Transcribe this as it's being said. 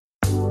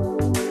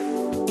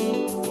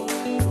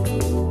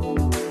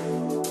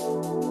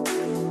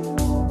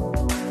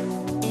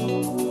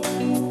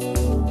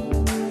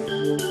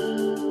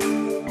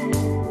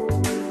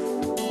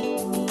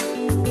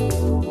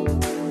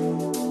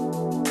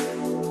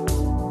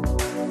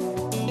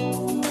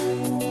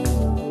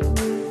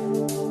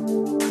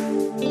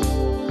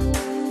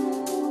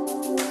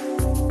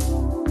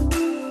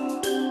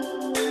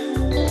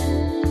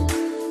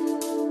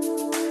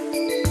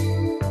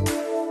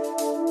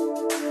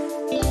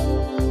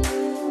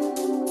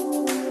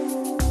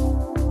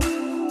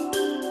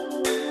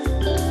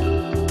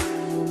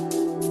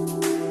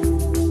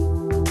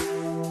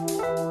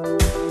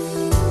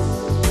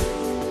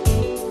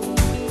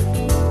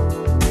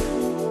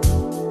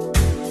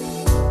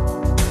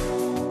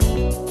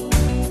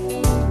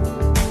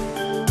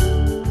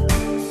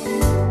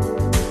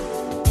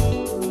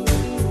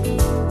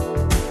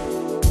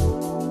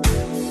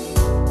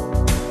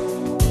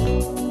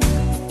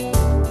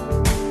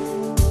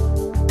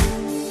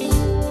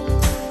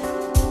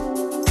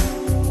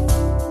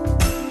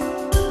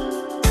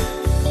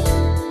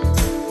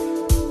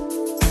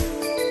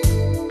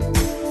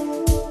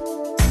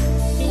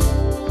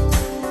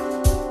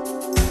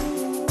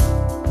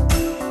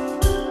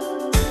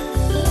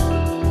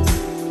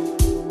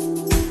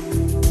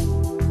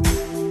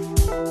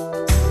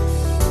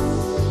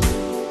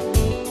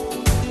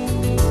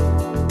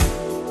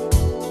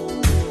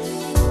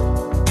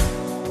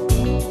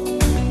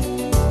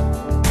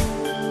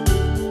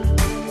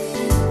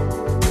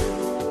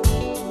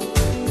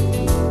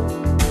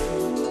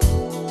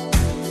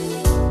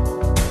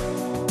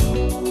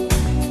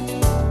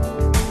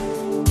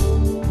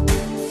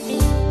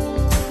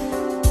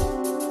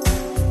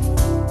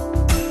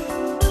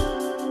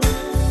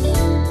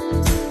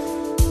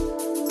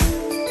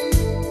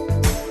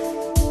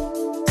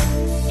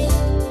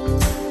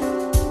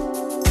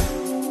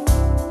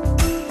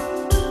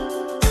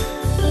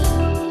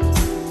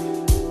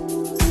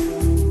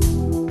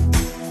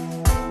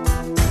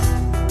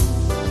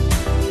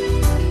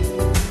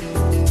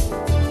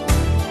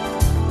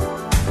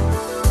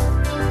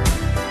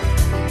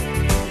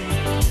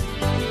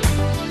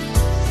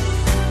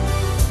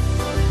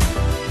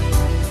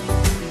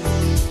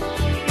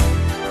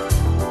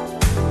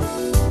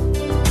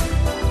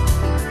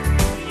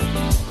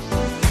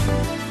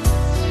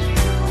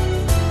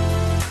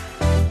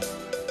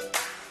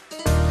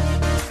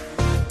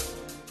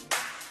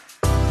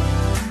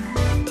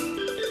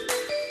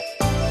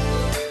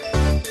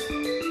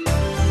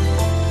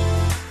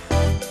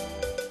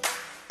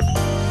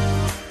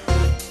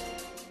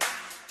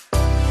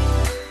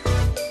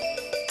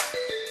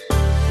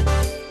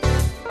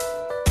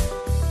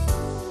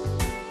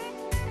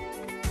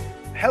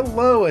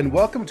Hello and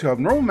welcome to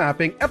Abnormal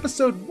Mapping,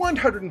 episode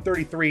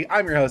 133.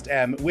 I'm your host,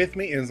 M. With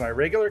me is my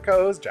regular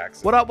co-host,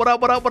 Jackson. What up, what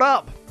up, what up, what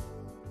up?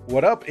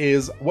 What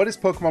is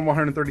Pokemon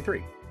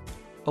 133?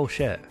 Oh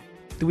shit.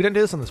 We don't do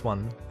this on this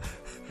one.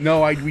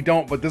 No, we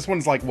don't, but this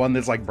one's like one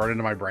that's like burned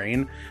into my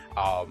brain.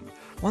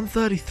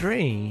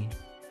 133?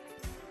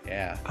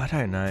 Yeah. I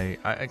don't know.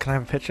 Can I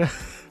have a picture?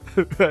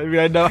 I mean,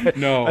 I know.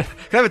 No.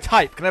 Can I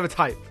have a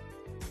type?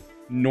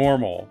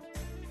 Normal.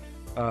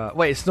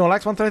 Wait, is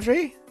Snorlax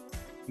 133?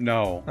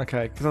 No.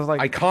 Okay, because I was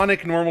like...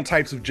 Iconic normal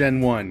types of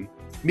Gen 1.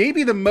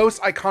 Maybe the most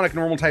iconic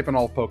normal type in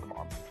all of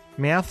Pokemon.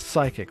 Meowth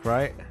Psychic,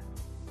 right?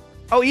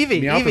 Oh,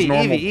 Eevee. Meowth is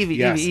normal. Eevee.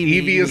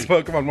 Eevee is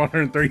Pokemon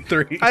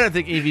 133. I don't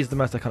think Eevee is the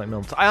most iconic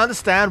normal type. I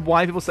understand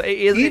why people say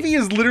it is. Eevee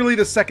is literally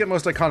the second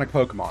most iconic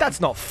Pokemon. That's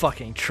not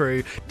fucking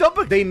true.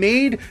 They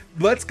made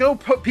Let's Go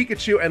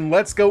Pikachu and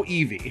Let's Go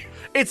Eevee.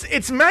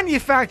 It's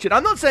manufactured.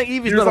 I'm not saying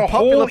Eevee's not a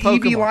popular Pokemon. There's a whole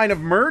Eevee line of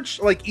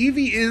merch. Like,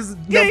 Eevee is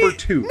number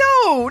 2.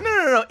 No.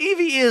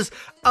 Eevee is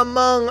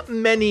among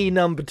many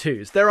number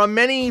 2s. There are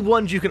many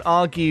ones you can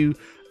argue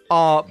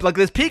are, like,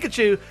 there's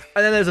Pikachu,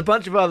 and then there's a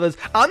bunch of others.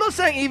 I'm not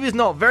saying Eevee's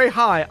not very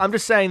high. I'm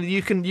just saying that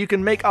you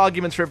can make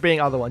arguments for it being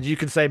other ones. You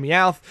can say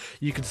Meowth.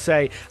 You can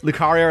say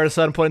Lucario at a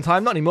certain point in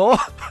time. Not anymore.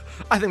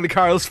 I think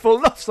Lucario's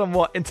fallen off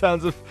somewhat in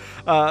terms of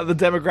the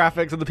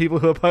demographics of the people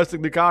who are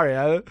posting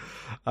Lucario.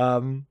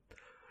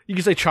 You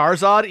can say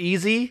Charizard,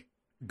 easy.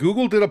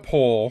 Google did a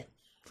poll.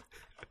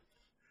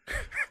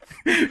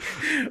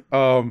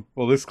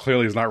 Well, this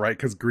clearly is not right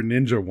because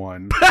Greninja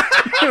won.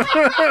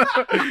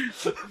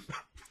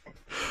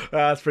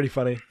 That's pretty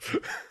funny.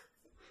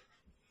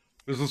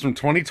 This was from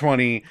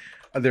 2020.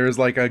 There's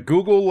like a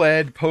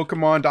Google-led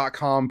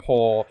Pokemon.com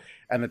poll,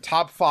 and the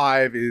top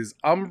 5 is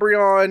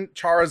Umbreon,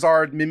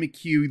 Charizard,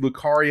 Mimikyu,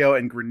 Lucario,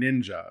 and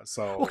Greninja.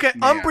 So okay,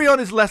 man. Umbreon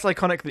is less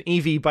iconic than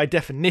Eevee by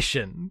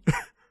definition.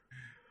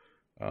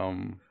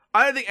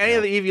 I don't think any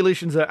of the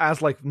evolutions are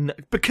as like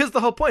because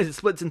the whole point is it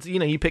splits into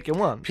you pick your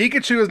one.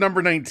 Pikachu is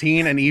number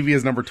 19 and Eevee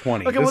is number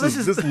 20. Okay,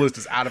 this list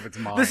is out of its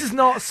mind. This is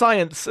not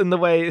science in the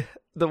way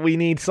that we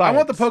need science. I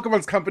want the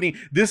Pokemon's company.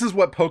 This is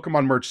what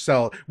Pokemon merch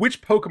sell.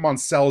 Which Pokemon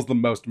sells the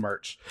most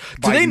merch?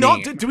 Do we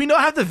not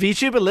have the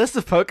VTuber list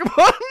of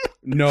Pokemon?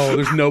 No,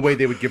 there's no way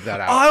they would give that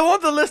out. I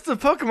want the list of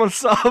Pokemon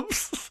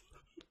subs.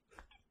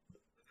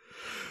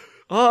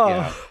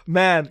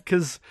 Man,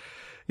 because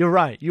you're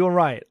right.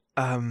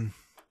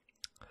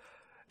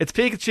 It's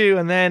Pikachu,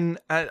 and then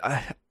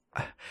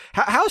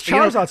how's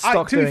Charizard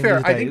stock doing? To be fair,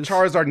 these I think days?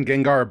 Charizard and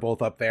Gengar are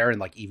both up there in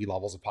like Eevee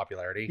levels of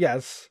popularity.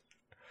 Yes.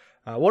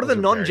 What are the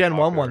non-Gen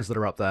 1 ones that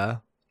are up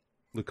there?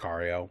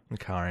 Lucario,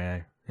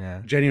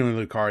 yeah.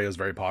 Genuinely, Lucario is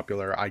very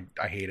popular. I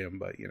hate him,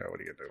 but what are you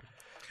gonna do?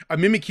 A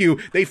Mimikyu,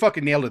 they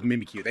fucking nailed it with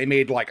Mimikyu. They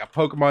made like a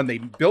Pokemon, they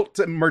built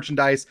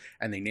merchandise,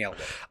 and they nailed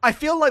it. I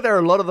feel like there are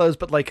a lot of those,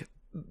 but like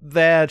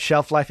their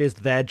shelf life is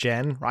their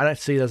gen. I don't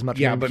see as much.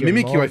 Yeah, Mimikyu but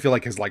Mimikyu anymore. I feel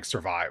like has like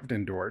survived,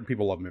 endured.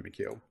 People love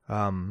Mimikyu.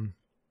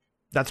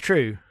 That's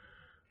true.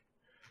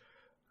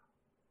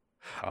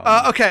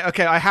 Okay.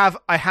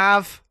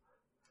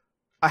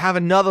 I have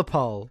another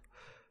poll.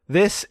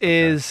 This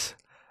is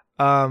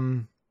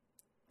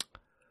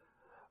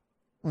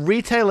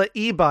retailer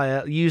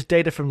eBuyer used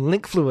data from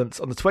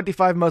Linkfluence on the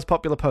 25 most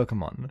popular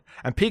Pokemon,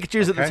 and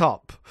Pikachu's at the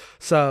top.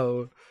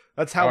 So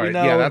that's how we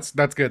know. Yeah,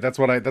 that's good. That's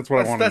what I want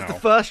to know. That's the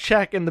first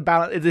check in the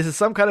balance. This is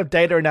some kind of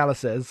data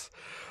analysis.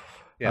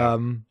 Yeah.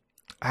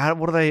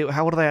 How are they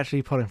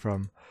actually pulling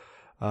from?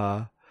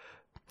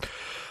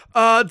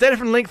 Data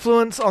from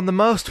Linkfluence on the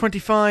most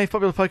 25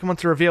 popular Pokemon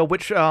to reveal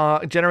which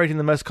are generating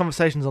the most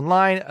conversations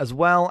online, as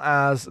well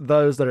as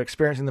those that are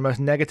experiencing the most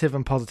negative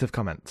and positive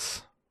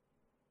comments.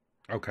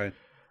 Okay.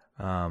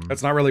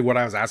 That's not really what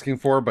I was asking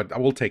for, but I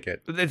will take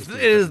it. It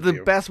is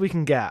the best we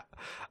can get.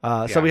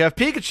 So we have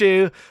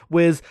Pikachu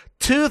with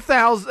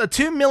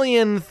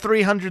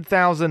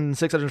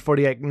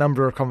 2,300,648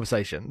 number of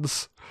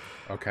conversations.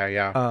 Okay,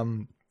 yeah.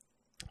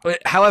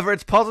 However,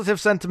 its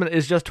positive sentiment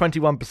is just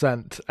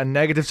 21%, and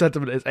negative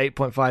sentiment is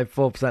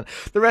 8.54%.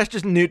 The rest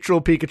just neutral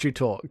Pikachu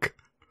talk.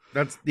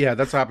 That's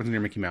what happens in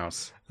your Mickey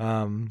Mouse.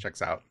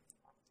 Checks out.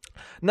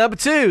 Number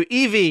 2,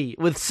 Eevee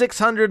with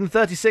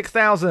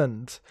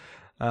 636,000.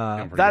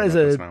 That is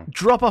a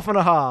drop off and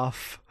a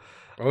half.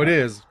 Oh, it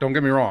is. Don't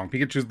get me wrong.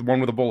 Pikachu's the one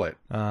with a bullet.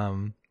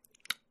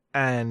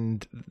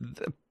 And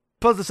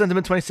positive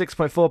sentiment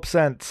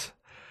 26.4%.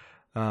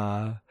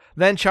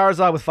 Then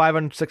Charizard with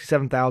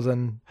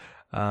 567,000.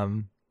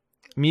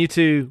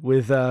 Mewtwo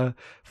with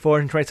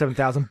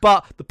 427,000.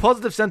 But the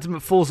positive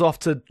sentiment falls off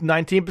to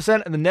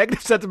 19%, and the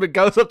negative sentiment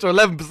goes up to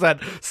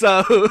 11%.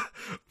 So.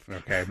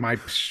 Okay, my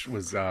psh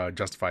was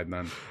justified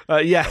then.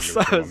 Yes.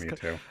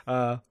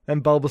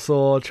 And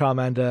Bulbasaur,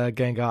 Charmander,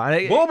 Gengar.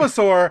 And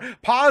Bulbasaur,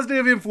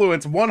 positive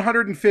influence,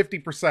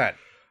 150%.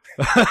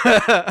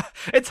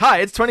 It's high.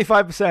 It's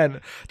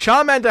 25%.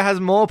 Charmander has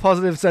more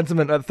positive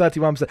sentiment at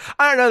 31%.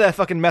 I don't know their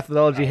fucking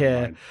methodology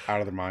here. Out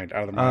of their mind.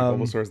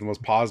 Bulbasaur is the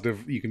most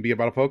positive you can be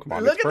about a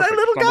Pokemon. Look at that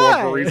little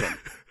guy. For a reason.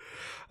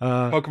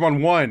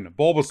 Pokemon 1,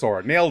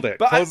 Bulbasaur, nailed it.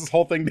 But Close this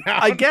whole thing down.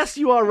 I guess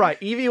you are right.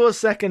 Eevee was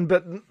second,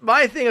 but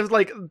my thing is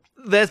like,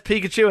 there's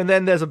Pikachu, and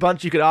then there's a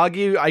bunch you could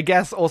argue. I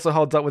guess also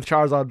holds up with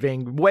Charizard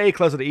being way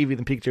closer to Eevee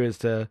than Pikachu is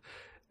to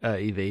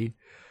Eevee.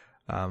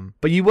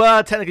 But you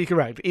were technically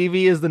correct.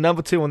 Eevee is the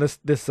number 2 on this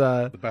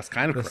the best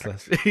kind of this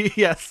correct. list.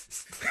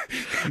 Yes.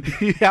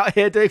 You out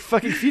here doing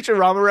fucking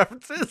Futurama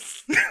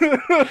references.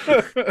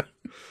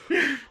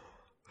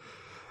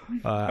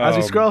 As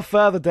we scroll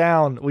further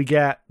down, we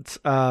get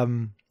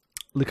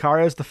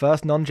Lucario's the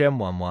first non-Gen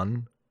 1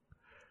 one.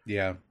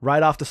 Yeah.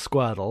 Right after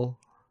Squirtle.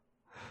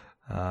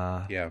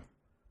 Yeah.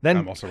 Then,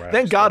 I'm also right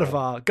then after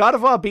Squirtle. Gardevoir.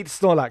 Gardevoir beats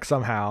Snorlax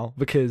somehow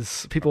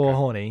because people were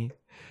horny.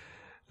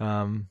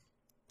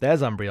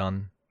 There's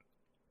Umbreon.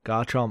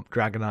 Garchomp,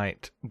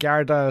 Dragonite,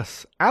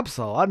 Gyarados,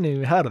 Absol. I hadn't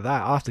even heard of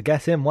that. I'll have to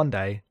guess him one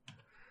day.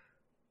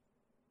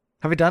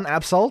 Have we done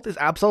Absol? Is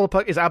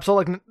Absol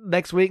like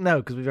next week? No,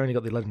 because we've only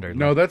got the legendary.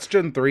 No, that's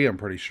Gen 3, I'm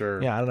pretty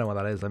sure. Yeah, I don't know what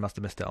that is. I must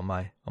have missed it on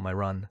my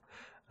run.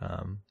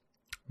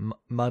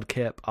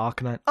 Mudkip,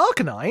 Arcanine.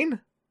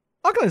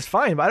 Arcanine's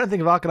fine, but I don't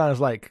think of Arcanine as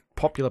like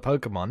popular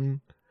Pokemon.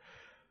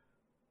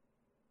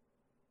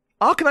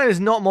 Arcanine is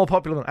not more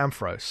popular than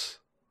Ampharos.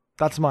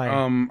 That's my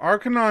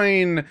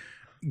Arcanine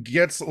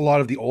gets a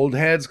lot of the old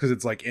heads because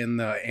it's like in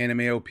the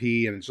anime OP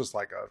and it's just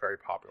like a very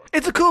popular.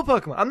 It's a cool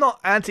Pokemon. I'm not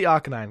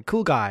anti-Arcanine,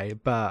 cool guy,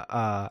 but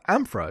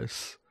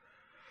Ampharos.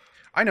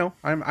 I know.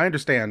 I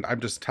understand.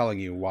 I'm just telling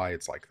you why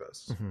it's like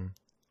this. Mm-hmm.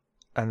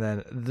 And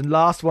then the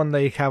last one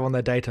they have on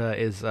their data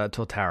is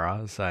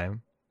Torterra, so.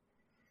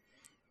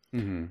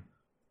 Mm-hmm.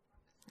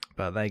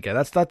 But there you go.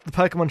 That's the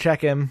Pokemon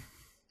check-in.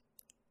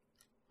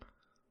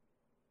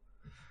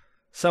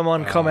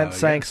 Someone comments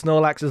saying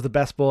Snorlax is the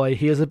best boy.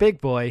 He is a big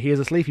boy. He is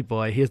a sleepy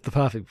boy. He is the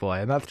perfect boy.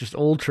 And that's just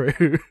all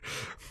true.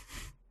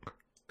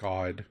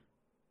 God.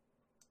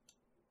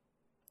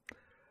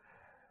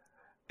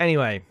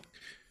 Anyway.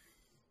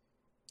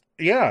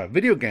 Yeah,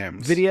 video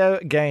games. Video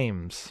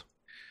games.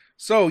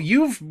 So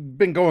you've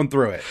been going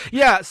through it.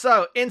 Yeah,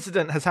 so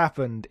incident has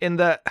happened in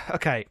the...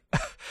 Okay.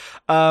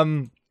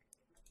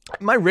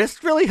 My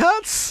wrist really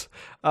hurts.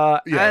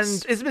 Yes.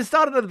 And it's been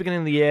started at the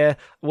beginning of the year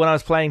when I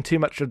was playing too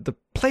much of the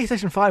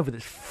PlayStation 5 with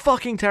its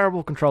fucking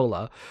terrible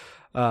controller,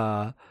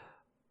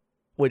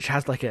 which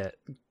has like a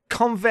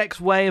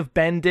convex way of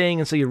bending,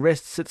 and so your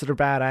wrist sits at a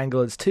bad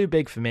angle. It's too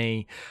big for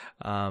me.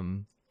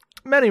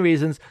 Many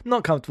reasons.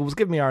 Not comfortable. It was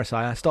giving me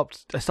RSI. I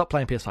stopped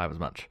playing PS5 as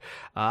much.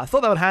 I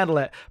thought that would handle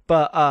it,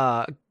 but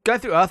going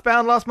through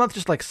Earthbound last month,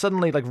 just like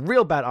suddenly like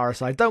real bad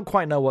RSI. Don't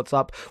quite know what's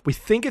up. We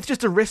think it's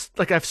just a wrist,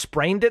 like I've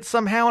sprained it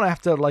somehow and I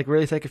have to like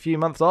really take a few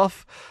months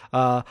off.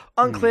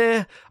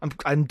 Unclear.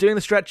 I'm doing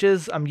the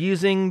stretches. I'm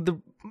using the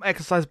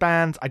exercise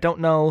bands. I don't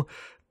know.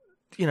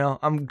 You know,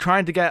 I'm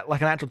trying to get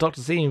like an actual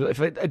doctor to see me. But if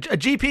a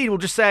GP will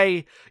just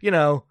say, you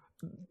know,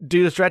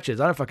 do the stretches.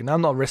 I don't fucking know.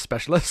 I'm not a wrist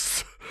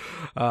specialist.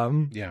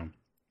 Yeah.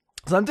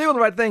 So I'm doing all the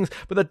right things,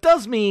 but that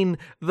does mean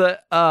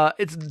that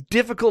it's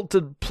difficult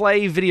to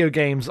play video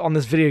games on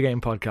this video game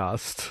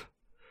podcast.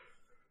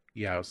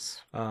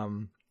 Yes.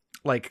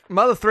 Like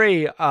Mother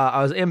 3,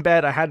 I was in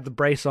bed, I had the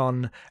brace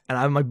on,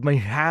 and my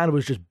hand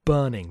was just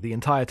burning the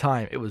entire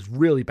time. It was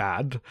really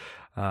bad.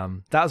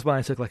 That was when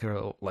I took like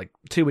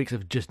 2 weeks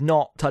of just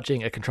not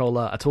touching a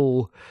controller at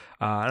all,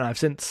 and I've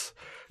since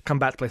come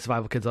back to play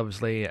Survival Kids,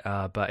 obviously,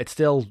 but it's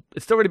still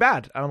really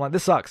bad. And I'm like,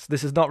 this sucks.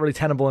 This is not really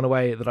tenable in a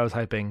way that I was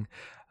hoping.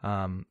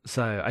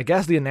 So I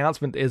guess the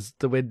announcement is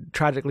that we're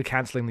tragically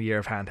cancelling the year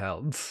of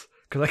handhelds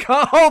because I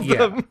can't hold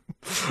them.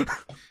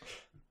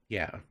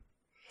 Yeah.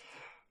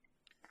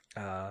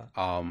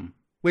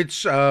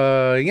 Which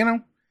you know,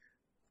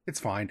 it's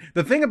fine.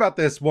 The thing about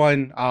this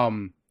one,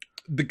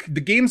 the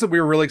games that we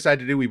were really excited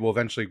to do, we will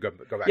eventually go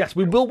back. Yes,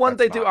 we will one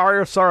day do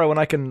Aria of Sorrow when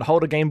I can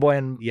hold a Game Boy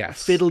and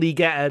fiddly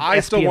get an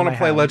I still want to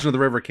play hand. Legend of the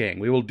River King.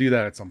 We will do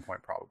that at some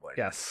point, probably.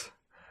 Yes.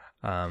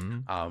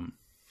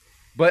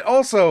 But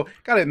also,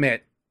 gotta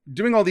admit,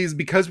 doing all these,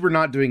 because we're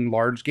not doing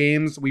large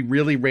games, we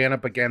really ran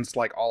up against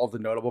like all of the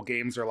notable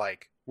games are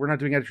like, we're not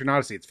doing Etrian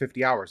Odyssey. It's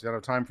 50 hours. We don't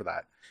have time for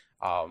that.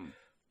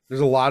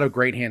 There's a lot of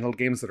great handheld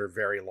games that are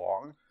very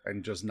long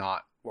and just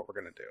not what we're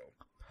going to do.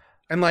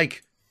 And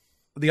like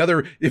the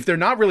other, if they're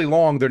not really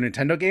long, they're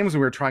Nintendo games,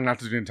 and we're trying not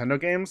to do Nintendo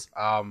games.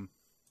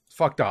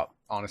 Fucked up,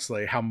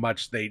 honestly, how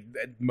much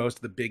most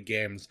of the big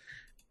games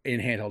in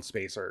handheld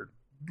space are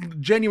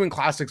genuine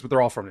classics, but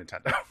they're all from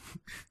Nintendo.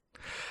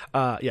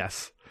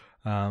 Yes.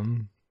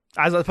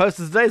 As opposed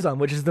to today's one,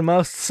 which is the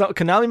most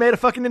Konami made a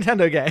fucking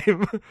Nintendo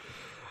game.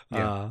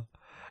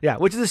 Yeah,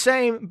 which is a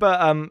shame,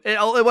 but it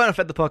won't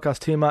affect the podcast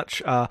too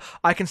much.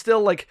 I can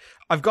still like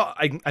I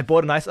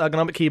bought a nice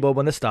ergonomic keyboard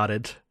when this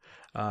started,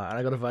 and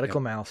I got a vertical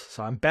mouse,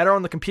 so I'm better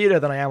on the computer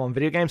than I am on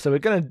video games. So we're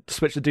gonna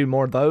switch to do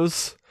more of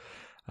those.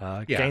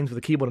 games with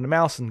a keyboard and a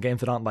mouse, and games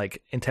that aren't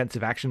like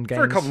intensive action games.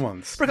 For a couple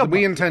months. For a couple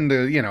we months. intend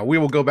to, we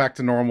will go back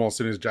to normal as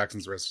soon as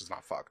Jackson's wrist is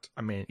not fucked.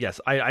 I mean, yes,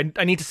 I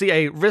need to see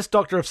a wrist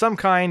doctor of some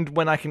kind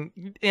when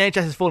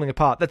NHS is falling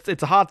apart.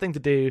 It's a hard thing to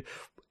do.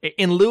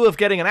 In lieu of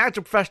getting an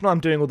actual professional, I'm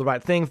doing all the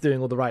right things,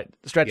 doing all the right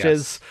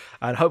stretches,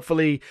 and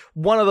hopefully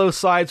one of those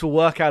sides will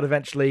work out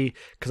eventually,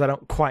 because I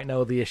don't quite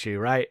know the issue,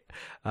 right?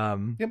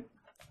 Yep.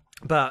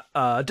 But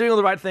doing all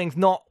the right things, I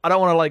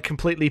don't want to like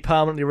completely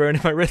permanently ruin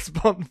my wrist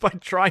by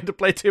trying to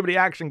play too many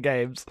action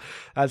games.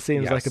 That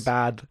seems like a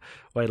bad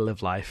way to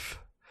live life.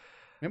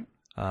 Yep.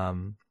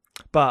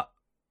 But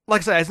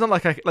like I say, it's not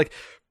like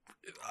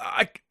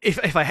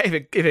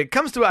if it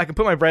comes to it, I can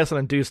put my bracelet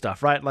and do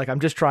stuff, right? Like I'm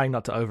just trying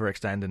not to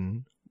overextend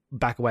and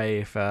back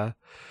away if I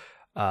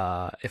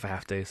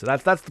have to. So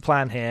that's the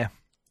plan here.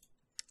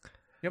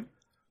 Yep.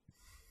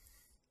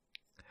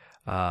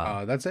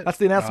 That's it. That's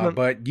the announcement.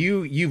 But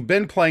you've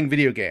been playing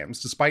video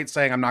games, despite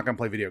saying I'm not going to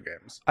play video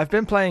games. I've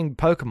been playing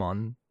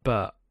Pokemon,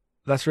 but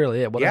that's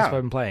really it. What else have I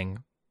been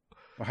playing?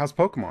 Well, how's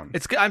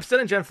Pokemon? I'm still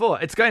in Gen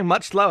 4. It's going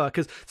much slower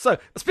so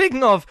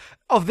speaking of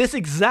this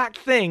exact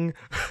thing,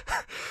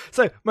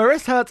 so my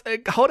wrist hurts.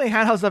 Holding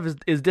handheld stuff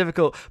is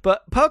difficult,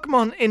 but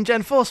Pokemon in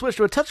Gen 4 switched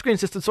to a touchscreen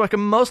system, so I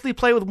can mostly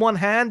play with one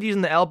hand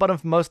using the L button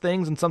for most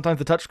things and sometimes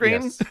the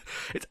touchscreen. Yes.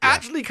 It's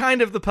actually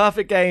kind of the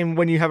perfect game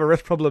when you have a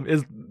wrist problem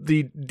is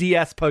the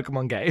DS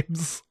Pokemon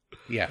games.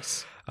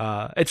 Yes.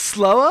 It's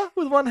slower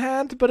with one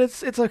hand, but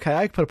it's okay.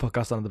 I can put a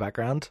podcast on in the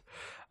background.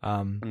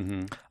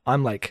 I'm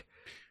like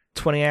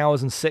 20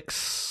 hours and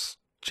 6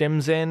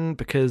 gyms in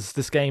because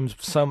this game's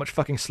so much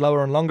fucking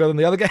slower and longer than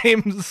the other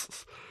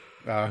games.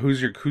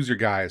 Who's your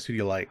guys? Who do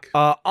you like?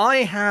 I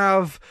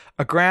have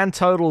a grand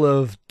total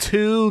of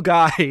 2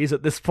 guys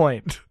at this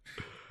point.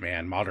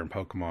 Man, modern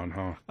Pokemon,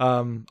 huh?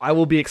 I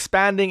will be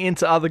expanding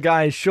into other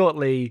guys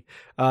shortly.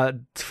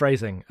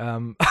 Phrasing.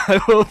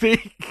 I will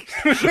be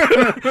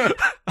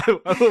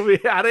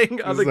adding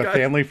This other is a guys.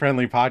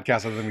 family-friendly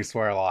podcast other than we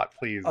swear a lot,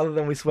 please. Other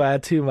than we swear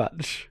too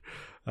much.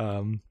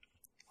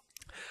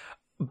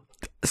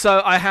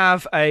 So I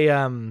have a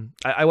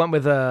I went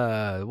with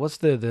what's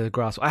the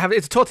grass?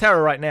 It's a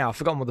Torterra right now. I've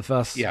forgotten what the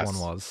first one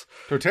was.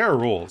 Torterra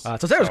rules.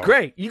 Torterra's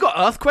great. You got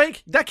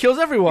Earthquake? That kills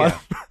everyone.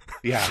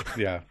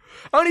 Yeah.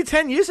 Only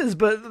 10 uses,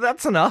 but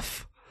that's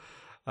enough.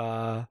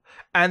 And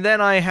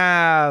then I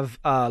have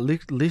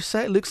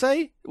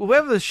Luxay?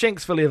 Whoever the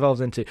Shinx fully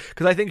evolves into.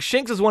 Because I think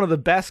Shinx is one of the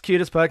best,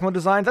 cutest Pokemon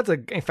designs. That's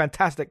a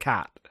fantastic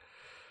cat.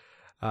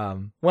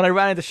 When I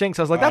ran into Shinx,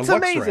 I was like, that's Luxray,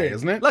 amazing.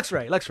 Isn't it?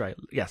 Luxray.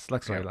 Yes,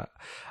 Luxray.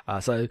 Yeah.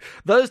 So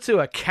those 2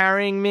 are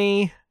carrying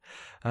me.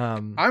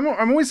 I'm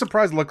always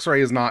surprised Luxray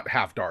is not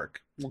half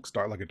dark. Looks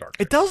dark, like a dark.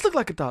 It does look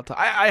like a dark type.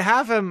 I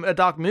have a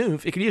dark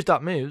move. It can use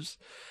dark moves.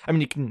 I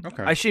mean, you can.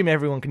 Okay. I assume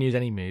everyone can use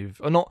any move,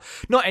 or not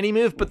any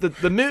move, but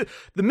the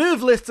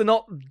move lists are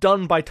not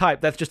done by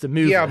type. That's just a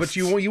move. Yeah, list.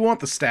 but you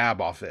want the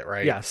stab off it,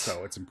 right? Yes.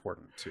 So it's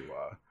important to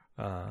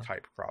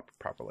type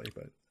properly.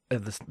 But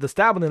the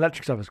stab on the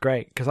electric stuff is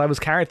great because I was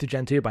carried through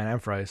Gen 2 by an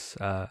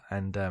Ampharos,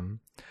 and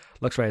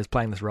Luxray is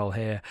playing this role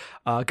here.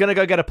 Gonna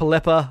go get a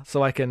Pelipper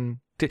so I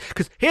can.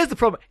 Because here's the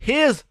problem.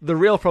 Here's the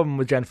real problem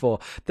with Gen 4.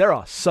 There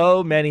are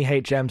so many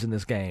HMs in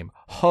this game.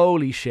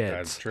 Holy shit.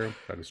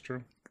 That is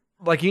true.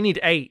 Like, you need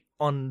 8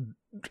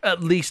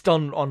 at least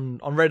on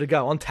ready to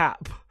go, on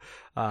tap.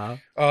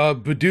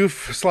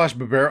 Bidoof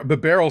 /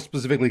 Bibarel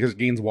specifically because it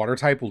gains water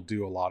type will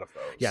do a lot of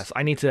those. Yes,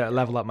 I need to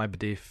level up my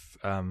Bidoof.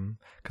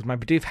 Because my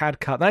Bidoof had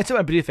cut. Then I took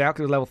my Bidoof out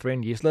because it was level 3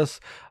 and useless.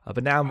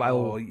 But now I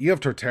will. You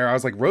have Torterra. I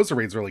was like,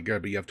 Roserade's really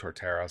good, but you have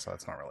Torterra, so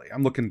that's not really.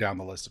 I'm looking down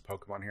the list of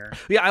Pokemon here.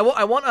 Yeah, I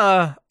want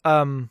a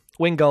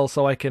Wingull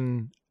so I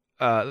can.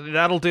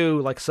 That'll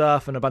do like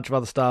Surf and a bunch of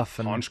other stuff.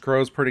 And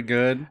Honchkrow's pretty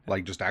good,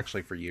 like just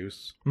actually for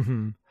use.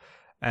 Mm-hmm.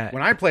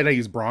 When I played, I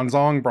used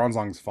Bronzong.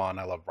 Bronzong's fun.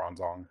 I love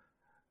Bronzong.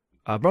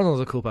 Bronzong's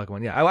a cool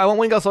Pokemon, yeah. I want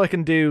Wingull so I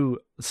can do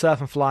Surf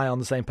and Fly on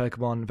the same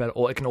Pokemon, but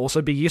or it can also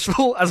be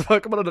useful as a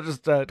Pokemon, not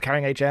just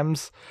carrying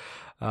HMs.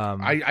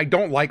 I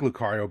don't like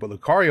Lucario, but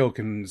Lucario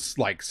can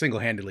like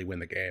single-handedly win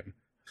the game.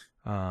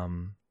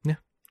 Yeah.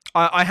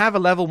 I have a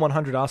level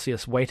 100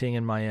 Arceus waiting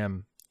in my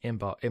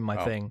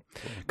thing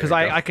because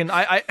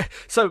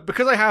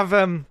because I have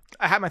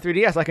my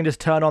 3DS, I can just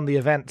turn on the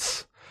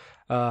events.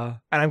 And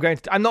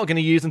I'm not going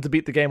to use them to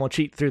beat the game or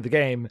cheat through the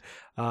game,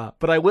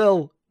 but I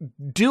will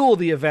do all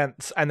the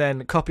events and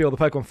then copy all the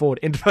Pokemon forward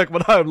into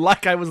Pokemon Home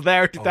like I was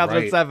there in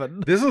 2007.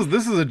 Right. This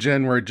is a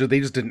gen where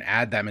they just didn't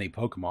add that many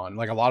Pokemon.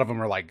 Like a lot of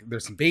them are like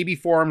there's some baby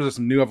forms, there's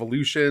some new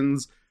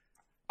evolutions.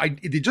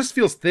 It just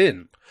feels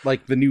thin,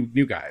 like the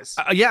new guys.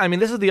 Yeah, I mean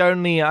this is the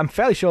only. I'm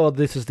fairly sure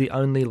this is the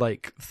only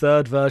like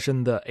 3rd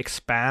version that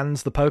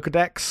expands the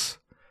Pokedex.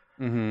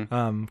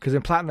 Mm-hmm. Because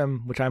in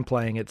Platinum, which I'm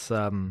playing, it's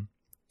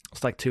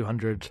like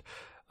 200.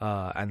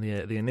 And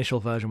the initial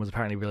version was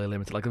apparently really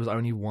limited. Like there was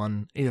only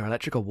one, either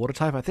electric or water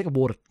type. I think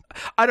water.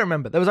 I don't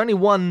remember. There was only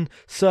one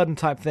certain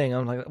type thing.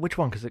 I'm like, which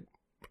one? Because it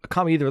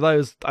can't be either of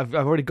those. I've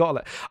already got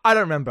it. I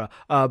don't remember.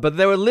 But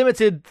there were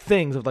limited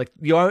things of like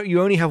you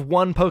only have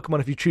one Pokemon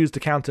if you choose to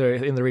counter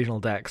in the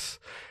regional decks.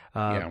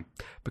 Yeah.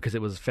 because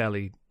it was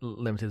fairly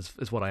limited,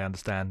 is what I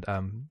understand.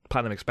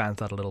 Platinum expands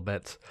that a little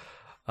bit.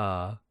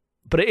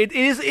 But it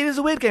is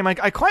a weird game.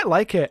 I quite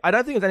like it. I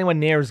don't think it's anywhere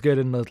near as good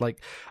in the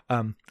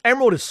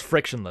Emerald is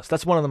frictionless.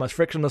 That's one of the most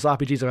frictionless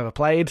RPGs I've ever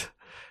played.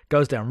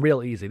 Goes down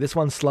real easy. This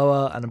one's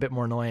slower and a bit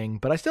more annoying,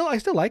 but I still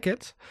like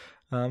it.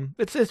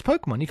 It's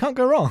Pokemon. You can't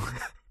go wrong.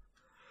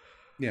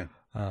 Yeah.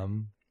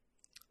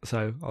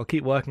 So I'll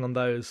keep working on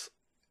those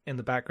in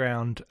the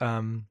background.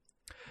 I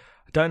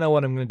don't know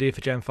what I'm going to do for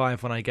Gen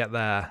 5 when I get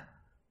there.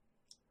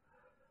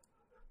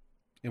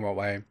 In what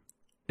way?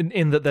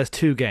 In that there's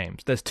two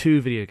games. There's two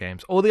video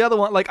games. Or the other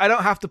one, I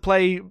don't have to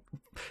play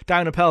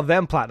Diamond and Pearl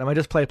then Platinum. I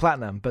just play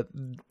Platinum. But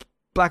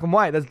Black and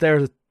White,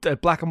 there's a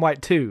Black and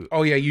White 2.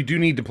 Oh, yeah, you do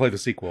need to play the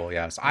sequel,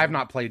 yes. I have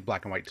not played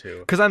Black and White 2.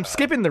 Because I'm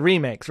skipping the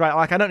remakes,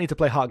 right? I don't need to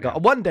play Heart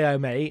Gold. One day I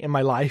may in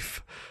my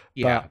life.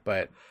 Yeah,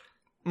 but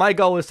my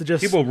goal is to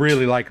just... People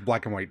really like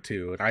Black and White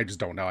 2, and I just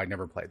don't know. I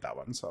never played that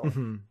one, so...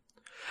 Mm-hmm.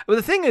 But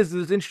the thing is,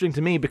 it's interesting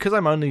to me, because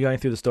I'm only going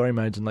through the story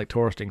modes and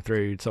touristing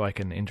through so I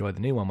can enjoy the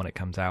new one when it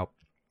comes out.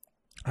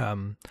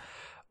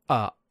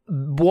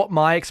 What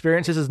my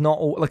experience is not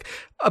all...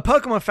 a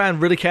Pokemon fan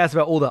really cares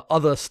about all the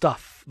other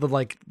stuff.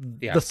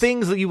 The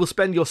things that you will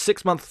spend your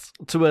 6 months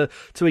to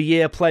a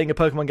year playing a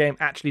Pokemon game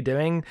actually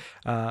doing,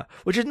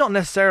 which is not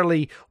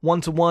necessarily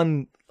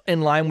one-to-one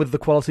in line with the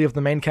quality of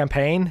the main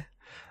campaign.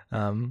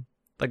 The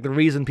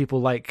reason people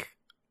like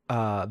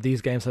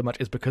these games so much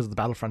is because of the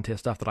Battle Frontier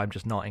stuff that I'm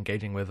just not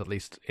engaging with, at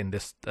least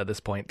at this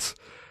point.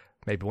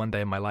 Maybe one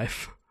day in my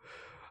life.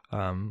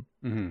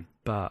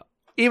 But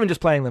even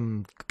just playing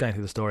them, going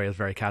through the story as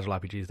very casual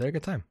RPGs, they're a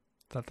good time.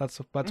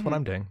 That's what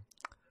I'm doing.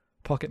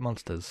 Pocket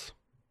Monsters.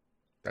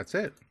 That's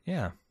it.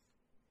 Yeah.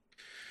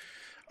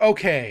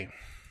 Okay.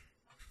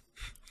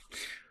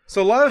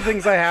 So a lot of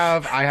things I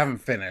haven't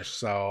finished.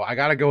 So I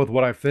got to go with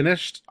what I've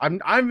finished.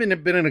 I've been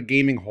in a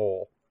gaming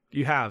hole.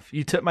 You have.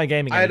 You took my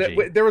gaming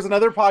energy. There was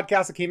another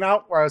podcast that came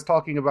out where I was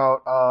talking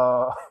about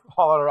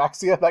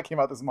Holorexia. That came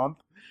out this month.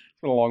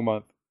 It's been a long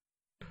month.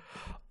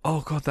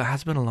 Oh, God, that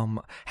has been a long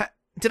month.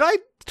 Did I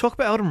talk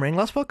about Elden Ring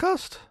last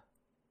podcast?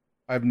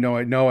 I have no,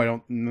 I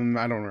don't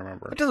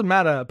remember. It doesn't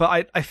matter,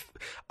 but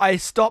I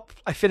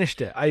stopped. I finished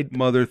it.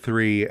 Mother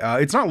 3.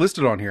 It's not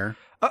listed on here.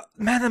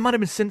 Man, that might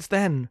have been since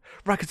then.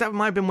 Right, because that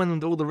might have been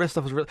when all the rest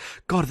stuff was...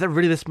 God, is that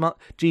really this month?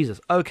 Jesus.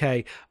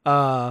 Okay.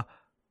 I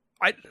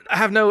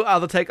have no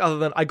other take other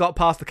than I got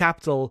past the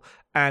capital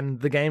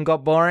and the game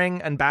got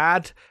boring and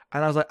bad.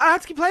 And I was like, I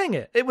have to keep playing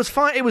it. It was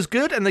fine. It was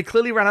good. And they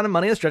clearly ran out of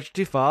money and stretched it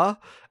too far.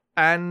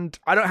 And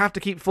I don't have to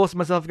keep forcing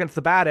myself against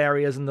the bad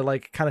areas and the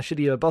kind of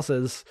shittier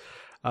bosses.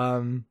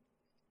 I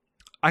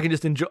can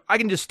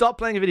just stop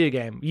playing a video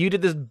game. You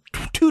did this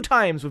 2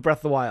 times with Breath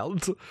of the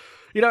Wild.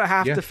 You don't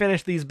have to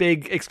finish these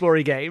big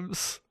explory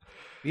games.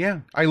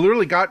 Yeah, I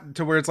literally got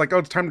to where it's like, oh,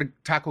 it's time to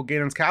tackle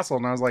Ganon's castle,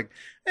 and I was like,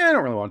 I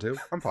don't really want to.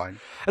 I'm fine.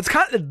 It's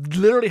kind of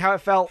literally how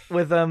it felt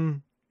with I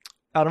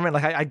don't know,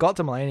 I got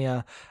to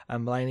Malenia,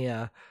 and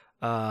Malenia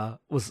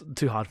was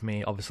too hard for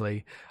me.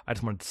 Obviously, I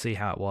just wanted to see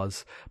how it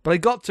was, but I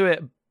got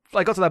to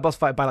that boss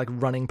fight by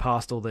running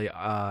past all the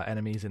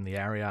enemies in the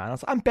area, and I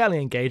was like, I'm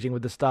barely engaging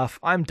with this stuff.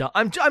 I'm done.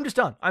 I'm just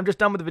done. I'm just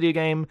done with the video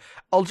game.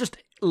 I'll just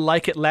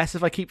like it less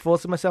if I keep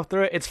forcing myself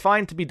through it. It's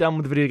fine to be done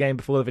with the video game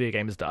before the video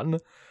game is done.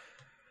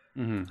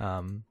 Mm-hmm.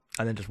 And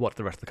then just watch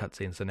the rest of the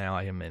cutscenes. So now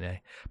I am in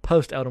a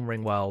post Elden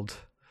Ring world.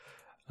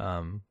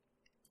 And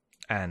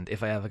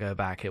if I ever go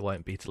back, it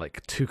won't be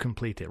to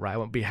complete it, right? It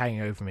won't be hanging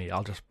over me.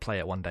 I'll just play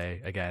it one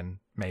day again,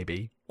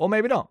 maybe, or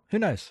maybe not. Who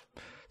knows?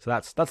 So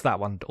that's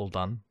that one all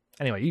done.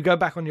 Anyway, you go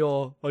back on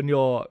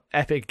your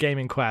epic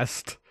gaming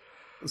quest.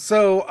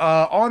 So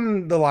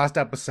on the last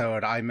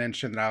episode, I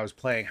mentioned that I was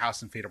playing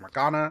House and Fata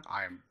Morgana.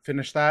 I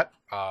finished that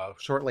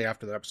shortly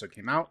after the episode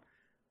came out.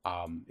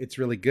 It's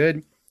really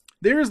good.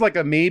 There's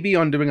a maybe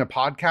on doing a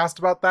podcast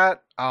about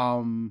that.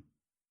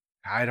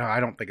 I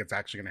don't think it's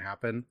actually going to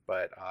happen,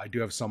 but I do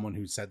have someone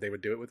who said they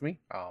would do it with me.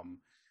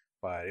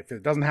 But if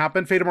it doesn't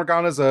happen, Fata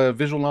Morgana is a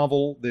visual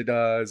novel that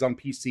is on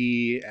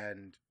PC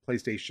and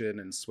PlayStation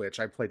and Switch.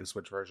 I played the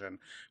Switch version,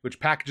 which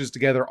packages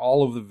together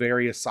all of the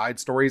various side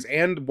stories.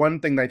 And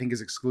one thing that I think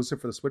is exclusive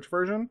for the Switch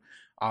version,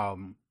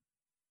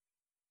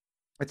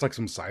 it's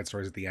some side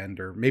stories at the end,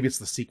 or maybe it's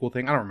the sequel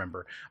thing. I don't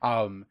remember.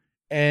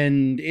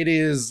 And it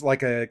is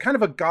a kind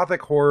of a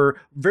gothic horror,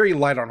 very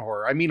light on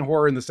horror. I mean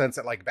horror in the sense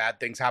that bad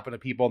things happen to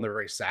people and they're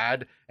very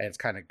sad and it's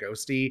kind of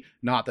ghosty.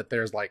 Not that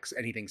there's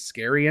anything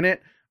scary in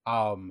it.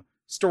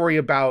 Story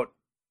about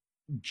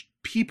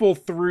people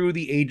through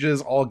the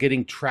ages all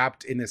getting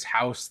trapped in this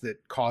house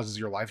that causes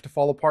your life to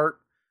fall apart.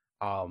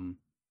 And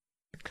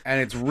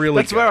it's really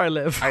That's good. where I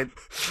live. I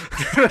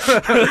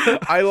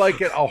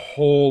like it a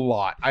whole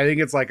lot. I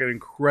think it's an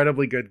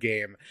incredibly good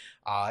game.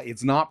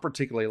 It's not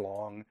particularly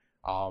long.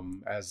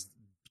 As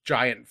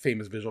giant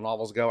famous visual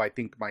novels go, I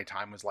think my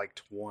time was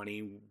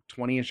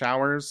 20-ish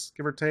hours,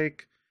 give or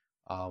take.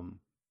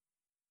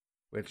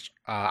 Which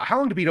How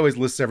Long to Beat always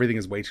lists everything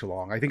as way too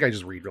long. I think I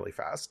just read really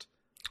fast.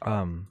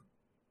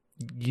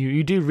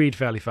 You do read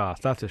fairly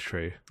fast. That is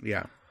true.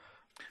 Yeah.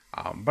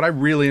 But I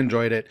really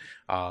enjoyed it.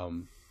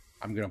 I'm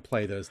gonna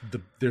play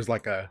there's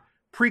like a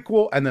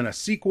prequel and then a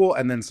sequel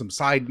and then some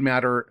side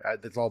matter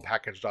that's all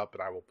packaged up,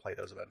 and I will play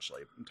those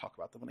eventually and talk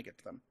about them when I get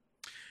to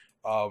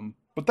them.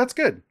 But that's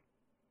good.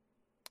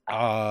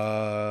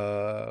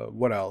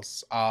 What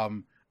else?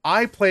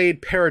 I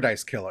played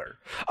Paradise Killer.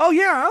 Oh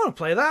yeah, I want to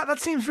play that. That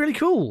seems really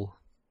cool.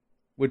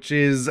 Which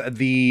is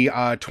the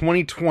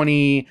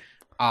 2020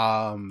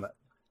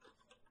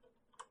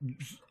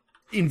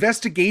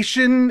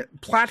 investigation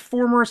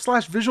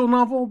platformer / visual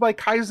novel by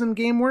Kaizen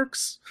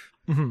Gameworks,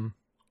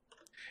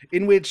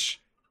 in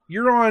which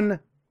you're on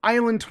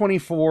Island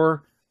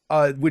 24,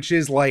 which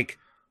is like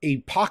a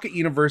pocket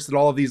universe that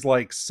all of these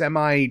like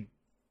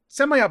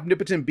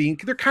semi-omnipotent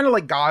beings, they're kind of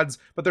like gods,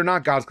 but they're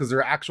not gods because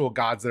they're actual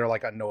gods that are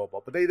like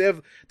unknowable. But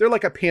they're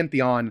like a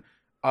pantheon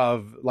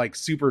of like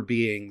super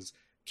beings.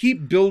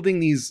 Keep building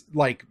these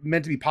like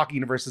meant to be pocket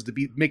universes to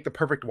make the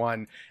perfect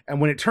one,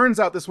 and when it turns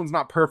out this one's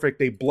not perfect,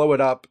 they blow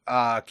it up,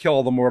 kill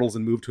all the mortals,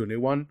 and move to a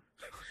new one.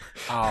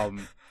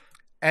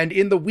 And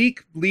in the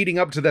week leading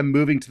up to them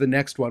moving to the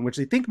next one, which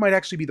they think might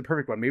actually be the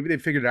perfect one, maybe they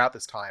figured it out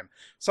this time,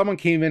 someone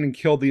came in and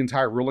killed the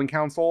entire ruling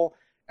council,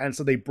 and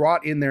so they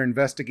brought in their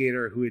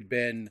investigator who had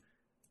been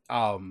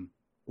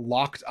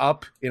locked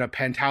up in a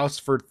penthouse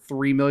for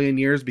 3 million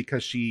years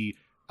because she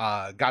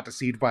got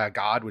deceived by a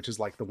god, which is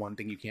like the one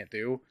thing you can't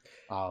do.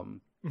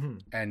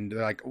 And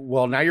they're like,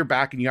 well, now you're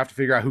back and you have to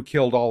figure out who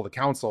killed all the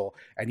council,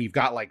 and you've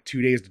got like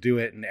 2 days to do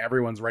it, and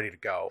everyone's ready to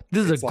go.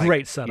 This is a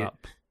great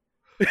setup.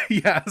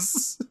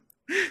 Yes.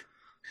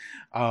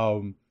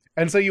 And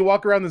so you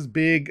walk around this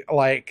big,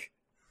 like,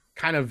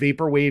 kind of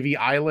vapor wavy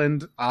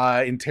island,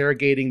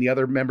 interrogating the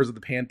other members of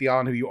the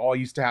Pantheon who you all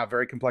used to have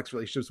very complex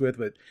relationships with,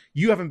 but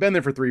you haven't been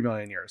there for 3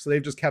 million years. So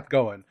they've just kept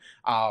going,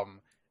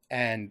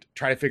 and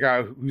try to figure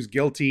out who's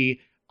guilty.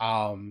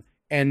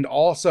 And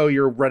also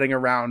you're running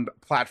around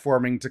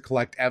platforming to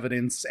collect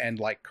evidence and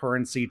like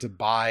currency to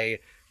buy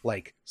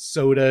like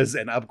sodas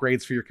and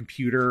upgrades for your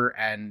computer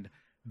and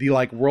the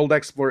like world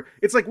explorer.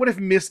 It's like, what if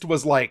Myst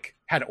was like,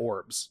 had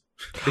orbs?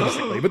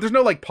 Basically, but there's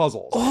no like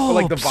puzzles. But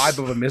like the vibe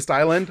of a Myst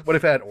Island. What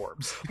if it had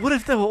orbs? What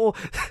if they were all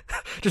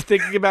just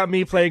thinking about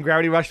me playing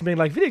Gravity Rush and being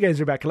like, video games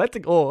are about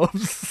collecting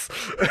orbs.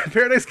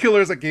 Paradise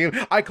Killer is a game.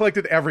 I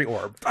collected every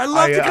orb. I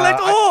love to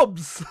collect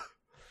orbs.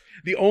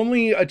 The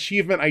only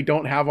achievement I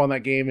don't have on that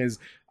game is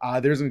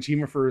there's an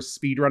achievement for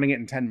speedrunning it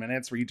in 10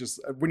 minutes where you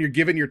just, when you're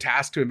given your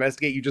task to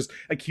investigate, you just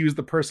accuse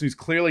the person who's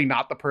clearly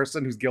not the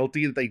person who's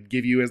guilty that they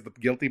give you as the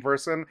guilty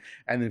person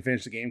and then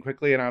finish the game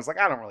quickly. And I was like,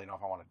 I don't really know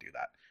if I want to do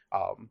that.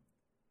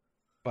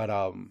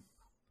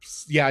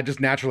 Yeah, I just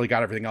naturally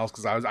got everything else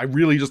because I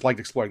really just liked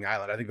exploring the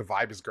island. I think the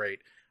vibe is great.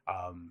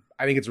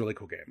 I think it's a really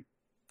cool game.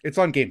 It's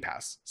on Game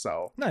Pass,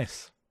 so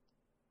nice.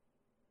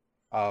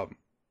 Let's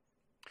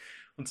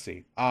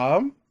see.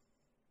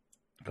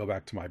 Go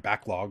back to my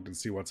backlog and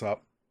see what's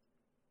up.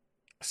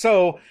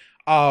 So,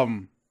 I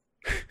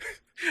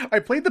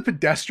played The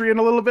Pedestrian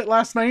a little bit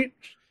last night.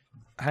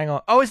 Hang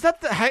on. Oh, is that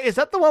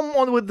the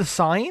one with the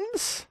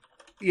signs?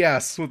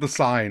 Yes, with the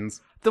signs.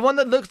 The one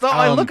that looks.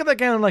 I look at that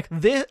game and I'm like,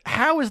 this.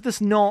 How is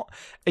this not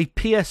a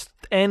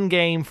PSN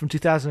game from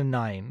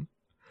 2009?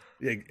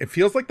 It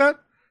feels like that.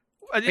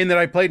 And then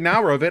I played an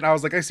hour of it, and I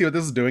was like, I see what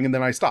this is doing, and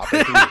then I stopped.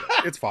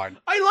 It's fine.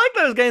 I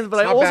like those games,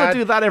 but I also bad.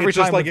 Do that every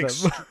time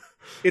with them.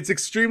 It's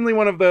extremely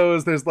one of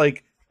those. There's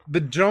like the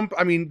jump.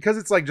 I mean, because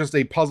it's like just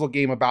a puzzle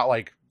game about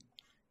like,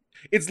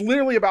 it's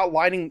literally about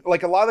lining.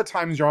 Like a lot of the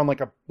times you're on like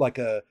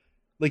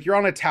you're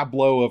on a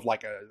tableau of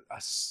like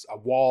a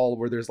wall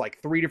where there's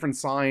like 3 different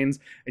signs,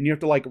 and you have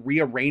to like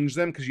rearrange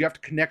them because you have to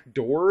connect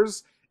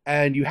doors,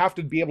 and you have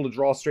to be able to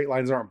draw straight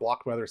lines that aren't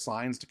blocked by other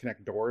signs to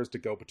connect doors to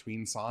go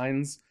between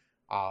signs.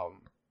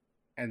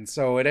 And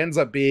so it ends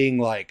up being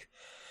like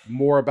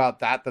more about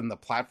that than the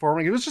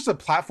platforming. If it was just a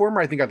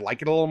platformer, I think I'd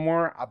like it a little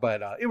more,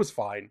 but it was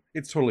fine.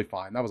 It's totally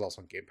fine. That was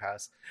also on Game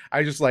Pass.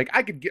 I just like,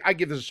 I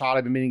give this a shot.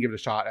 I've been meaning to give it a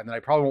shot, and then I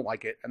probably won't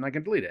like it, and I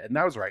can delete it. And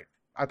that was right.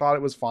 I thought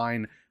it was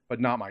fine, but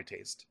not my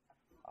taste.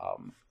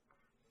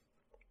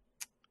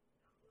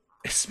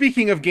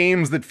 Speaking of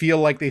games that feel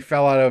like they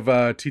fell out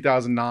of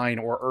 2009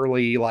 or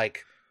early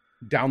like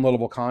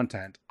downloadable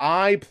content,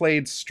 I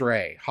played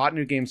Stray. Hot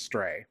new game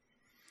Stray.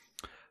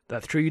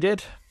 That's true, you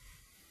did.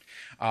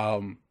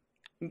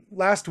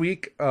 Last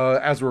week,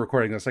 as we're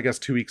recording this, I guess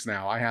 2 weeks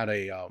now, I had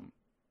a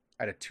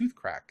tooth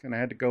crack, and I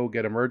had to go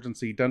get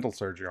emergency dental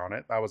surgery on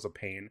it. That was a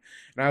pain.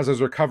 And as I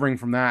was recovering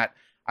from that,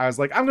 I was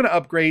like, I'm going to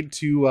upgrade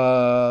to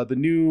the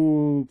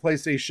new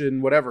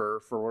PlayStation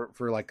whatever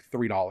for like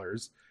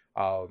 $3,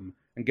 and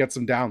get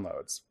some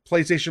downloads.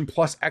 PlayStation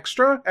Plus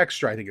Extra,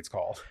 I think it's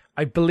called.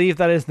 I believe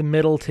that is the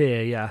middle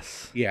tier,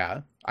 yes.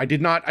 Yeah. I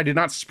did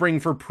not spring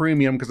for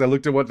premium because I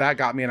looked at what that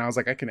got me, and I was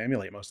like, I can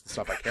emulate most of the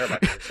stuff I care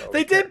about here, so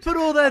they did put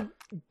all that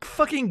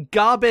fucking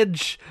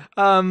garbage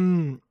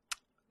like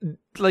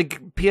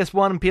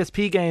PS1 and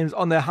PSP games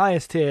on their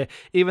highest tier,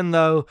 even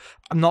though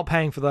I'm not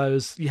paying for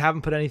those. You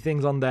haven't put any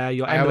things on there.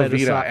 Your emulator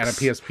sucks. I have a Vita and a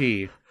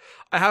PSP.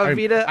 I have a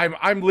Vita.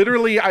 I've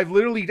literally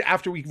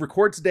after we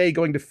record today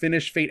going to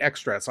finish Fate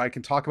Extra so I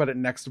can talk about it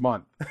next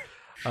month.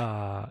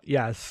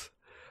 Yes,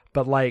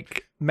 but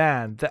like,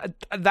 man,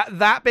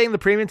 that being the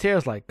premium tier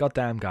is like,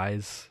 goddamn,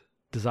 guys,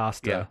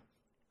 disaster. Yeah.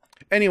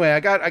 Anyway, I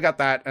got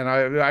that, and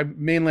I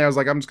mainly was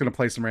like, I'm just gonna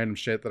play some random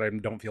shit that I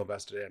don't feel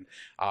vested in.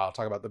 I'll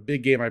talk about the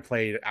big game I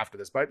played after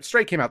this, but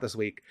Stray came out this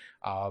week,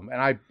 and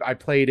I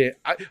played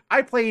it.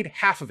 I played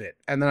half of it,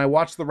 and then I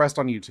watched the rest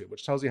on YouTube,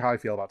 which tells you how I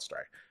feel about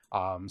Stray.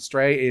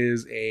 Stray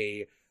is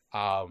a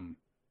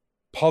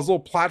puzzle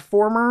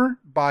platformer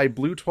by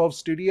Blue 12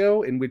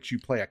 Studio, in which you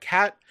play a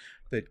cat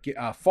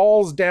that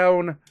falls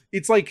down.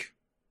 It's like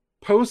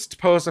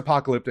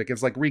post-apocalyptic.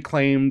 It's like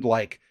reclaimed,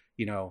 like,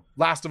 you know,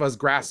 Last of Us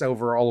grass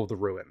over all of the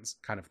ruins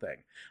kind of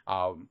thing.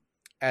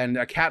 And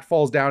a cat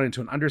falls down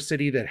into an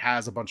undercity that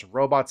has a bunch of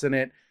robots in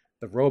it.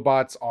 The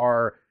robots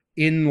are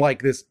in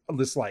like this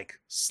like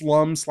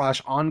slum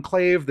 /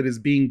 enclave that is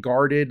being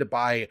guarded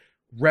by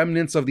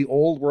remnants of the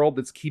old world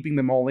that's keeping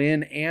them all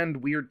in,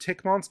 and weird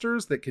tick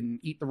monsters that can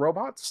eat the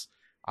robots.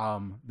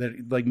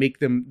 That like make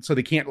them so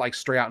they can't like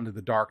stray out into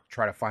the dark to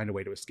try to find a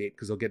way to escape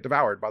because they'll get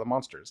devoured by the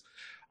monsters.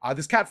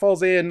 This cat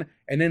falls in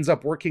and ends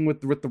up working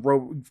with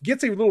the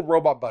gets a little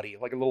robot buddy,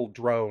 like a little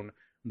drone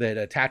that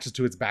attaches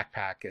to its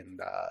backpack, and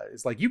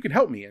is like, you can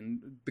help me.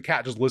 And the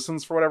cat just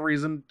listens for whatever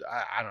reason.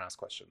 I don't ask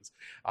questions.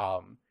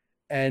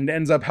 And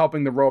ends up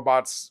helping the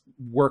robots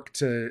work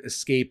to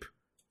escape,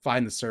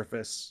 find the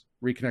surface,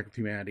 reconnect with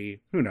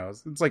humanity. Who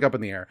knows? It's like up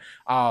in the air.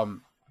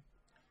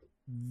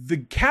 The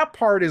cat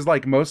part is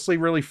like mostly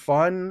really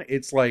fun.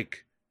 It's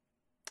like,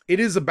 it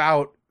is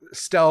about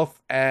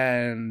stealth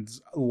and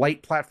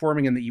light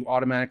platforming, and that you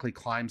automatically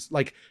climb.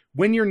 Like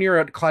when you're near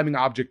a climbing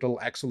object, a little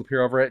X will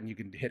appear over it, and you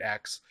can hit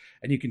X,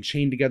 and you can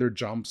chain together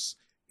jumps.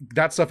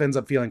 That stuff ends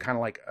up feeling kind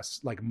of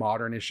like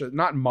modern-ish,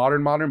 not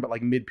modern, but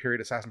like mid-period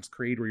Assassin's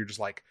Creed, where you're just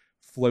like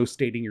flow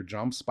stating your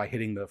jumps by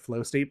hitting the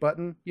flow state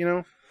button, you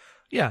know?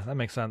 Yeah, that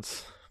makes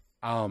sense.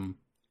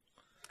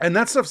 And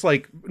that stuff's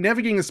like,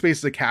 navigating the space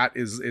as a cat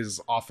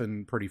is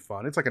often pretty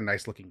fun. It's like a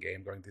nice looking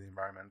game going through the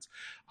environments.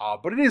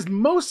 But it is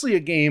mostly a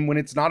game when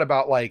it's not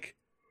about like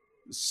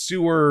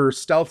sewer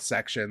stealth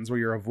sections where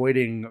you're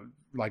avoiding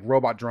like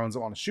robot drones that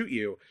want to shoot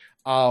you.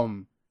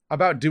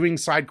 About doing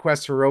side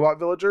quests for robot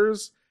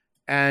villagers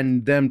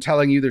and them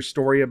telling you their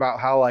story about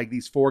how like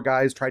these 4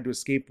 guys tried to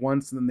escape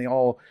once and then they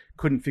all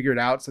couldn't figure it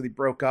out. So they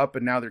broke up,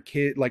 and now their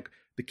kid, like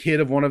the kid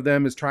of one of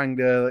them, is trying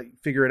to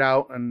figure it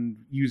out and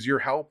use your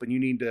help, and you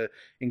need to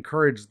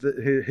encourage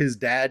his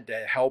dad to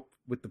help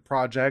with the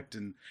project.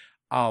 And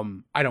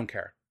I don't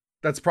care.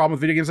 That's the problem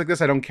with video games like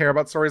this. I don't care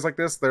about stories like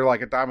this. They're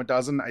like a dime a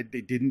dozen.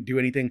 They didn't do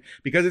anything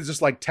because it's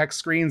just like text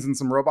screens and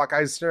some robot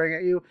guys staring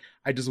at you.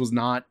 I just was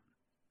not.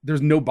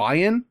 There's no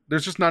buy-in.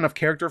 There's just not enough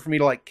character for me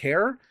to like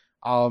care.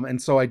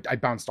 And so I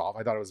bounced off.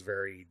 I thought it was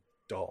very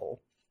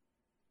dull.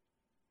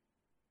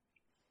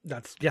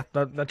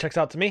 That checks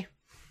out to me.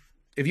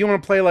 If you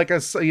want to play like a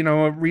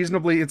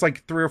reasonably, it's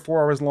like 3 or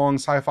 4 hours long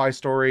sci-fi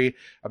story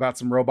about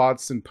some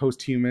robots and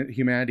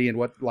post-humanity and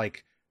what,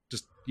 like,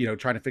 just,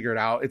 trying to figure it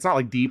out. It's not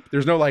like deep.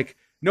 There's no like,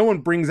 no one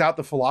brings out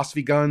the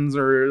philosophy guns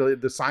or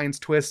the science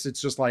twists.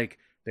 It's just like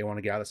they want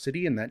to get out of the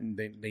city and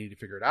they need to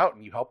figure it out,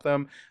 and you help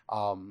them.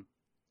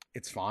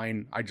 It's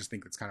fine. I just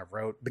think it's kind of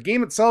rote. The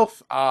game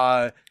itself,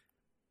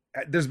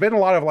 there's been a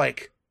lot of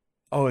like,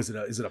 oh, is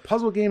it a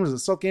puzzle game? Is it a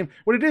stealth game?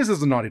 What it is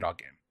a Naughty Dog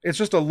game. It's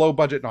just a low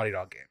budget Naughty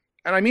Dog game.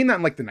 And I mean that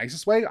in like the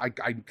nicest way. I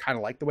kind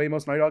of like the way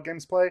most Naughty Dog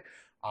games play.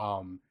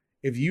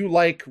 If you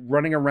like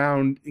running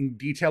around in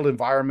detailed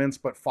environments,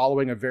 but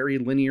following a very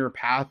linear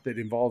path that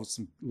involves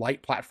some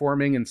light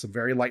platforming and some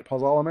very light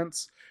puzzle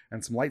elements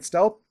and some light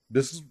stealth,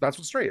 that's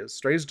what Stray is.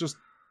 Stray is just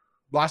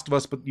Last of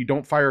Us, but you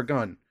don't fire a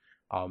gun.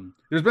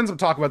 There's been some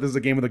talk about this as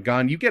a game with a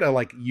gun. You get a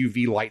like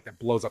UV light that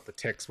blows up the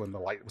ticks when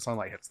the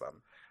sunlight hits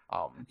them.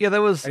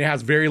 There was, and it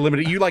has very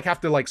limited. You like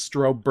have to like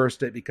strobe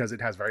burst it because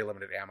it has very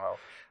limited ammo.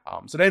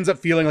 So it ends up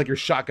feeling like you're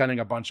shotgunning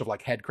a bunch of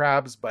like head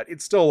crabs, but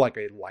it's still like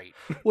a light.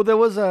 Well, there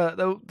was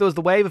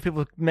the wave of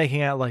people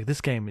making out like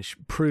this game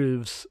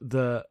proves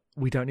that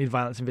we don't need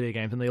violence in video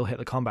games, and they all hit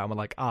the combat and we're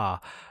like,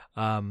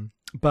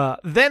 but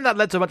then that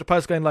led to a bunch of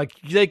posts going like,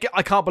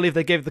 I can't believe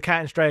they gave the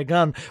cat and Stray a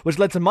gun, which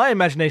led to my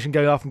imagination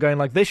going off and going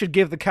like, they should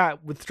give the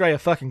cat with Stray a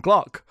fucking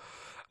Glock.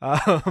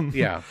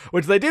 Yeah,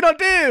 which they do not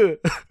do.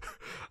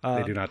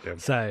 They do not do.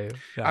 So,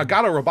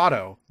 Gato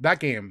Roboto, that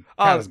game.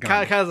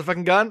 Cat has a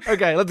fucking gun.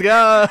 Okay, let's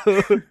go.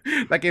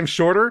 That game's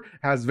shorter,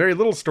 has very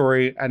little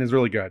story, and is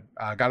really good.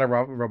 Gato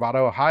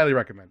Roboto, highly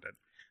recommended.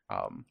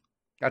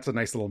 That's a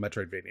nice little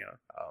Metroidvania.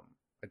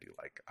 I do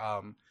like.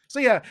 So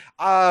yeah,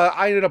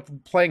 I ended up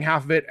playing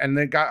half of it, and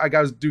then I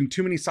was doing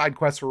too many side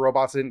quests for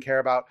robots I didn't care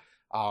about.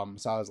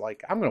 So I was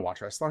like, I'm gonna watch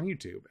the rest on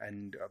YouTube,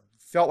 and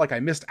felt like I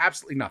missed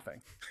absolutely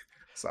nothing.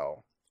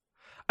 So.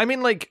 I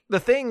mean, like, the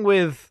thing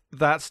with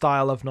that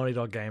style of Naughty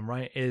Dog game,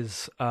 right,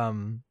 is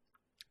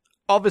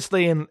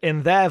obviously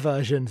in their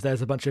versions,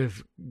 there's a bunch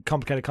of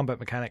complicated combat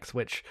mechanics,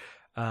 which,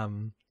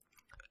 let's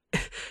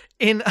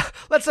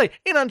say,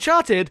 in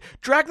Uncharted,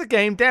 drag the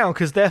game down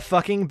because they're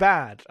fucking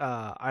bad.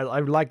 I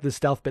like the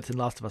stealth bits in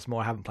Last of Us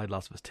more. I haven't played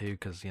Last of Us 2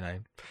 because,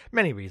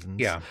 many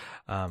reasons. Yeah.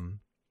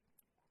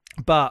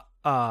 But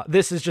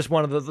this is just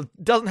one of the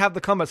doesn't have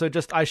the combat, so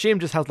I assume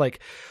just has like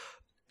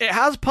it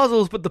has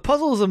puzzles, but the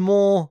puzzles are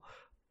more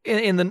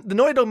in the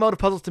Naughty Dog mode of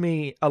puzzles to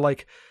me are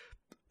like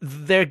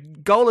their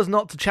goal is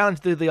not to challenge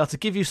they are to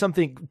give you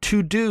something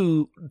to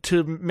do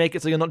to make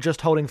it so you're not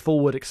just holding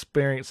forward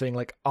experiencing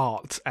like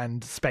art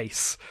and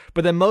space,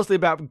 but they're mostly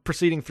about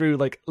proceeding through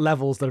like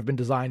levels that have been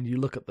designed. You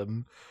look at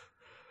them.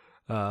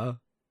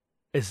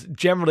 Is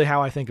generally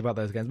how I think about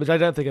those games, which I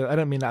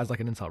don't mean that as like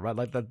an insult, right?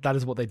 Like that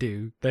is what they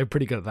do. They're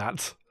pretty good at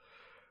that.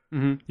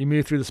 Mm-hmm. You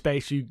move through the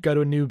space, you go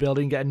to a new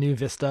building, get a new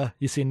vista,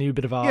 you see a new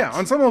bit of art. Yeah,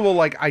 on some level,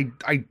 like I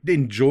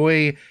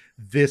enjoy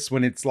this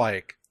when it's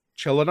like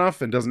chill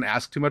enough and doesn't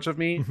ask too much of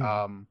me.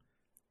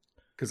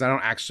 Because I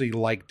don't actually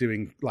like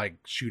doing like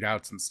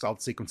shootouts and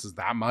stealth sequences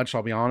that much,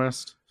 I'll be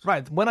honest.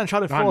 Right, when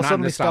Uncharted 4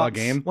 suddenly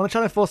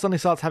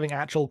starts having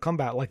actual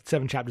combat, like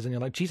 7 chapters, and you're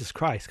like, Jesus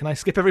Christ, can I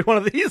skip every one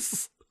of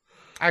these?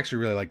 I actually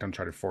really liked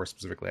Uncharted 4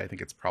 specifically. I think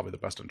it's probably the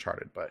best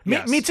Uncharted, but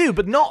me too,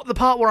 but not the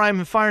part where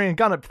I'm firing a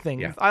gun at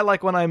things. Yeah. I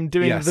like when I'm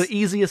doing the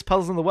easiest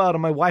puzzles in the world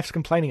and my wife's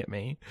complaining at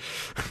me.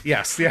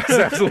 Yes,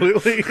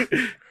 absolutely.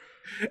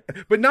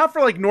 But not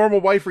for like normal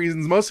wife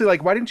reasons. Mostly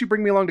like, why didn't you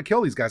bring me along to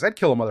kill these guys? I'd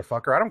kill a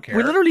motherfucker. I don't care.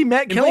 We literally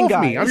met killing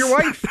guys. Me. I'm your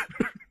wife.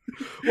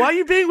 Why are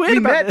you being weird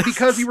about this? We met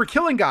because you were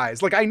killing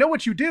guys. Like, I know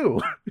what you do.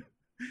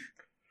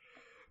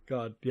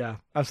 God, yeah,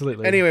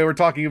 absolutely. Anyway, we're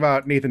talking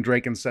about Nathan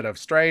Drake instead of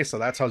Stray, so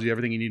that tells you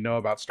everything you need to know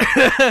about Stray.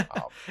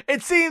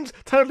 It seems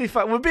totally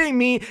fun. We're being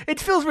mean. It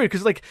feels weird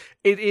because like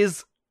it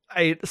is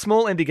a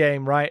small indie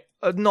game, right?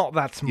 Not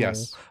that small,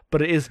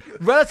 but it is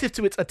relative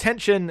to its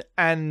attention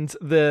and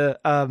the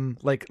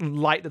like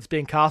light that's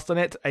being cast on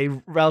it. A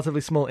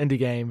relatively small indie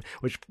game,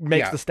 which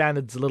makes the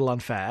standards a little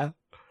unfair.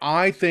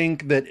 I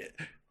think that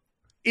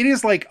it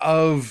is like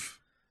of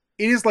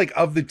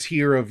the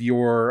tier of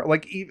your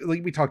like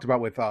we talked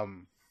about with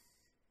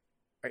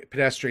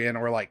Pedestrian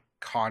or like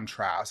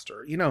Contrast,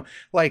 or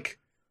like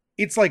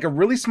it's like a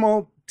really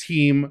small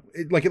team.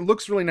 It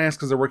looks really nice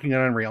because they're working on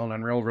Unreal, and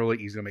Unreal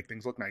really easy to make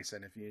things look nice.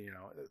 And if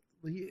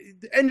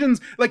the engines,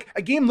 like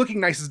a game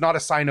looking nice is not a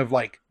sign of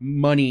like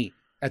money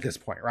at this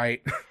point,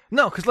 right?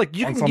 No, because like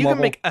you can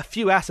make a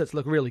few assets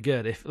look really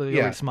good if you're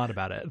really smart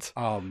about it.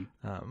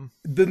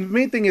 The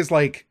main thing is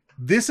like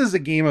this is a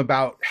game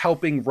about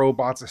helping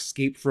robots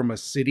escape from a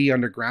city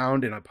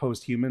underground in a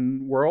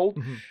post-human world.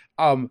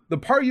 Mm-hmm. The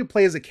part you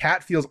play as a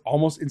cat feels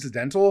almost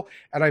incidental,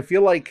 and I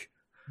feel like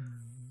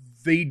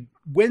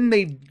when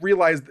they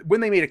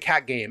made a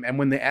cat game and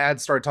when the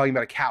ads started talking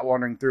about a cat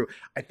wandering through,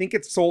 I think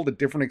it sold a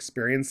different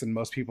experience than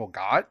most people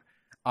got.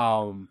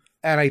 And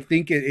I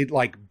think it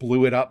like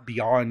blew it up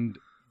beyond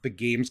the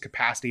game's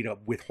capacity to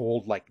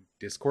withhold like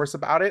discourse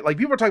about it. Like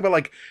people are talking about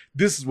like,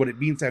 this is what it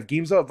means to have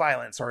games about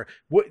violence, or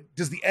what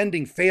does the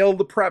ending fail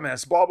the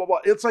premise, blah, blah, blah.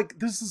 It's like,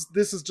 this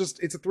is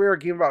just, it's a 3-hour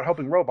game about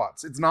helping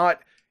robots. It's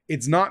not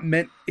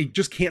meant, it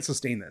just can't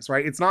sustain this,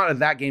 right? It's not a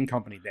That Game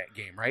Company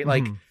game, right?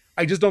 Like,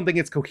 I just don't think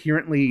it's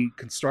coherently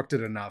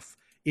constructed enough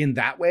in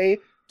that way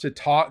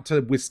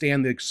to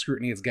withstand the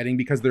scrutiny it's getting,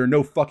 because there are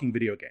no fucking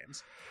video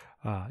games.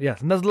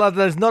 Yes, and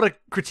there's not a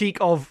critique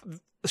of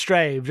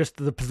Stray, just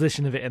the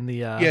position of it in the...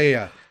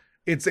 Yeah.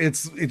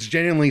 It's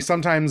genuinely,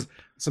 sometimes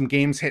some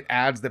games hit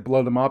ads that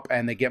blow them up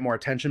and they get more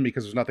attention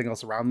because there's nothing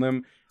else around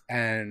them,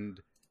 and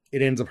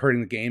it ends up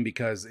hurting the game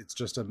because it's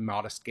just a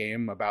modest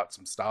game about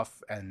some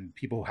stuff and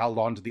people held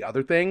on to the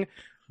other thing.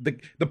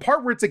 The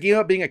part where it's a game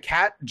about being a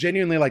cat,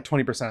 genuinely like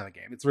 20% of the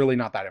game. It's really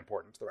not that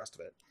important to the rest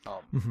of it.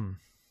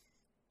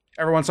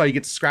 Every once in a while you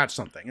get to scratch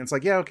something. And it's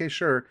like, yeah, okay,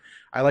 sure.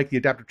 I like the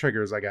adaptive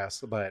triggers, I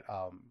guess. But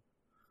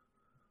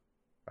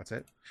that's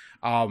it.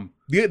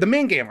 The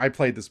main game I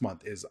played this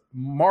month is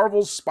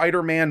Marvel's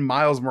Spider-Man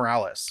Miles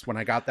Morales when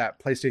I got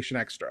that PlayStation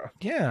Extra.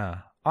 Yeah.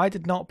 I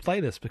did not play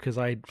this because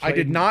I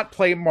did not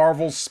play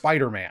Marvel's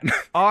Spider-Man.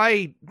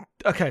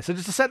 Okay, so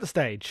just to set the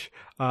stage,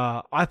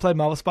 I played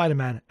Marvel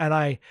Spider-Man and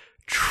I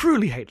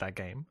truly hate that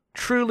game.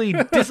 Truly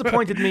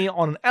disappointed me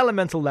on an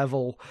elemental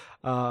level.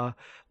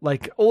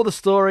 Like, all the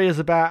story is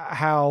about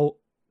how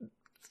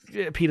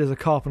Peter's a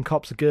cop and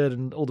cops are good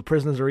and all the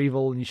prisoners are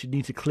evil and you should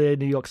need to clear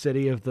New York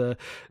City of the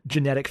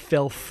genetic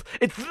filth.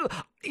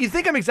 You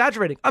think I'm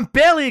exaggerating? I'm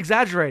barely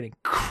exaggerating.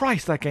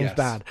 Christ, that game's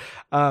bad.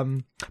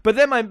 But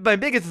then my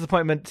biggest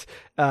disappointment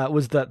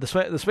was that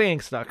the swinging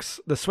sucks.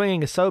 The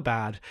swinging is so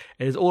bad.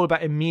 It is all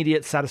about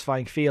immediate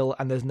satisfying feel,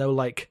 and there's no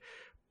like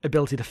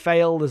ability to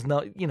fail. There's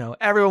no,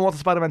 everyone wants a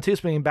Spider-Man 2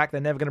 swinging back.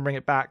 They're never going to bring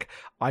it back.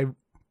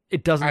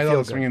 It doesn't feel good. I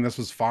thought swinging this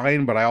was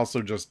fine, but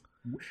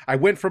I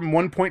went from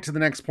one point to the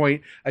next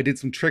point. I did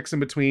some tricks in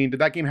between. Did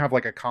that game have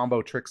like a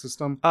combo trick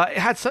system?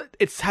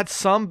 It's had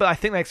some, but I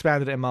think they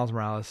expanded it in Miles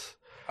Morales.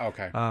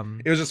 Okay.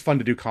 It was just fun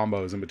to do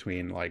combos in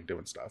between, like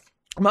doing stuff.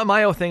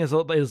 My whole thing is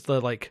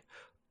the like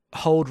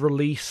hold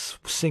release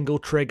single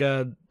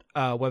trigger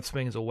web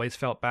swing has always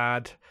felt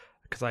bad,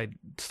 because I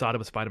started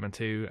with Spider-Man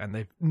 2 and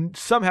they've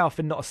somehow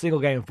for not a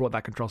single game have brought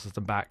that control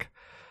system back.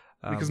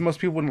 Because most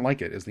people wouldn't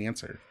like it is the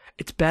answer.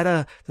 It's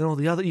better than all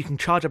the other. You can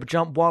charge up a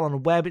jump while on a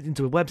web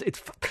into a web.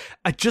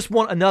 I just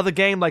want another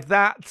game like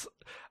that.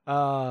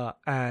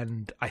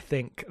 And I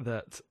think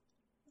that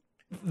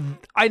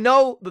I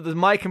know that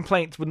my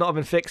complaints would not have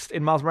been fixed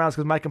in Miles Morales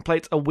because my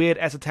complaints are weird,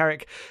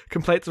 esoteric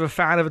complaints of a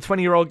fan of a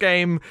 20-year-old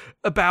game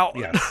about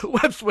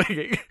web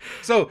swinging.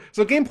 So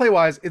gameplay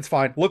wise, it's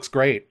fine. Looks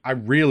great. I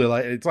really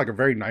like it. It's like a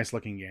very nice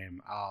looking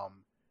game.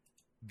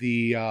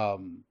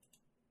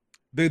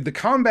 The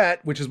combat,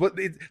 which is what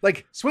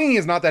like swinging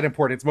is not that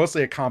important. It's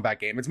mostly a combat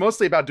game. It's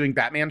mostly about doing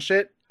Batman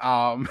shit.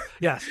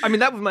 Yes, I mean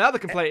that was my other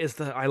complaint is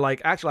that I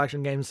like actual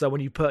action games. So when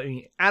you put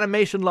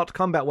animation locked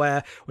combat,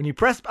 where when you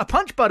press a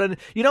punch button,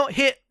 you don't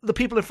hit the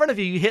people in front of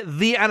you. You hit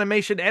the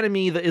animation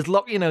enemy that is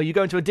locked. You know, you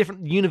go into a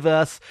different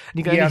universe and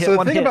you go. Yeah. So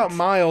the thing about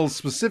Miles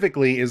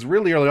specifically is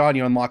really early on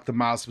you unlock the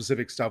Miles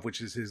specific stuff,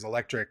 which is his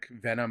electric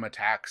venom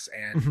attacks,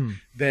 and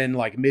then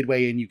like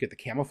midway in you get the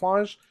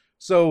camouflage.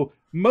 So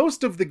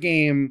most of the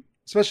game,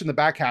 especially in the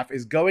back half,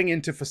 is going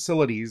into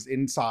facilities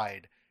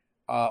inside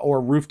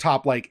or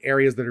rooftop like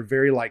areas that are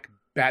very like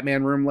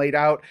Batman room laid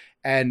out,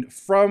 and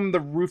from the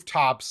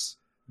rooftops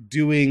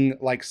doing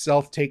like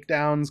stealth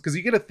takedowns, because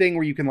you get a thing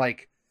where you can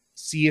like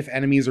see if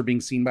enemies are being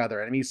seen by other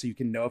enemies, so you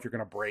can know if you're going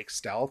to break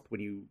stealth when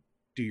you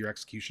do your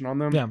execution on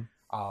them. Yeah.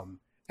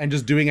 And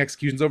just doing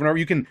executions over and over.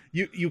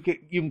 You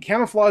can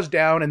camouflage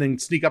down and then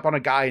sneak up on a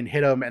guy and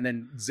hit him and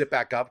then zip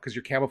back up, because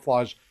your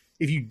camouflage,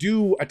 if you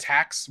do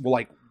attacks, will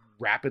like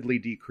rapidly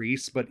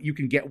decrease, but you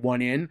can get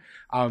one in.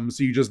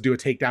 So you just do a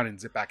takedown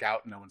and zip back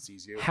out and no one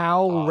sees you.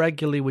 How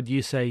regularly would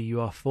you say you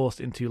are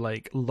forced into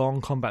like long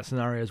combat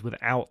scenarios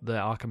without the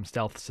Arkham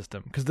stealth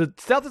system? Because the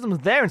stealth system is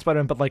there in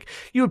Spider-Man, but like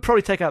you would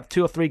probably take out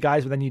 2 or 3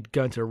 guys, but then you'd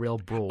go into a real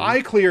brawl.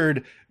 I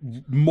cleared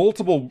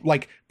multiple,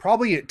 like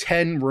probably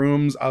 10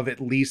 rooms of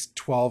at least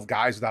 12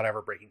 guys without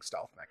ever breaking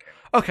stealth in that game.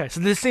 Okay, so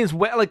this seems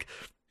like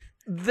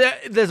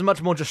there's much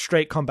more just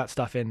straight combat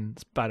stuff in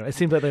Spider-Man. It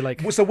seems like they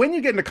like. So when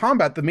you get into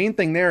combat, the main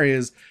thing there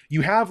is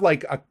you have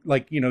like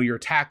your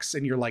attacks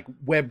and your like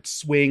webbed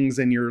swings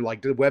and your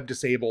like web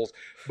disables,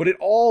 but it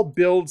all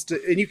builds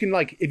to, and you can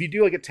like, if you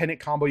do like a 10-hit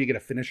combo, you get a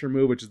finisher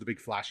move, which is the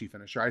big flashy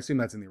finisher. I assume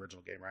that's in the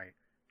original game, right?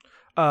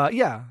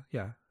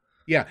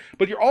 Yeah,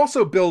 but you're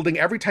also building,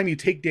 every time you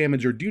take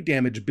damage or do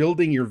damage,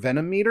 building your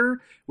venom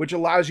meter, which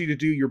allows you to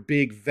do your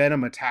big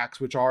venom attacks,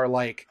 which are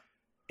like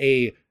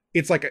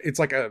it's like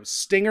a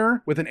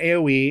stinger with an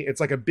AoE. It's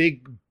like a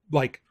big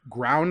like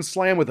ground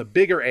slam with a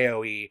bigger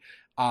AoE,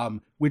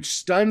 which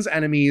stuns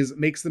enemies,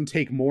 makes them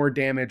take more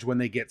damage when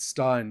they get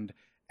stunned,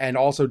 and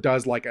also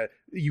does like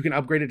you can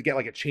upgrade it to get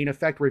like a chain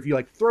effect where if you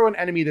like throw an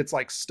enemy that's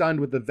like stunned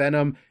with the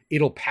venom,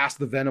 it'll pass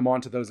the venom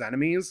onto those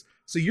enemies.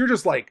 So you're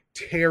just like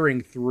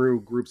tearing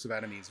through groups of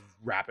enemies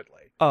rapidly.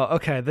 Oh,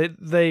 okay.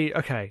 They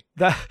okay.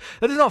 That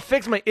does not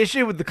fix my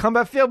issue with the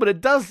combat feel, but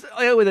it does,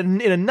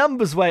 in a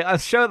numbers way. I'm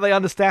sure they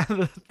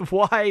understand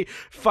why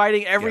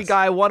fighting every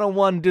guy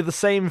one-on-one do the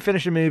same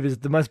finisher move is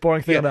the most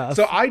boring thing on earth.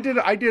 So I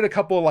did a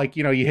couple like,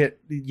 you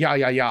hit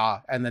yeah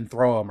and then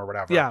throw them or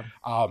whatever. Yeah.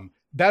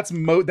 That's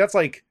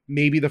like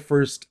maybe the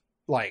first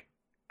like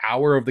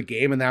hour of the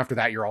game, and then after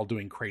that you're all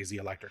doing crazy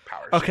electric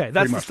power. Okay,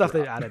 that's the stuff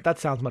they added. That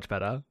sounds much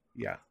better.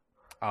 Yeah.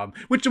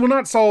 Which will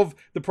not solve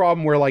the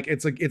problem where like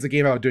it's a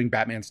game about doing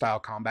Batman style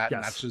combat,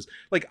 and that's just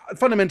like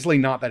fundamentally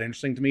not that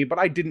interesting to me, but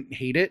I didn't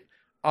hate it.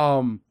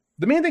 The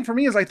main thing for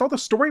me is I thought the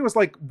story was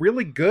like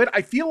really good.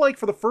 I feel like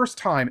for the first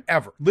time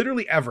ever,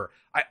 literally ever,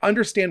 I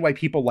understand why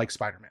people like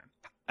Spider-Man.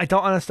 I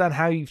don't understand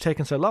how you've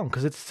taken so long,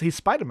 because he's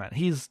Spider-Man.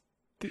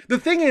 The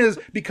thing is,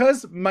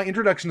 because my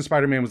introduction to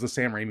Spider-Man was the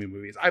Sam Raimi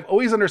movies, I've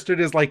always understood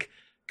as like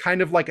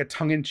kind of like a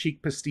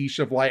tongue-in-cheek pastiche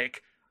of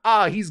like,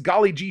 he's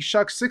golly gee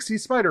shucks 60s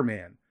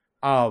Spider-Man.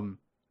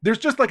 There's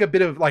just like a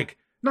bit of like,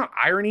 not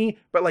irony,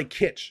 but like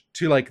kitsch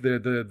to like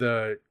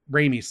the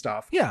Raimi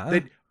stuff. Yeah.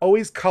 That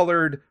always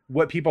colored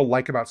what people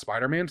like about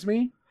Spider-Man to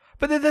me.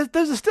 But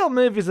there's still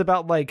movies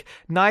about like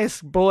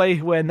nice boy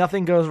where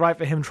nothing goes right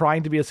for him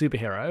trying to be a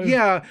superhero.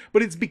 Yeah,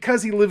 but it's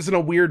because he lives in a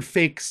weird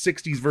fake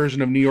 60s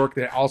version of New York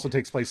that also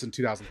takes place in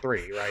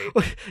 2003,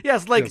 right?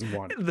 Yes, like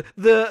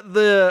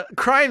the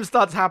crime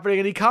starts happening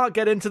and he can't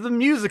get into the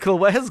musical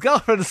where his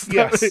girlfriend's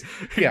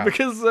yeah.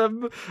 Because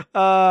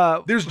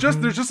there's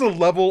just a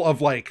level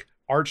of like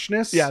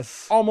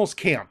archness, almost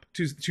camp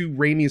to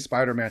Raimi's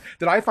Spider-Man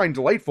that I find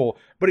delightful,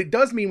 but it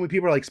does mean when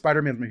people are like,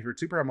 Spider-Man's my favorite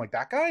superhero, I'm like,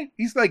 that guy?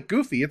 He's like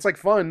goofy. It's like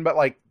fun, but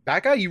like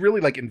that guy, you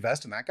really like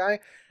invest in that guy.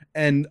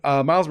 And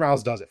Miles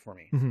Morales does it for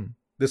me. Mm-hmm.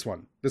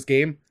 This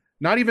game,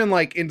 not even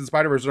like Into the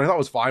Spider-Verse, which I thought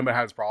was fine, but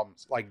had its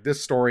problems. Like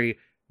this story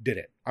did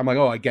it. I'm like,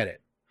 oh, I get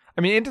it.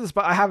 I mean,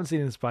 I haven't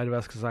seen Into the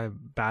Spider-Verse because I'm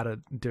bad at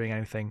doing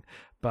anything,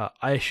 but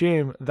I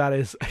assume that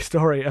is a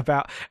story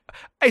about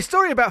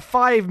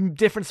 5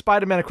 different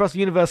Spider-Men across the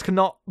universe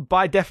cannot,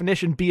 by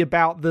definition, be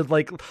about the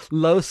like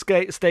low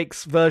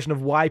stakes version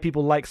of why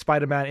people like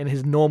Spider-Man in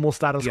his normal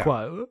status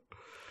quo.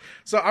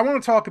 So I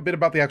want to talk a bit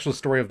about the actual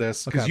story of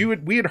this, because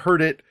we had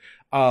heard it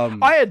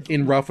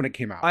in rough when it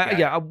came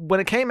out.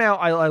 When it came out,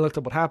 I looked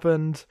up what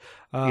happened.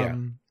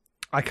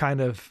 I kind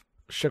of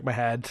shook my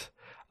head.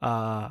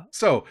 All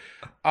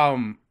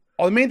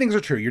the main things are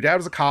true. Your dad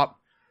was a cop.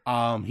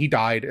 He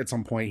died at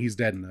some point. He's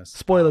dead in this.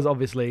 Spoilers,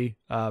 obviously.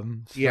 For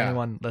Yeah.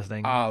 anyone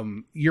listening.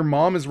 Your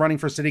mom is running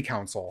for city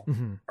council,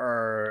 Mhm.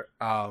 or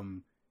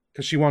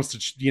because she wants to,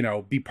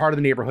 be part of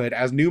the neighborhood.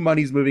 As new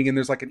money's moving in,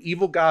 there's like an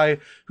evil guy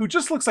who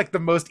just looks like the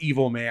most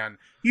evil man.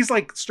 He's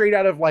like straight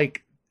out of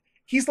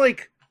he's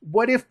like,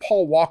 what if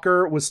Paul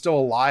Walker was still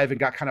alive and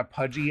got kind of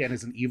pudgy and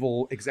is an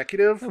evil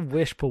executive? I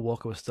wish Paul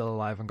Walker was still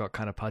alive and got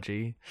kind of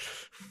pudgy.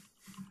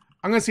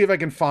 I'm gonna see if I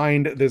can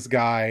find this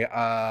guy.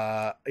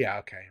 Yeah,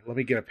 okay. Let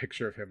me get a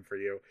picture of him for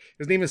you.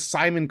 His name is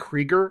Simon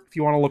Krieger. If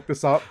you want to look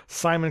this up,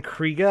 Simon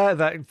Krieger.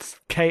 That's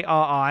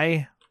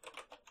K-R-I.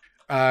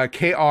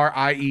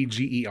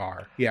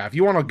 Krieger. Yeah, if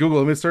you want to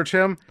Google him and search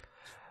him.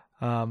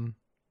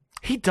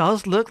 He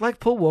does look like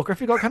Paul Walker if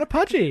he got kind of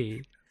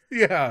pudgy.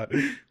 Yeah.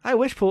 I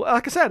wish Paul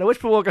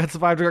Walker had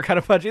survived and got kind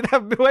of pudgy.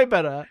 That would be way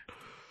better.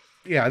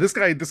 Yeah, this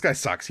guy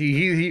sucks.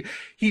 He's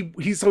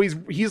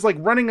like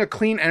running a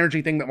clean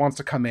energy thing that wants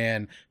to come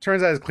in.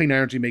 Turns out his clean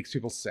energy makes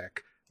people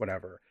sick.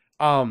 Whatever.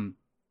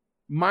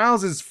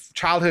 Miles's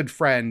childhood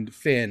friend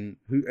Finn,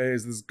 who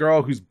is this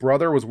girl whose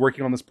brother was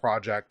working on this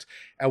project,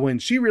 and when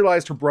she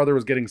realized her brother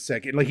was getting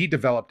sick, he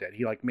developed it.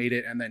 He made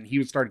it, and then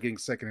he started getting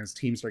sick, and his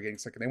team started getting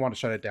sick, and they wanted to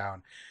shut it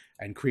down.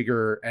 And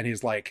Krieger and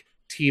his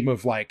team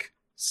of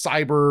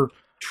cyber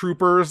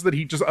troopers that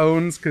he just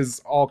owns, because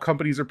all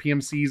companies are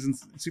PMCs in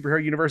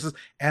superhero universes,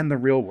 and the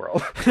real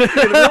world. In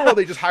the real world,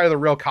 they just hire the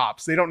real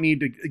cops. They don't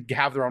need to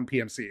have their own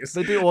PMCs.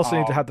 They do also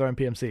need to have their own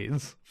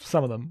PMCs.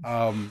 Some of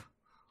them.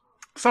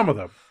 Some of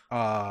them.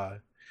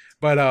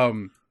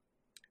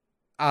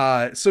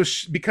 So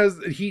because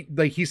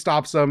he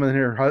stops them, and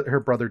her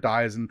brother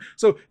dies, and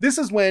so this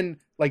is when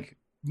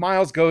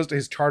Miles goes to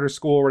his charter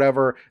school or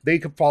whatever. They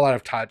could fall out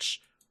of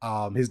touch.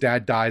 His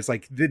dad dies.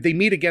 They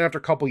meet again after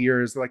a couple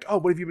years. They're like, oh,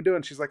 what have you been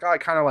doing? She's like, oh, I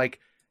kind of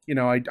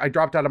I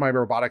dropped out of my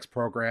robotics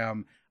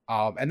program.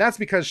 And that's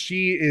because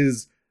she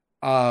is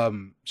now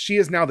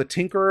the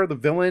Tinkerer, the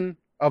villain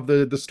of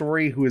the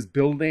story, who is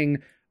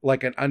building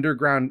an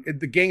underground.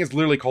 The gang is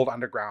literally called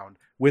Underground,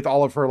 with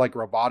all of her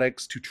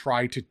robotics to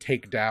try to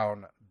take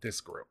down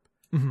this group.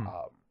 Mm-hmm.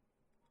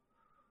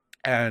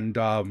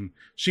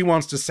 She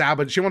wants to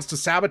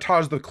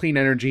sabotage the clean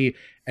energy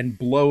and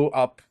blow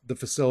up the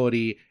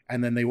facility,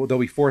 and then they'll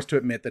be forced to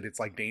admit that it's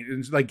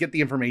dangerous. Get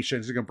the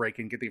information. She's gonna break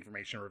in, get the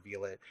information,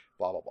 reveal it,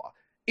 blah blah blah.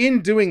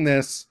 In doing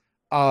this,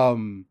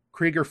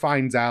 Krieger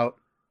finds out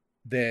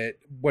that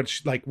what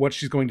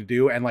she's going to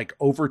do, and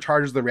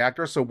overcharges the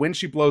reactor. So when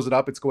she blows it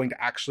up, it's going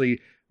to actually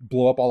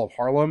blow up all of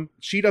Harlem.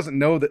 She doesn't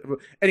know that.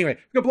 Anyway,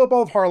 gonna blow up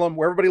all of Harlem,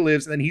 where everybody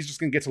lives, and then he's just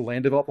gonna get to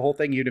land develop the whole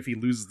thing. Even if he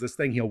loses this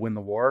thing, he'll win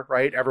the war,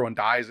 right? Everyone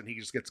dies, and he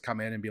just gets to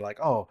come in and be like,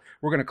 oh,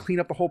 we're gonna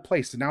clean up the whole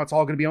place, and now it's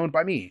all gonna be owned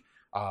by me.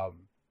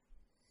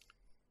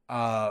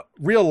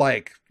 Real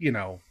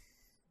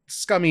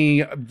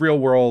scummy real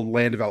world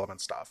land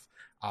development stuff.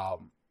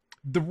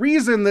 The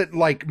reason that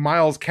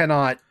Miles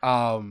cannot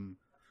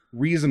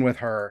reason with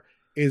her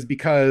is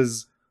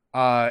because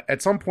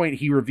at some point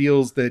he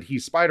reveals that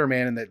he's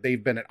Spider-Man and that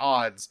they've been at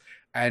odds,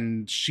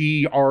 and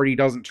she already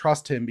doesn't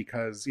trust him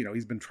because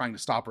he's been trying to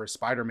stop her as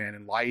Spider-Man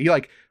and lie. He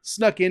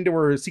snuck into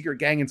her secret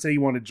gang and said he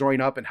wanted to join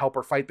up and help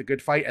her fight the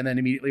good fight, and then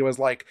immediately was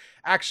like,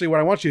 actually what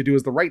I want you to do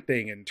is the right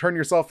thing and turn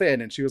yourself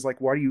in. And she was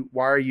like, why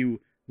are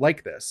you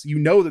like this? You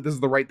know that this is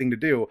the right thing to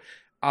do.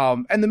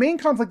 And the main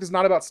conflict is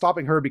not about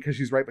stopping her because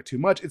she's right but too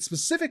much. It's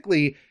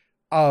specifically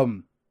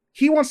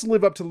he wants to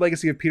live up to the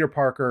legacy of Peter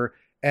Parker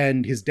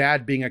and his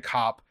dad being a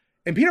cop.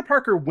 And Peter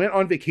Parker went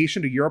on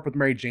vacation to Europe with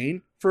Mary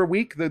Jane for a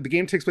week. The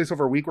game takes place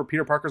over a week where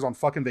Peter Parker's on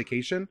fucking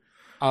vacation.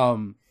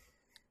 And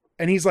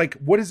he's like,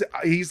 what is it?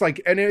 He's like,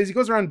 and as he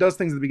goes around and does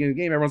things at the beginning of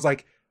the game, everyone's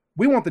like,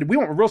 we want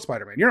real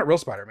Spider-Man. You're not real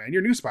Spider-Man.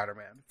 You're new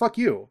Spider-Man. Fuck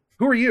you.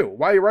 Who are you?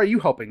 Why are you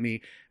helping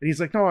me? And he's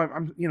like, no,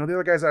 I'm the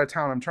other guy's out of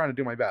town. I'm trying to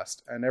do my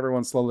best. And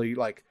everyone slowly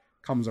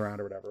comes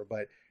around or whatever.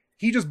 But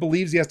he just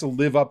believes he has to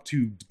live up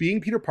to being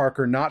Peter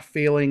Parker, not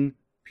failing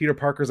Peter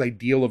Parker's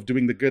ideal of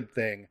doing the good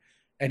thing.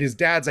 And his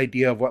dad's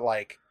idea of what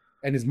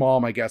and his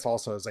mom, I guess,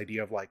 also his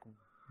idea of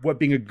what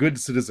being a good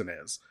citizen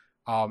is.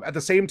 At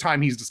the same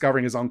time, he's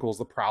discovering his uncle's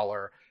the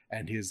Prowler,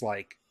 and his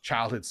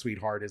childhood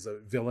sweetheart is a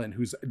villain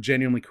who's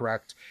genuinely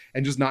correct,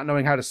 and just not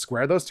knowing how to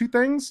square those two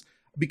things,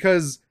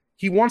 because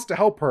he wants to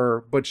help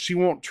her, but she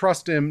won't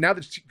trust him now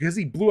because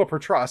he blew up her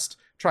trust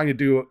trying to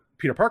do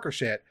Peter Parker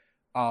shit.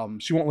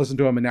 She won't listen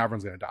to him, and now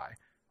everyone's gonna die.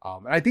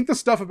 And I think the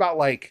stuff about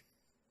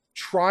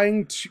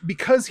trying to,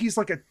 because he's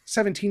a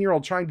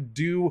 17-year-old trying to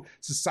do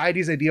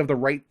society's idea of the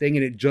right thing,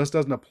 and it just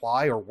doesn't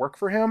apply or work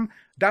for him.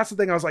 That's the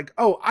thing. I was like,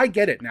 oh, I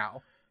get it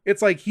now.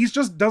 It's he's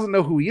just doesn't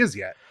know who he is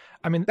yet.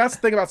 I mean, that's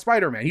the thing about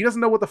Spider-Man. He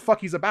doesn't know what the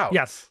fuck he's about.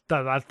 Yes,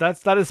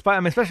 that is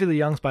especially the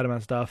young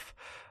Spider-Man stuff.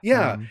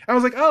 Yeah, I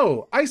was like,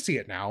 oh, I see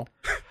it now.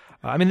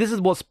 I mean, this is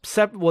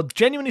what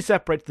genuinely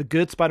separates the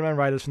good Spider-Man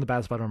writers from the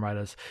bad Spider-Man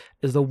writers,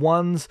 is the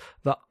ones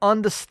that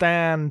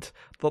understand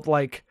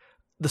that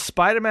the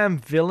Spider-Man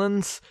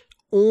villains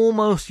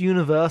almost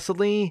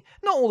universally,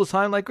 not all the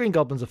time, Green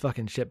Goblin's a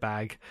fucking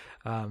shitbag.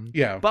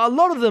 Yeah. But a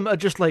lot of them are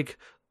just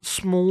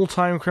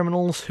small-time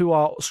criminals who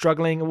are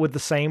struggling with the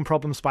same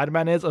problem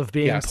Spider-Man is of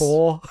being Yes.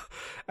 poor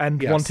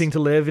and Yes. wanting to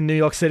live in New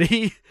York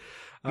City.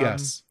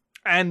 Yes.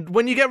 And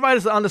when you get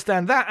writers that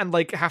understand that and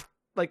like have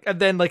like, and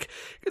then like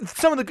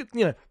some of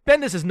the,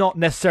 Bendis is not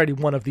necessarily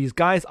one of these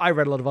guys. I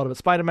read a lot of Ultimate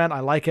Spider-Man.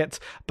 I like it,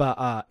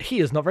 but he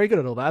is not very good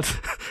at all that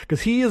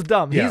because he is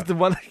dumb. Yeah. He's the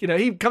one,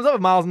 he comes up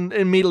with Miles and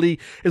immediately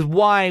is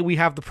why we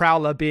have the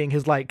Prowler being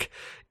his like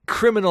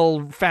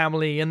criminal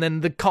family and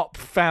then the cop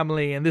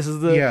family, and this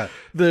is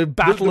the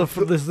battle of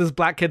this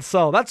black kid's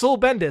soul. That's all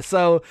Bendis.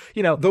 So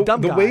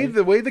dumb the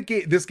guy. way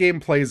this game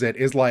plays it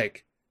is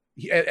like,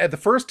 at the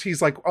first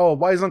he's like, oh,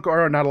 why is Uncle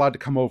Aaron not allowed to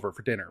come over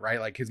for dinner, right?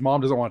 Like his mom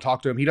doesn't want to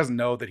talk to him. He doesn't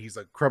know that he's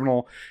a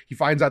criminal. He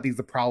finds out he's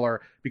the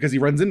Prowler because he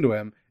runs into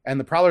him, and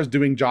the Prowler's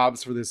doing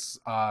jobs for this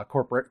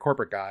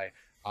corporate guy.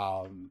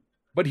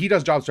 But he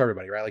does jobs for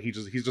everybody, right? Like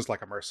he's just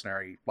like a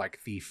mercenary, like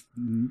thief,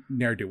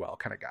 ne'er-do-well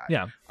kind of guy.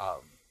 Yeah.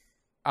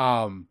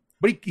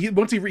 But he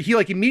once he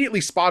like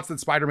immediately spots that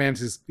Spider-Man's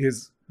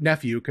his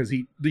nephew, because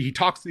he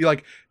talks,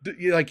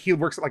 he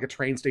works at like a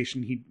train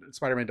station.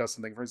 Spider-Man does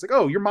something for him. He's like,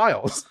 oh, you're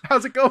Miles,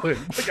 how's it going?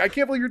 Like, I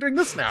can't believe you're doing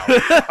this now.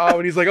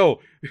 And he's like, oh,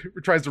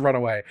 tries to run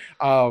away.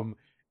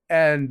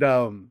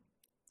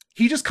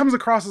 He just comes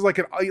across as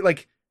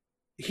like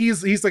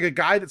he's like a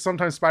guy that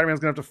sometimes Spider-Man's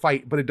gonna have to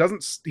fight, but he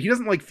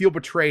doesn't like feel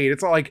betrayed.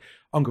 It's not like,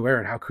 Uncle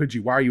Aaron, how could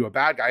you? Why are you a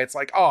bad guy? It's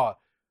like, oh,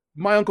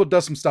 my uncle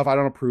does some stuff I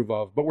don't approve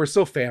of, but we're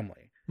still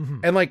family. Mm-hmm.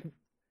 And like,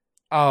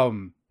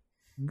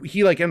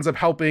 he like ends up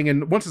helping,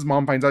 and once his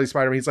mom finds out he's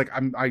Spider-Man, he's like,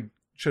 I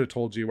should have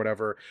told you,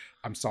 whatever,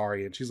 I'm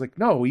sorry. And she's like,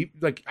 no,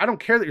 I don't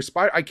care that you're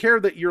Spider, I care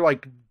that you're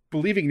like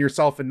believing in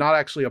yourself and not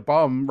actually a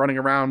bum running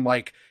around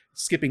like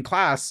skipping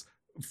class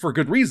for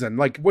good reason.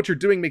 Like, what you're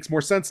doing makes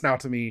more sense now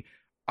to me.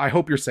 I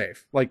hope you're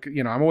safe. Like,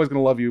 I'm always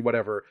gonna love you,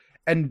 whatever.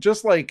 And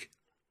just like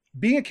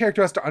being a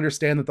character has to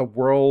understand that the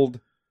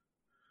world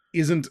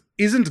isn't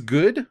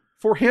good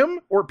for him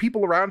or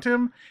people around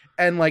him,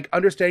 and like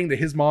understanding that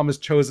his mom has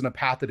chosen a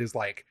path that is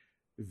like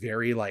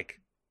very like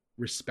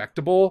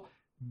respectable,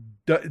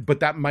 but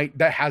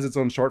that has its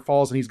own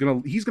shortfalls, and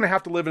he's gonna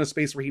have to live in a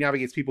space where he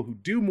navigates people who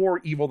do more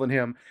evil than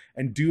him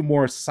and do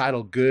more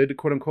societal good,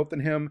 quote unquote, than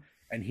him,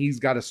 and he's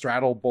got to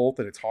straddle both,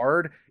 and it's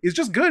hard. It's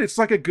just good. It's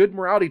like a good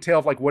morality tale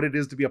of like what it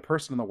is to be a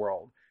person in the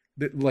world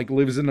that like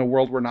lives in a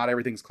world where not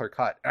everything's clear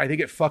cut. And I think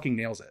it fucking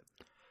nails it.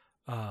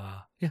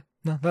 Yeah,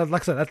 no,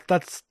 like I said,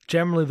 that's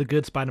generally the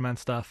good Spider-Man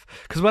stuff.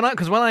 Because when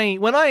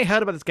I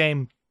heard about this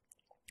game,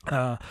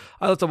 I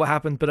looked at what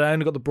happened, but I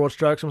only got the broad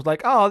strokes and was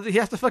like, oh, he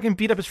has to fucking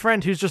beat up his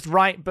friend who's just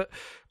right, but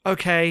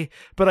okay.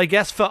 But I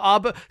guess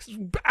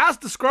as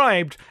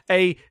described,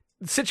 a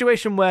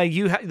situation where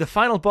the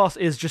final boss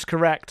is just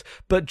correct,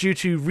 but due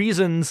to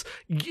reasons,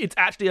 it's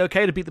actually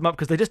okay to beat them up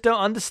because they just don't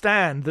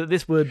understand that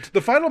this would.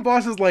 The final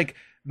boss is like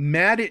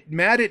mad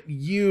at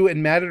you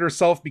and mad at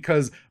herself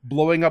because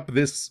blowing up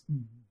this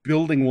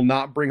building will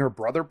not bring her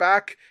brother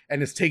back,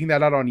 and is taking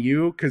that out on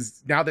you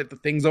because now that the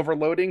thing's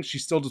overloading, she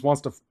still just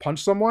wants to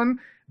punch someone.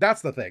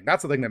 That's the thing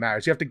that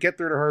matters. You have to get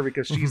through to her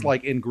because she's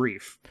like in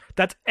grief.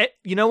 That's it.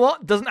 You know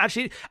what? Doesn't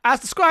actually, as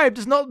described,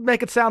 does not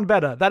make it sound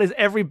better. That is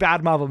every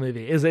bad Marvel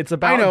movie. It's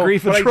about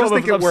grief and but trauma. I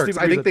just think it works.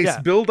 I think they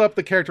yeah. build up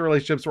the character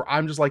relationships where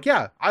I'm just like,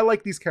 yeah, I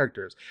like these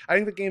characters. I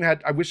think the game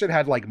I wish it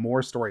had like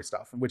more story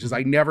stuff, which is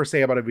I never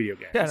say about a video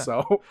game. Yeah, no.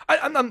 So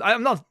I'm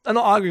not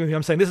arguing with you.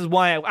 I'm saying this is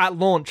why at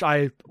launch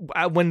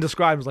when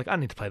described, I was like, I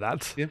need to play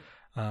that. Yeah.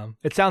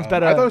 It sounds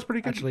better. I thought it was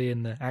pretty good actually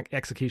in the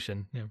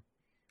execution. Yeah.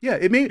 Yeah,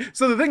 it made.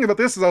 So the thing about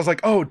this is I was like,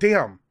 oh,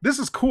 damn, this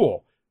is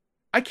cool.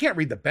 I can't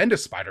read the Bendis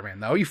Spider-Man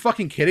though. Are you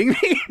fucking kidding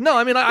me? No,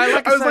 I mean,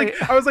 I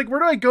was like, where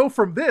do I go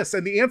from this?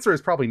 And the answer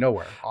is probably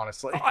nowhere,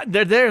 honestly.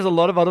 There's a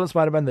lot of Ultimate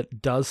Spider-Man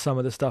that does some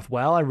of this stuff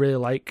well. I really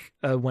like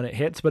when it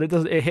hits, but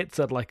it hits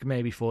at like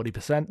maybe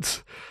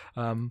 40%.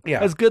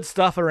 There's good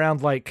stuff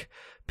around like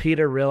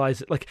Peter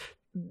realizes like.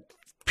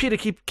 Peter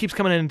keeps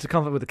coming into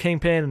conflict with the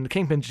Kingpin, and the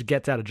Kingpin just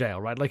gets out of jail,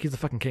 right? Like he's the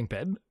fucking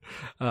Kingpin,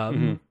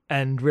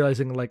 and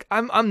realizing like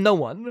I'm no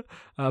one.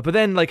 But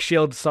then like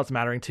Shield starts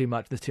mattering too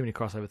much. There's too many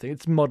crossover things.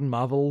 It's modern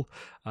Marvel.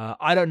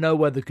 I don't know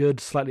where the good,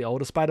 slightly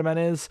older Spider-Man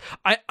is.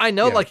 I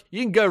know like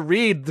you can go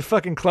read the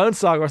fucking Clone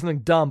Saga or something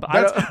dumb.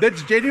 But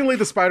that's genuinely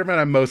the Spider-Man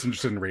I'm most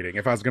interested in reading.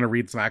 If I was going to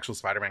read some actual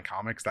Spider-Man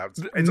comics, I've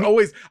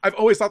always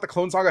thought the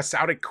Clone Saga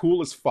sounded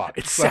cool as fuck.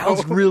 It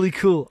sounds really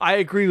cool. I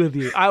agree with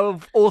you. I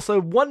will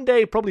also one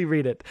day probably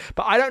read it,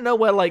 but I don't know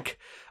where like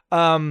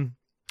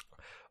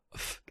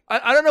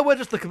I don't know where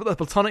just the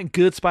platonic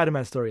good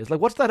Spider-Man story is.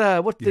 Like, what's that?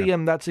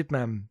 That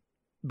Superman,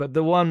 but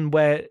the one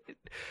where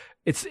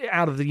it's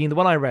out of the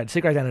one I read,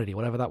 Secret Identity,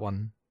 whatever that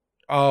one.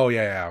 Oh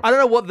yeah. I don't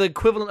know what the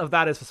equivalent of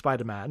that is for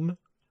Spider-Man.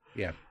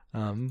 Yeah.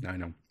 I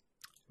know.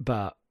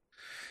 But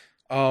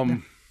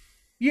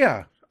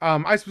yeah.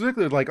 I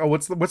specifically like,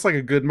 what's like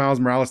a good Miles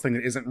Morales thing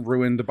that isn't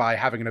ruined by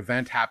having an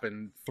event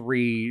happen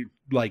 3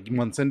 like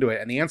months into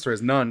it? And the answer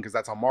is none, because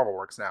that's how Marvel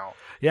works now.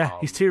 Yeah,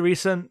 he's too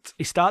recent.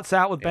 He starts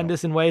out with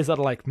Bendis in ways that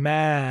are like,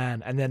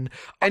 man, and then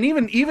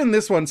even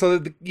this one. So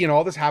that,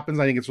 all this happens.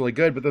 I think it's really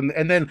good. But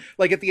then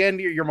like at the end,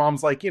 your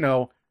mom's like,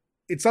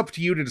 it's up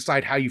to you to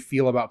decide how you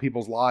feel about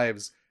people's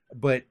lives,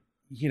 but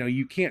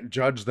you can't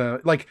judge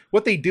them. Like,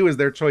 what they do is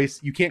their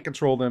choice. You can't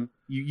control them.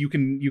 You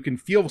can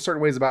feel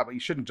certain ways about it, but you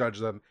shouldn't judge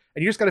them.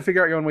 And you just got to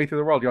figure out your own way through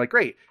the world. You're like,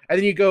 great. And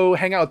then you go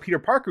hang out with Peter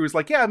Parker, who's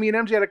like, yeah, me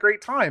and MJ had a great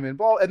time. And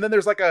then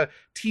there's like a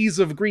tease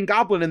of Green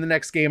Goblin in the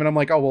next game. And I'm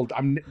like, oh, well,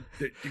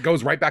 it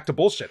goes right back to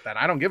bullshit then.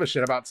 I don't give a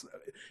shit about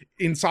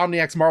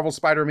Insomniac's Marvel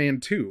Spider-Man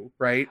 2,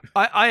 right?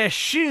 I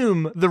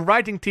assume the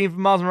writing team for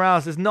Miles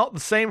Morales is not the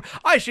same.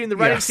 I assume the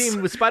writing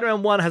team with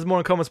Spider-Man 1 has more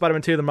in common with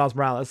Spider-Man 2 than Miles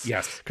Morales.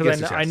 Yes.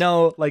 Because I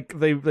know, like,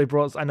 they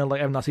brought, I know, like,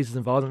 Evan Narcissus is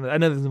involved, and I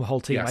know there's a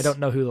whole team. Yes. I don't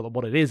know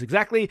what it is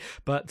exactly,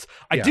 but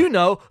I do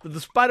know that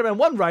the Spider-Man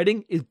 1 writing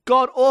is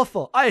god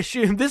awful. I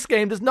assume this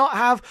game does not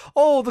have,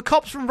 the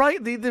cops from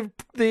the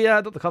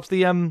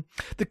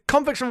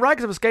convicts from Rikers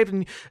have escaped,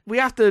 and we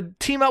have to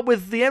team up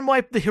with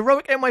the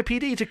heroic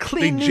NYPD to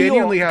clean New York. They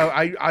genuinely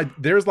have,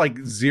 there's like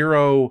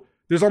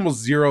there's almost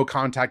zero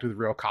contact with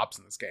real cops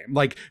in this game.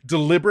 Like,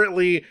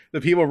 deliberately,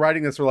 the people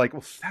writing this were like,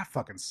 well, that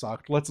fucking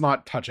sucked. Let's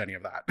not touch any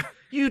of that.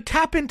 You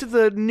tap into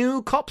the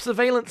new cop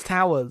surveillance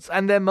towers,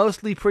 and they're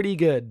mostly pretty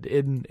good.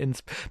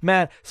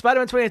 Man,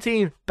 Spider-Man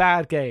 2018,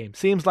 bad game.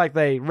 Seems like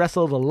they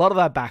wrestled a lot of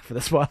that back for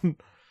this one.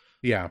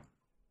 Yeah.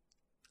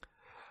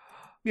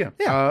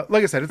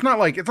 Like I said, it's not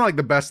like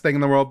the best thing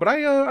in the world, but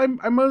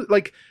I'm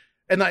like.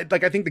 And I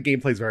think the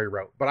gameplay is very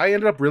rote, but I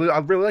ended up really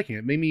liking it.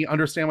 It made me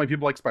understand why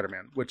people like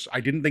Spider-Man, which I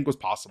didn't think was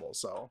possible.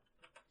 So,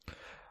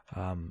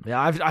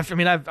 I've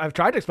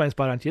tried to explain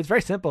Spider-Man to you. It's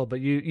very simple,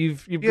 but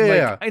you've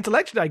been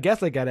intellectually, I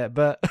guess I get it,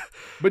 but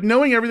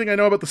knowing everything I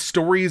know about the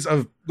stories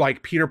of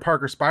like Peter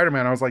Parker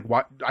Spider-Man, I was like,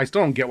 what? I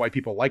still don't get why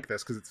people like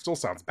this because it still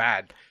sounds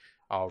bad.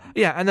 And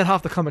then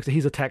half the comics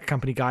he's a tech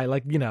company guy.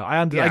 Like,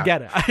 I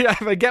get it.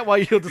 I get why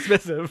you're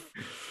dismissive.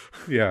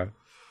 Yeah.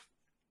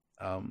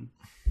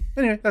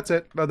 Anyway, that's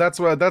it.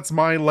 That's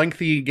my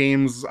lengthy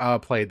games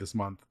played this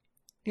month.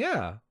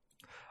 Yeah.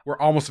 We're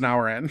almost an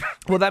hour in.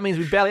 Well, that means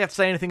we barely have to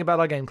say anything about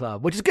our game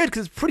club, which is good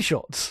because it's pretty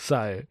short.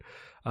 So,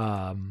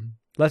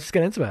 let's just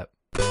get into it.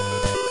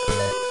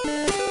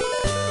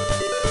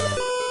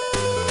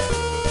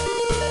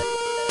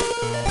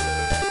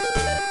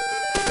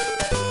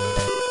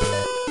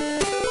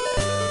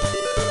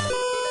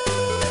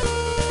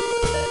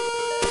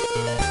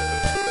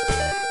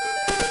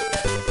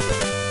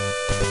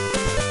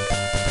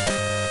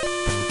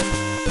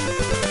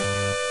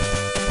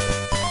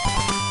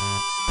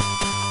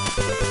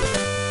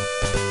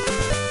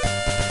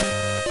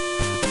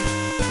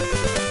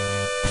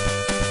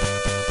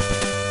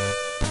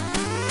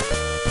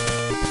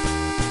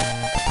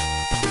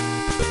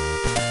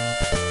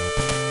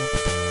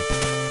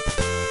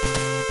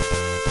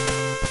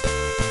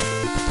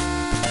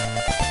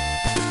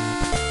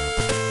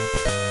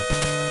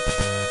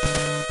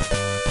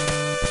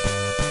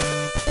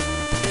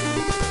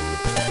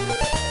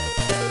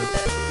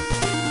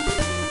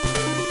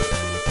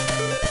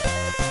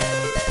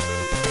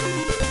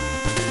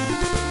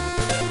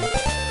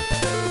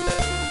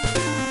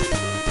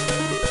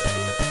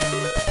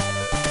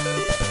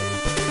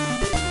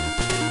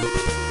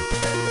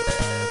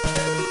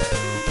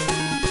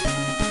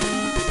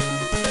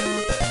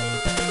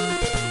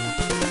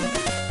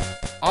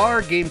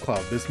 Our game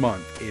club this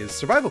month is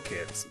Survival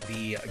Kids,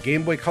 the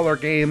Game Boy Color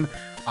game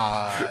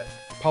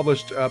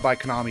published by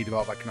Konami,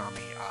 developed by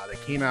Konami,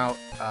 that came out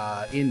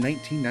in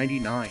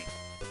 1999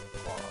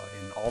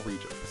 in all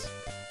regions.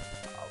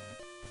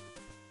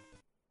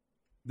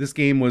 This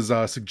game was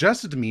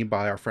suggested to me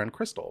by our friend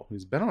Crystal,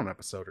 who's been on an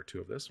episode or two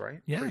of this,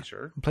 right? Yeah, pretty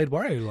sure. Played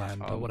Wario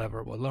Land or whatever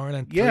it was. Lauren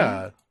and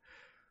yeah,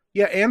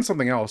 and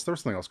something else. There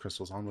was something else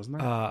Crystal's on, wasn't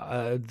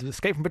there?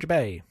 Escape from Butcher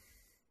Bay.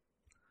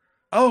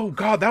 Oh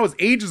god, that was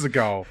ages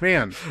ago,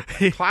 man.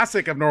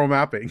 Classic abnormal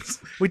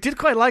mappings. We did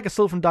quite like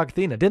Assault from Dark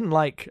Athena. Didn't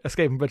like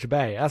Escape from Butcher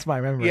Bay. That's my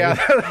memory. Yeah,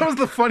 that was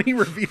the funny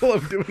reveal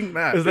of doing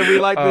that. Is that we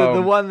like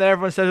the one that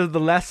everyone says is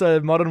the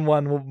lesser modern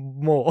one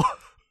more.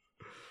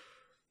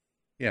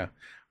 Yeah.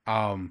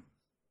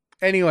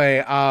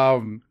 Anyway,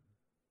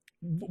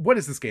 what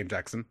is this game,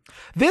 Jackson?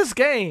 This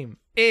game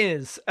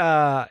is,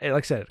 like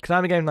I said,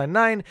 Konami Game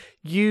 99.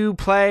 You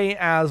play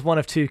as one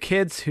of two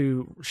kids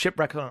who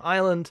shipwreck on an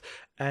island,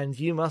 and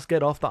you must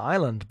get off the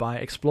island by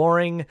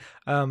exploring,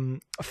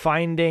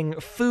 finding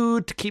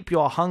food to keep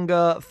your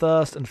hunger,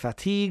 thirst, and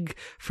fatigue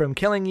from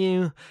killing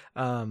you,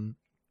 and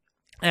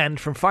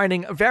from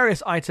finding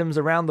various items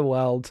around the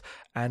world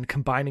and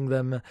combining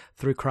them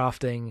through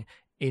crafting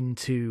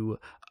into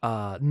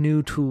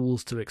new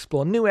tools to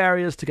explore new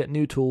areas, to get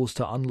new tools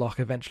to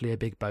unlock eventually a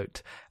big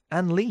boat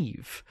and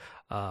leave.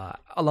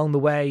 Along the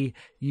way,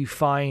 you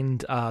find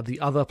the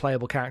other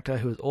playable character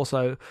who is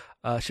also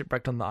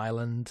shipwrecked on the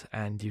island,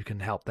 and you can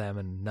help them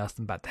and nurse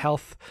them back to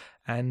health,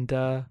 and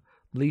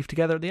leave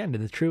together at the end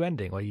in the true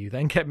ending, where you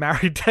then get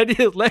married 10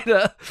 years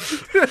later.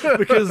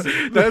 Because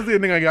that's the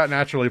ending I got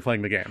naturally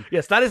playing the game.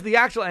 Yes, that is the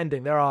actual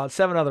ending. There are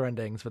 7 other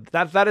endings, but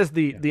that is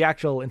the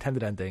actual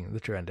intended ending, the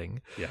true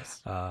ending.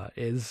 Yes.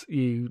 Is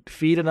you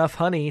feed enough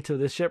honey to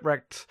this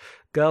shipwrecked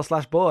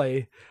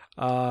girl/boy,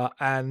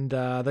 and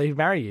they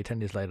marry you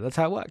 10 years later. That's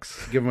how it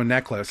works. Give them a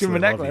necklace. Give them a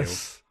they love you.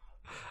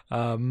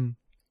 necklace.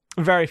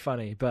 Very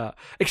funny, but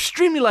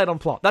extremely light on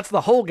plot. That's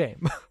the whole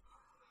game.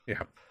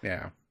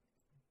 Yeah.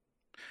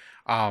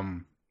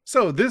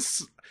 So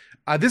this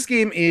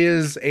game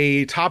is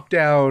a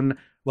top-down,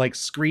 like,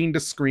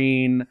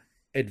 screen-to-screen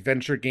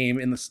adventure game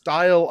in the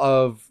style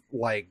of,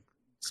 like,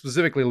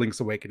 specifically Link's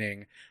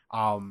Awakening.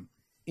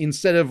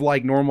 Instead of,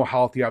 like, normal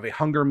health, you have a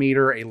hunger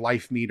meter, a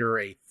life meter,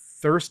 a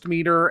thirst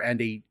meter,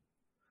 and a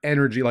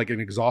energy, like an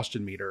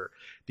exhaustion meter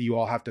that you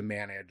all have to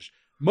manage.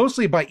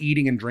 Mostly by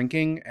eating and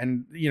drinking,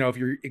 and, you know, if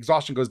your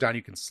exhaustion goes down,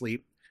 you can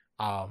sleep.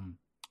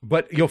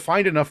 But you'll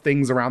find enough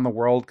things around the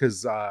world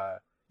because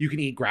you can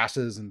eat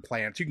grasses and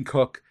plants. You can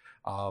cook.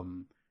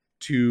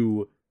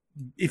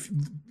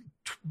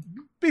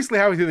 Basically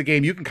halfway through the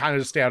game, you can kind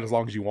of just stay out as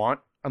long as you want,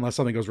 unless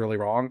something goes really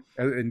wrong,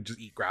 and just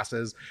eat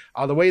grasses.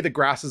 The way the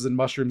grasses and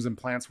mushrooms and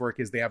plants work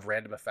is they have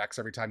random effects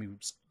every time you,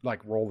 like,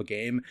 roll the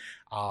game.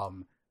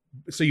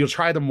 So you'll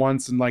try them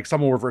once, and, like,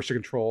 some will reverse your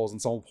controls and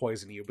some will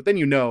poison you, but then,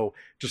 you know,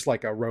 just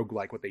like a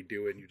roguelike, what they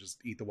do, and you just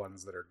eat the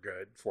ones that are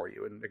good for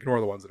you and ignore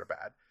the ones that are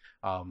bad.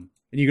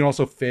 And you can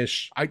also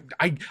fish. I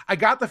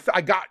got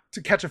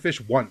to catch a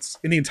fish once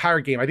in the entire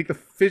game. I think the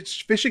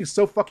fishing is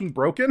so fucking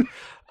broken.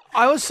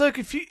 I was so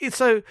confused.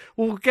 So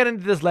we'll get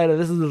into this later.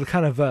 This is a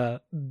kind of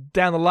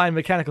down the line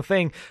mechanical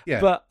thing. Yeah.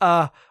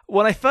 But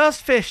when I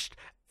first fished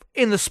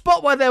in the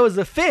spot where there was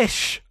a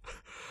fish,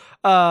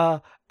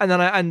 and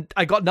then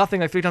I got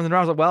nothing like 3 times in a row.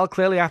 I was like, well,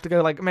 clearly I have to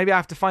go, like, maybe I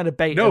have to find a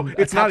bait. No,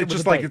 it's not. It's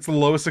just like, it's the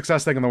lowest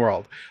success thing in the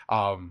world.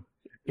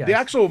 Yes. The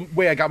actual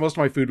way I got most of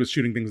my food was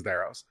shooting things with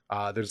arrows.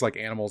 There's, like,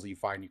 animals that you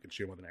find, you can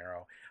shoot them with an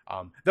arrow.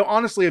 Though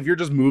honestly, if you're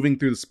just moving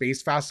through the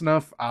space fast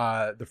enough,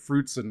 the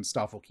fruits and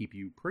stuff will keep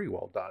you pretty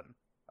well done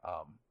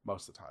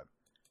most of the time.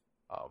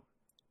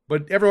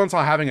 But every once in a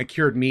while, having a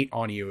cured meat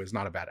on you is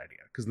not a bad idea,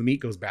 because the meat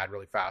goes bad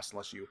really fast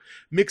unless you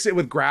mix it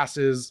with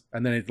grasses,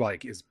 and then it,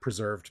 like, is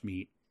preserved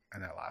meat,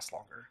 and that lasts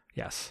longer.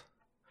 Yes.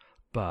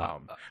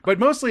 But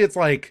mostly it's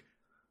like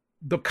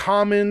the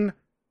common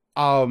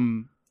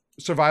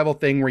survival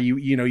thing where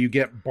you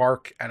get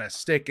bark and a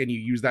stick, and you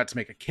use that to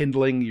make a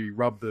kindling. You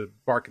rub the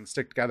bark and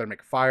stick together and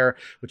make a fire,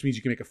 which means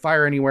you can make a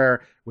fire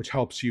anywhere, which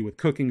helps you with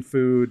cooking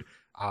food.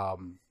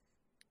 You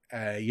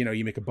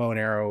make a bow and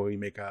arrow. You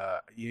make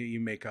a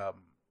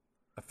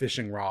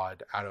fishing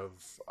rod out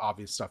of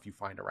obvious stuff you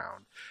find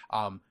around.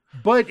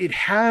 But it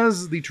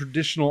has the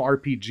traditional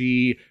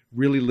RPG,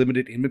 really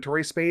limited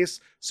inventory space,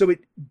 so it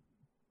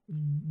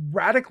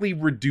radically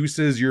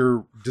reduces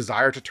your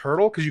desire to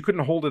turtle, because you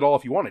couldn't hold it all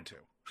if you wanted to.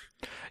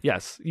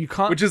 Yes, you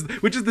can't. Which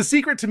is the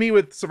secret to me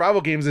with survival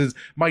games, is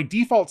my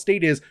default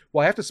state is,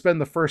 well, I have to spend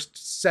the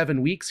first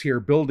 7 weeks here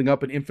building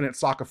up an infinite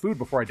stock of food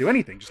before I do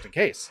anything, just in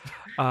case.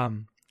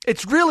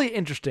 It's really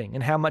interesting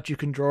in how much you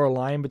can draw a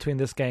line between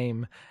this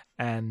game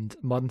and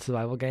modern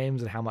survival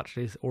games, and how much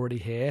is already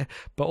here,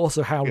 but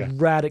also how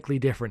radically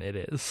different it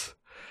is.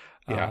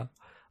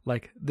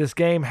 Like, this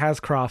game has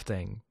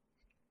crafting.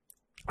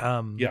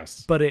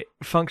 Yes. But it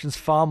functions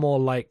far more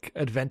like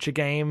adventure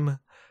game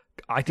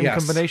item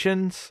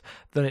combinations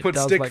than it does put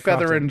stick, like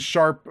feather, crafting. and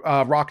sharp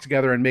rock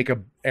together and make a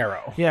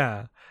arrow.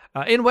 Yeah.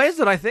 In ways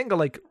that I think are,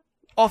 like,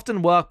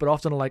 often work, but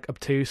often are, like,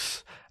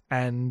 obtuse,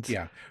 and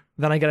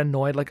then I get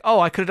annoyed, like, oh,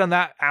 I could have done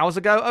that hours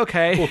ago.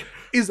 Okay. Well,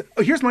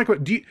 here's my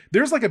question.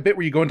 There's, like, a bit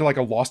where you go into, like,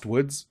 a Lost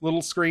Woods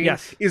little screen.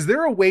 Yes. Is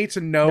there a way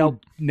to know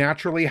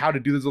naturally how to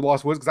do this with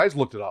Lost Woods? Because I just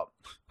looked it up.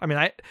 I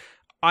mean,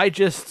 I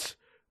just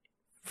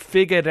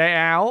figured it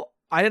out.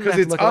 I didn't have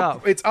to look it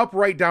up. It's up,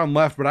 right, down,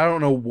 left, but I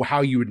don't know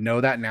how you would know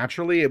that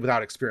naturally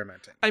without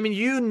experimenting. I mean,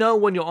 you know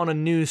when you're on a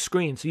new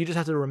screen, so you just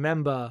have to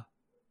remember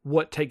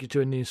what takes you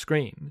to a new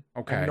screen.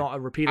 Okay. And not a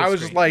repeated I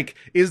was screen. just like,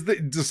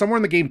 does somewhere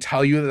in the game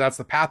tell you that that's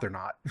the path or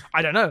not?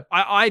 I don't know.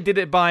 I did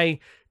it by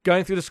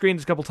going through the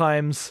screens a couple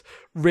times,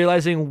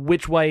 realizing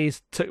which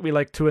ways took me,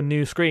 like, to a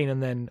new screen,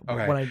 and then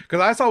when because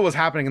I saw what was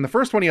happening. In the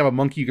first one, you have a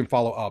monkey you can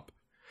follow up.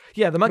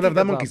 Yeah, the monkey. But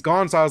that monkey's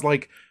gone, so I was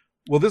like,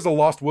 well, this is a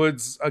Lost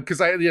Woods,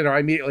 because I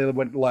immediately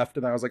went left,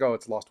 and I was like, oh,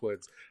 it's Lost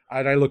Woods,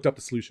 and I looked up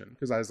the solution,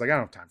 because I was like, I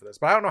don't have time for this,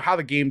 but I don't know how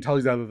the game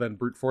tells you other than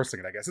brute forcing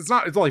it. I guess it's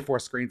only 4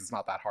 screens. It's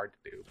not that hard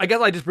to do. I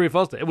guess I just brute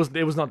forced it.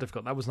 It was not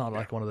difficult. That was not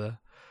like one of the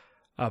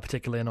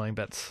particularly annoying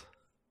bits.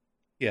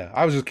 Yeah,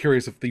 I was just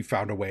curious if they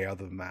found a way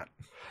other than that.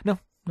 No.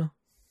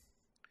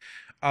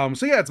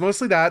 So yeah, it's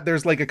mostly that.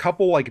 There's, like, a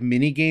couple, like,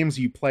 mini games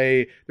you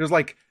play. There's,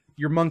 like,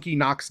 your monkey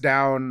knocks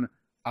down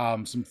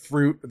some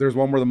fruit. There's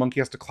one where the monkey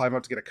has to climb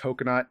up to get a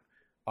coconut.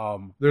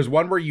 There's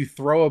one where you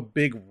throw a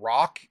big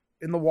rock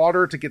in the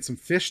water to get some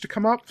fish to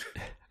come up.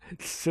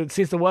 It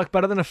seems to work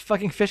better than a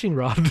fucking fishing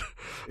rod.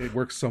 It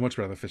works so much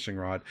better than a fishing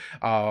rod.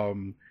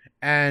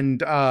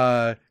 And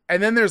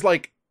then there's,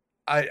 like,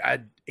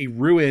 a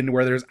ruin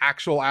where there's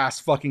actual ass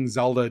fucking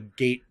Zelda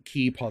gate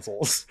key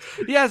puzzles.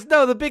 Yes,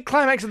 no, the big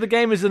climax of the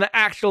game is an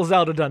actual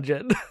Zelda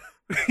dungeon.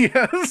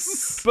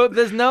 Yes. But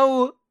there's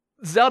no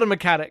Zelda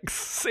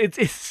mechanics.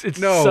 It's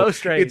so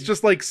strange. It's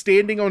just, like,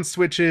 standing on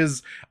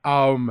switches,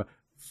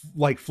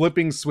 like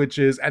flipping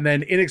switches, and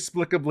then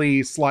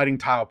inexplicably sliding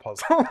tile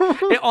puzzles.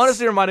 It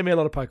honestly reminded me a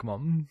lot of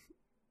Pokemon.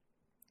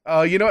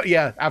 You know what?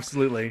 Yeah,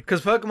 absolutely.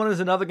 Because Pokemon is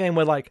another game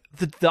where, like,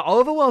 the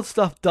overworld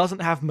stuff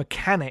doesn't have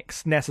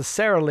mechanics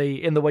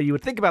necessarily in the way you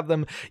would think about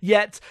them,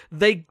 yet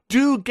they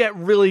do get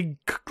really,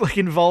 like,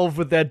 involved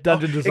with their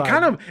dungeon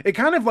design. It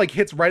kind of, like,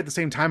 hits right at the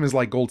same time as,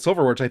 like, Gold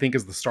Silver, which I think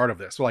is the start of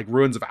this. So, like,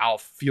 Ruins of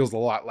Alph feels a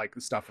lot like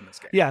the stuff in this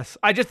game. Yes.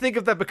 I just think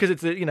of that because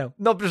it's,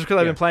 not just because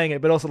I've been playing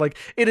it, but also, like,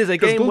 it is a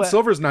game Gold where...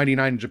 Silver's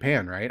 99 in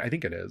Japan, right? I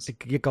think it is.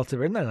 Gold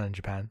Silver in there in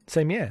Japan.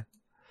 Same year.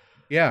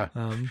 Yeah.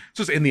 It's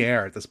just in the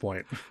air at this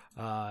point.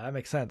 That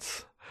makes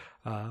sense.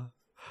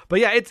 But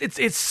yeah, it's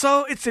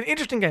an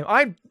interesting game.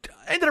 I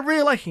ended up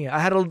really liking it. I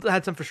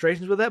had some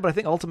frustrations with it, but I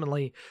think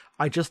ultimately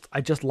I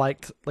just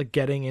liked, like,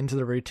 getting into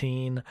the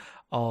routine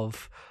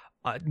of,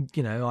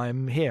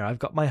 I'm here. I've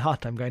got my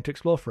hut. I'm going to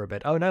explore for a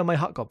bit. Oh no, my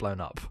hut got blown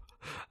up.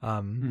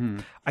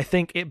 I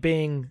think it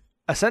being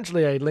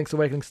essentially a Link's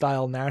Awakening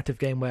style narrative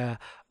game where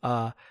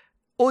all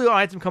your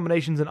item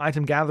combinations and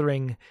item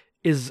gathering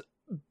is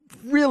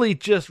really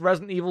just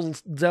Resident Evil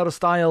Zelda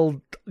style,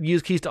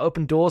 use keys to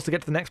open doors to get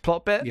to the next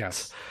plot bit.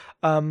 Yes.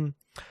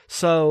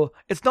 So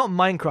it's not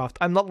Minecraft.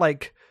 I'm not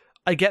like,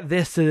 I get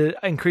this to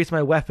increase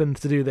my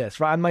weapons to do this,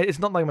 right? It's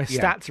not like my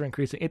stats are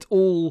increasing. It's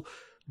all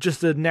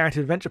just a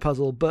narrative adventure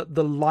puzzle, but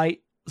the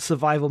light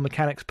survival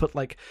mechanics put,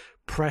 like,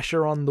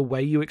 pressure on the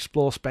way you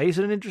explore space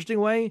in an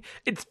interesting way.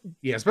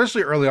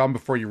 Especially early on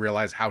before you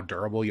realize how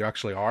durable you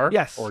actually are.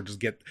 Yes. Or just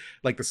get,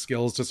 like, the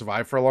skills to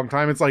survive for a long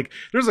time. It's like,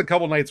 there's a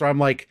couple nights where I'm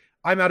like,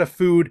 I'm out of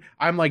food.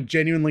 I'm, like,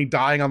 genuinely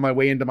dying on my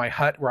way into my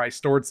hut where I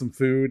stored some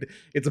food.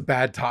 It's a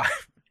bad time.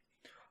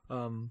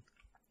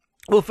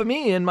 Well, for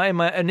me, in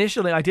my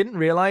initially, I didn't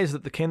realize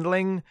that the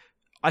kindling,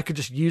 I could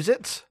just use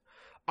it.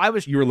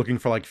 You were looking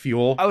for, like,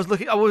 fuel. I was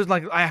like,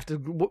 I have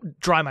to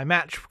dry my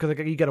match because, like,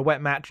 you get a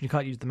wet match and you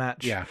can't use the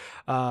match. Yeah.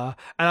 And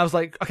I was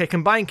like, okay,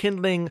 combine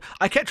kindling.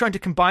 I kept trying to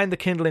combine the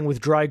kindling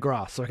with dry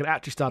grass so I could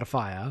actually start a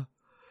fire.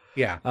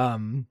 Yeah.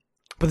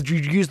 But you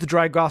use the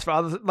dry grass for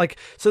others, like,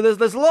 so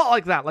there's a lot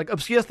like that, like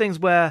obscure things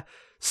where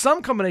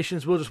some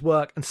combinations will just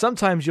work, and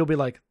sometimes you'll be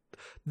like,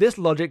 this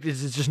logic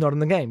is just not in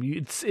the game.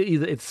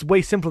 It's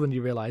way simpler than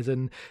you realize,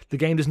 and the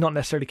game does not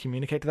necessarily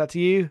communicate that to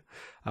you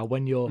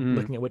when you're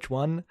looking at which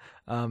one.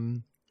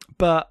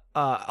 But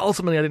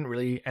ultimately, I didn't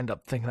really end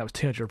up thinking that was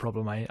too much of a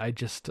problem.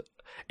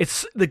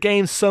 It's the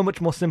game's so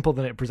much more simple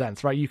than it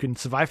presents, right? You can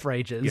survive for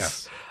ages.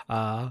 Yes.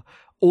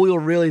 All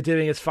you're really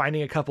doing is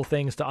finding a couple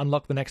things to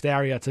unlock the next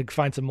area, to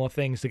find some more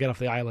things to get off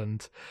the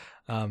island.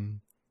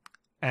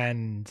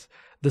 And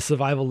the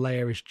survival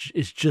layer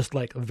is just,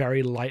 like,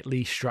 very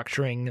lightly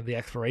structuring the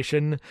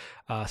exploration,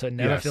 so it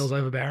never feels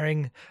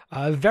overbearing.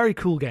 Very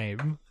cool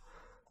game.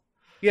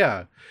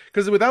 Yeah,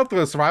 because without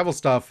the survival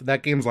stuff,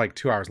 that game's like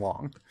 2 hours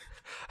long.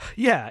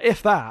 Yeah,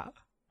 if that.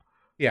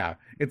 Yeah,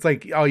 it's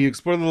like, you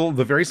explore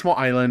the very small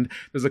island.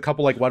 There's a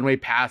couple, like, one-way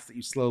paths that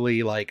you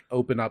slowly, like,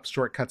 open up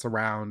shortcuts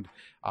around.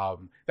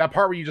 That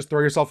part where you just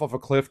throw yourself off a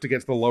cliff to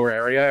get to the lower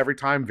area every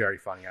time, very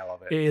funny. I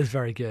love it. It is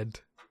very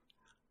good.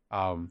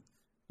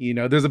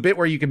 There's a bit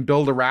where you can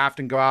build a raft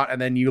and go out,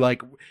 and then you,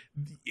 like,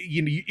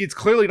 it's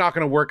clearly not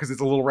going to work because it's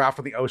a little raft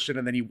in the ocean,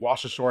 and then you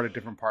wash ashore at a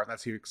different part, and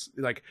that's how you,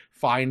 like,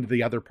 find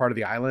the other part of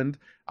the island.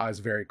 It's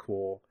very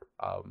cool.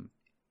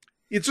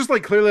 It's just,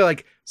 like, clearly,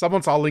 like,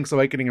 someone saw Link's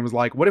Awakening and was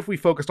like, what if we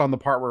focused on the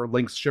part where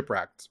Link's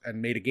shipwrecked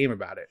and made a game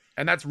about it?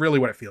 And that's really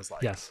what it feels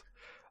like. Yes.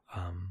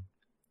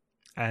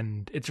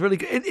 And it's really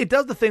good. It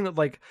does the thing that,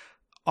 like,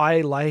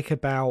 I like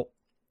about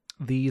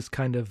these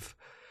kind of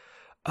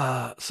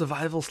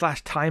survival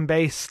 /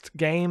 time-based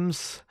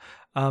games,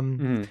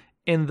 in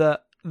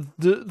that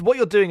what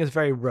you're doing is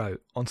very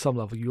rote on some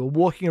level. You're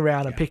walking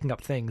around and picking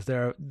up things.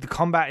 The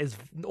combat is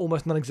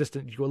almost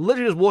non-existent. You're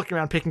literally just walking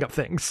around picking up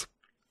things.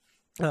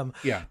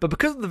 But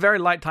because of the very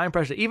light time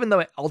pressure, even though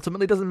it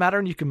ultimately doesn't matter,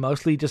 and you could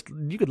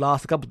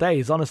last a couple of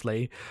days,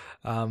 honestly,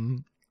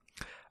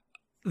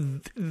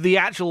 the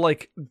actual,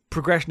 like,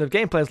 progression of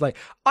gameplay is like,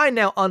 I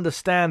now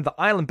understand the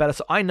island better,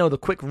 so I know the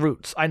quick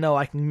routes. I know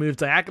I can move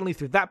diagonally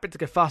through that bit to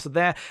get faster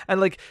there,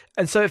 and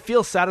so it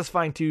feels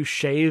satisfying to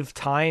shave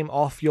time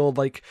off your,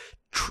 like,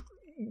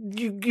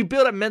 you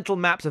build up mental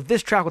maps of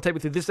this track will take me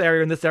through this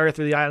area and this area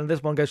through the island,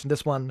 this one goes from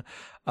this one,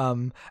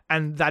 and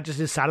that just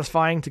is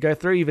satisfying to go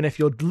through, even if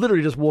you're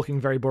literally just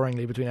walking very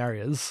boringly between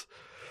areas.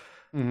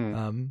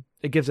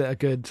 It gives it a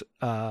good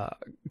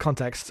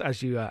context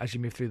as you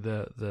move through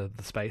the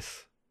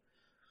space.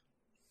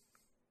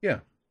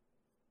 Yeah.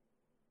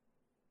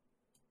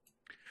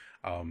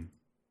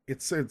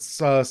 It's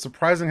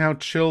surprising how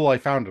chill I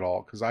found it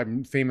all, because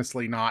I'm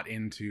famously not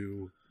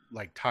into,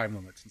 like, time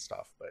limits and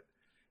stuff, but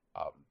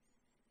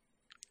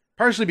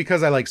partially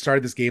because I, like,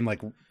 started this game,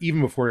 like,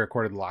 even before I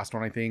recorded the last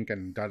one, I think,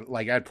 and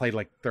I'd played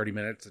like 30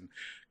 minutes and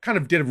kind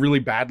of did really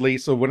badly.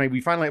 So when I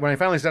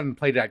finally sat and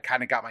played it, I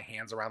kind of got my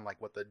hands around,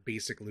 like, what the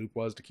basic loop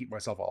was to keep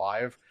myself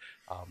alive.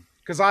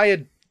 Because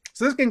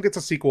so this game gets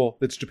a sequel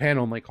that's Japan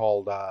only,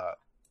 called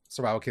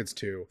Survival Kids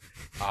 2.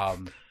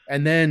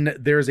 And then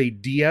there's a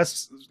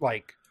DS,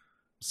 like,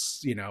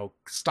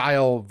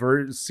 style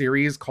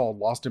series called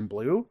Lost in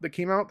Blue that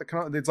came out.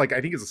 It's like,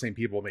 I think it's the same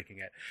people making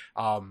it.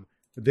 I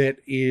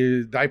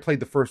played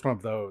the first one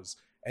of those,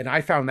 and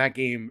I found that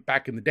game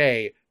back in the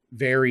day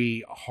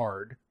very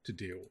hard to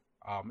do.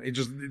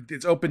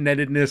 It's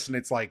open-endedness, and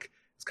it's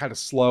kind of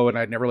slow, and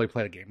I'd never really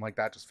played a game like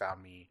that. Just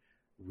found me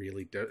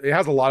really it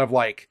has a lot of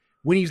like,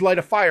 when you light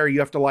a fire, you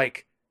have to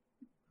like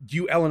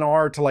do L and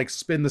R to like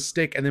spin the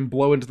stick and then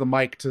blow into the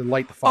mic to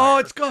light the fire. Oh,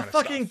 it's got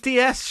fucking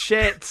DS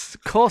shit.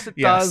 Of course it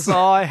does. Yes.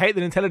 Oh, I hate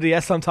the Nintendo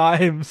DS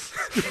sometimes.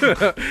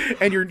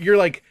 And you're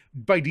like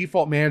by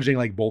default managing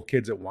like both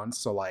kids at once,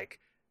 so like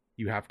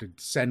you have to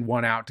send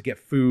one out to get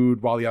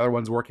food while the other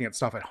one's working at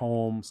stuff at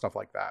home, stuff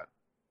like that.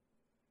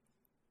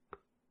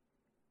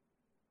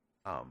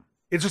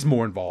 It's just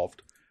more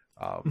involved.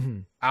 I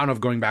don't know if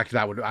going back to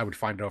that I would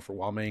find it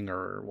overwhelming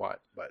or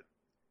what, but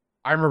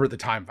I remember at the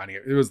time finding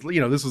it. It was,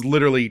 this was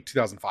literally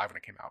 2005 when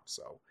it came out,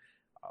 so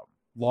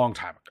long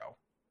time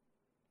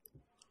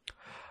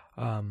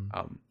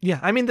ago. Yeah,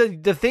 I mean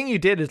the thing you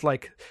did is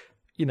like,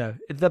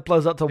 that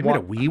blows up to they made a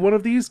Wii one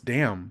of these.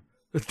 Damn.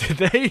 Did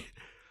they?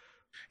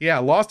 Yeah,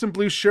 Lost in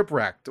Blue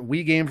Shipwrecked, a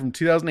Wii game from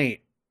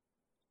 2008.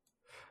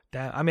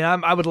 Damn. I mean,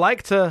 I would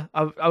like to.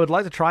 I would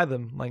like to try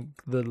them, like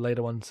the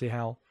later one, see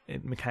how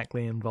it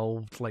mechanically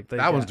involved. Like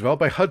that one's developed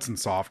by Hudson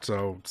Soft,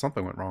 so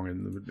something went wrong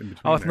in between.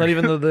 Oh, it's not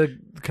even the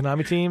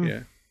Konami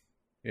team.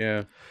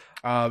 Yeah.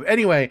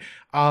 Anyway,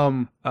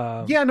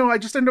 I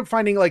just ended up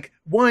finding like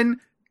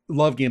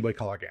love Game Boy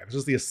Color games.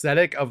 Just the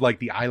aesthetic of like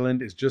the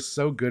island is just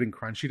so good and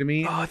crunchy to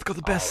me. Oh, it's got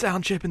the best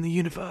sound chip in the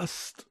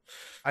universe.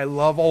 I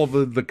love all of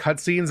the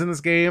cutscenes in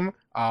this game.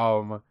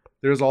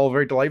 There's all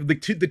very delightful.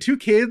 The two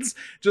kids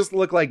just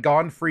look like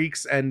Gone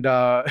Freaks and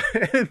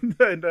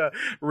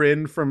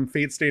Rin from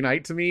Fate Stay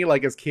Night to me,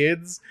 like as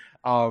kids.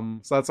 So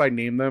that's why I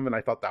named them, and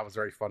I thought that was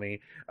very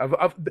funny.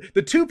 Of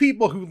the two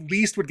people who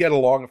least would get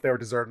along if they were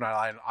deserted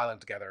an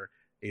island together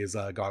is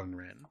Gon and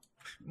Rin.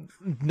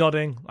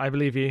 Nodding, I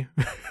believe you.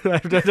 I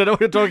don't know what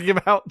you're talking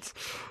about.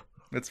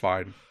 It's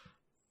fine.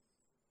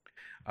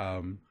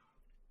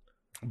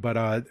 But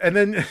and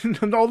then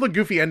all the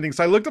goofy endings.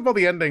 So I looked up all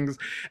the endings,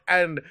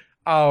 and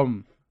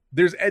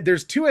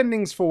there's two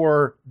endings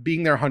for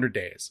being there 100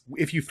 days.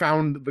 If you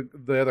found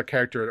the other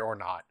character or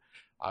not.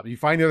 You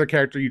find the other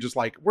character, you just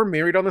like, we're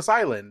married on this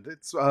island.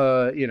 It's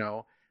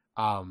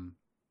and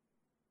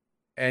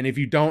if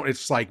you don't,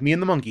 it's like me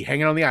and the monkey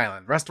hanging on the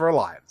island. Rest of our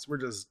lives, we're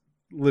just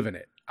living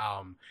it.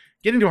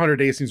 Getting to 100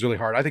 days seems really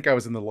hard. I think I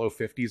was in the low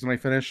 50s when I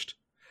finished.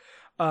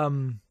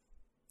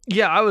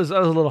 Yeah, I was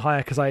a little higher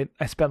because I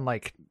spent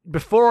like,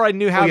 before I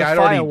knew how the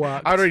fire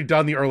worked. I'd already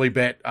done the early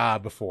bit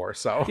before,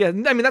 so yeah. I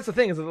mean, that's the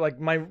thing, is that like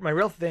my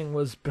real thing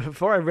was,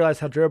 before I realized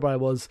how durable I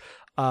was.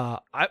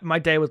 My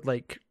day was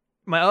like,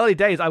 my early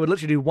days, I would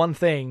literally do one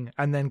thing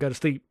and then go to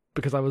sleep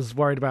because I was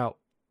worried about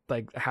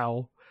like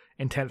how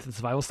intense the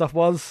survival stuff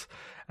was,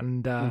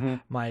 and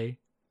I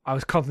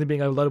was constantly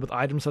being overloaded with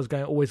items, so I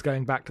was always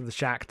going back to the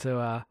shack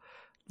to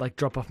like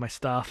drop off my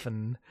stuff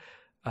and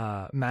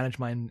manage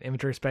my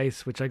inventory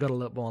space, which I got a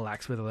little more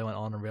lax with as I went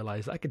on and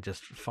realized I could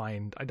just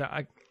find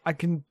I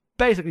can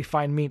basically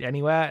find meat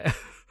anywhere.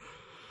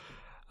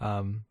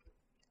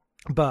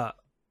 But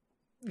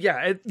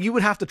yeah, you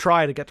would have to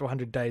try to get to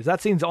 100 days.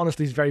 That seems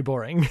honestly very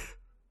boring.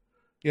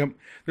 Yep.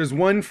 There's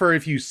one for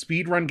if you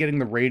speedrun getting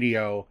the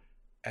radio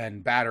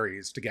and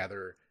batteries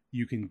together,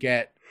 you can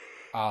get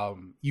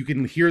you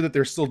can hear that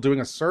they're still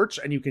doing a search,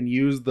 and you can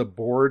use the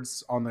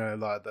boards on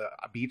the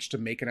beach to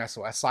make an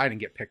SOS sign and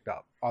get picked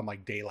up on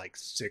like day like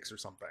 6 or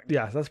something.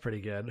 Yeah, that's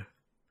pretty good.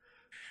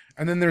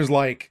 And then there's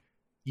like,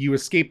 you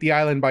escape the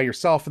island by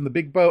yourself in the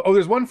big boat. Oh,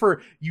 there's one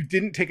for you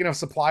didn't take enough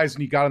supplies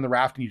and you got on the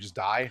raft and you just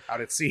die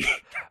out at sea.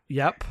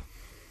 Yep.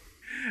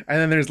 And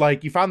then there's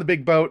like, you found the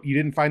big boat, you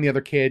didn't find the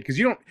other kid, because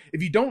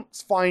if you don't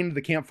find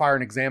the campfire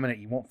and examine it,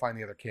 you won't find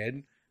the other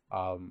kid.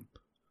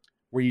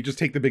 Where you just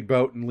take the big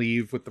boat and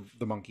leave with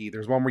the monkey.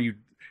 There's one where you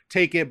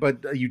take it,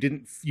 but you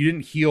didn't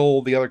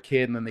heal the other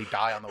kid, and then they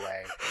die on the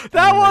way.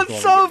 That one's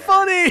so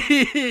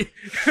funny.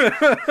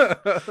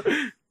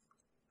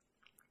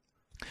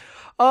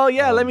 Oh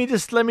yeah, let me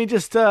just.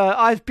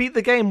 I've beat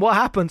the game. What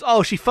happens?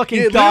 Oh, she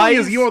fucking dies.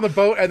 Is you on the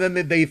boat, and then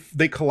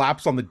they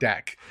collapse on the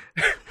deck.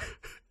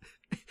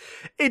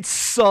 It's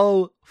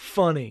so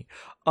funny.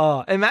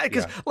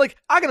 Because like,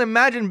 I can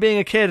imagine being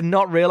a kid and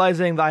not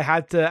realizing that I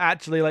had to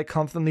actually like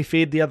constantly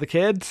feed the other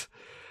kids.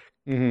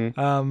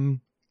 Mm-hmm.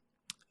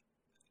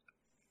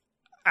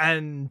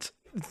 And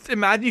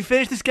imagine you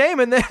finish this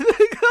game and then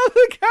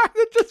the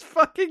character just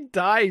fucking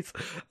dies.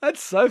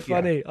 That's so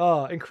funny. Yeah.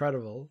 Oh,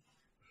 incredible.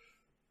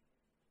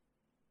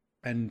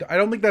 And I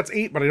don't think that's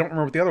 8, but I don't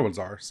remember what the other ones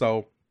are.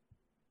 So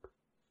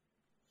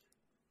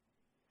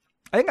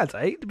I think that's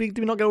 8. Did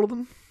we not get all of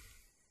them?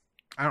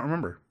 I don't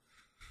remember.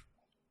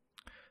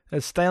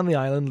 Stay on the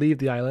island, leave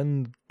the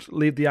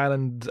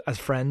island as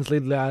friends,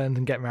 leave the island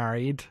and get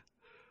married.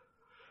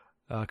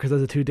 Because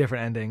those are 2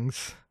 different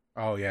endings.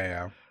 Oh,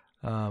 yeah.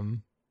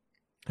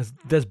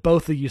 There's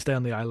both of you stay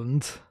on the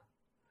island.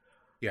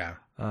 Yeah.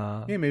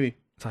 Yeah, maybe.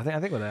 So I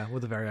think we're there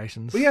with the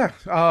variations. But yeah,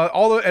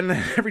 and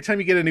every time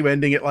you get a new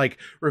ending, it like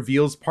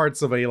reveals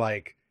parts of a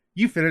like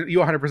you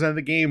 100%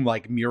 the game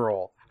like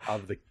mural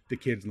of the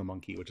kids and the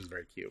monkey, which is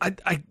very cute.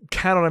 I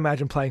cannot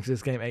imagine playing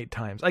this game 8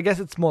 times. I guess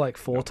it's more like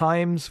 4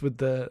 times with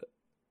the.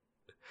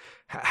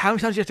 How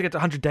many times do you have to get to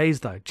 100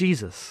 days though?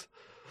 Jesus.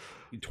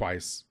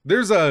 Twice.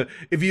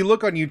 If you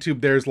look on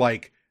YouTube, there's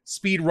like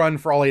speed run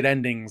for all 8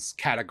 endings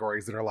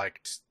categories that are like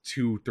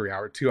 2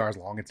 hours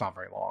long. It's not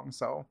very long,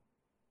 so.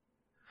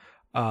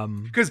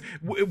 Because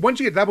once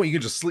you get to that point, you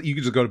can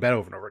just go to bed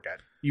over and over again.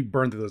 You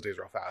burn through those days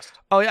real fast.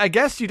 Oh, I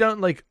guess you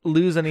don't like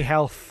lose any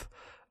health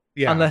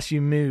unless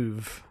you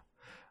move.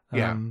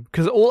 Yeah,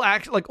 because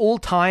all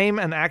time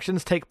and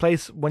actions take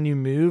place when you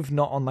move,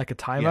 not on like a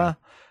timer.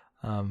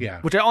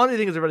 Which I honestly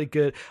think is a really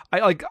good.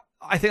 I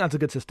think that's a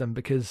good system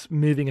because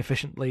moving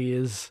efficiently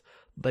is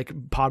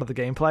like part of the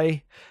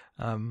gameplay.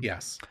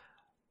 Yes,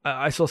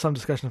 I saw some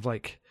discussion of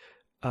like.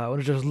 When I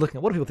was just looking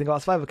at what do people think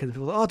about Survivor Kids,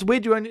 people go, it's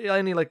weird you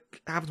only like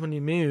happens when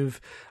you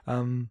move,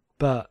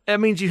 but it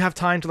means you have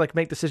time to like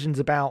make decisions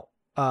about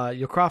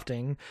your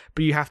crafting,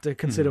 but you have to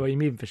consider where you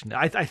move efficiently.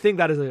 I think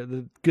that is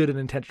a good and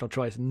intentional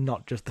choice,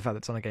 not just the fact that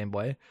it's on a Game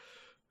Boy.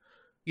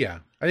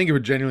 Yeah, I think it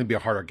would genuinely be a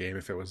harder game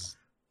if it was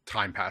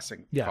time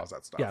passing cause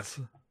that stuff. Yes,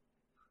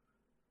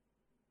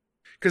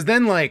 because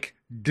then like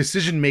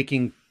decision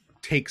making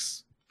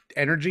takes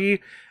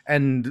energy,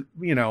 and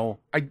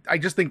I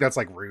just think that's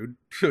like rude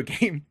to a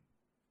game.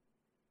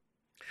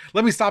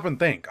 Let me stop and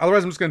think.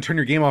 Otherwise, I'm just going to turn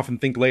your game off and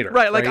think later.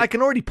 Right, like I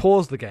can already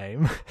pause the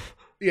game.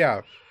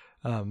 Yeah.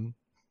 But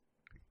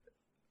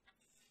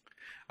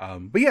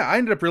yeah, I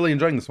ended up really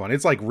enjoying this one.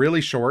 It's like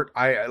really short.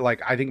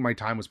 I think my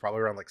time was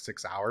probably around like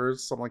 6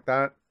 hours, something like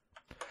that.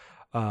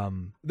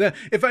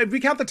 If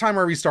we count the time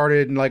where we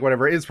started and like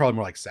whatever, it's probably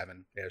more like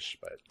 7-ish.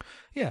 But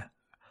yeah,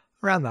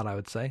 around that I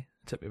would say.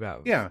 It took me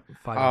about 5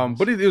 hours.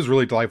 But it was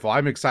really delightful.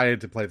 I'm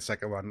excited to play the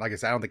second one. Like I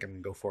said, I don't think I'm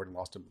gonna go forward in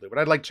Lost in Blue, but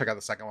I'd like to check out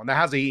the second one. That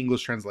has a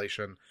English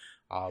translation.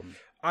 I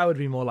would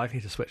be more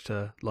likely to switch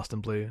to Lost in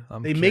Blue.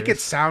 They make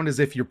it sound as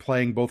if you're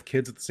playing both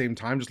kids at the same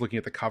time, just looking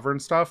at the cover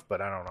and stuff.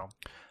 But I don't know.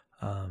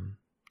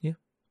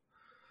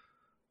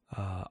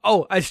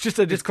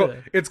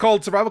 It's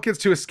called Survival Kids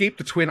to Escape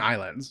the Twin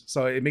Islands.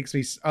 So it makes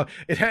me.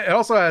 It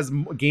also has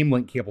Game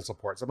Link cable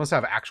support. So it must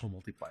have actual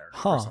multiplayer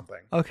or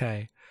something.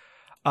 Okay.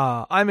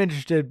 I'm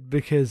interested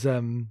because I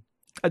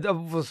thought it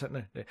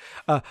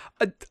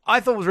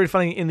was really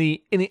funny in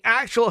the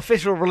actual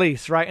official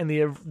release, right? In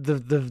the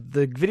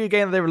video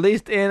game that they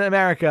released in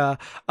America,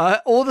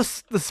 all the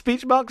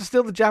speech marks are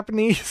still the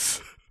Japanese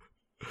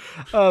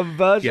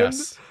version.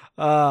 Yes.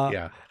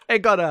 Yeah.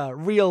 It got a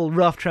real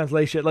rough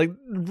translation. Like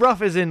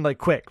rough is in like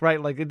quick,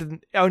 right? Like it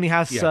only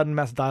has certain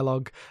mass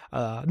dialogue.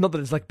 Not that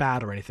it's like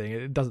bad or anything.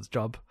 It does its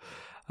job.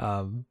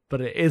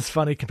 But it is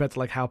funny compared to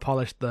like how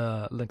polished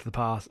the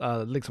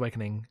Link's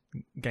Awakening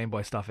Game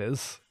Boy stuff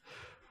is.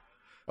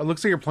 It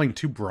looks like you're playing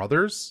 2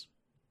 brothers.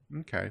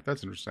 Okay,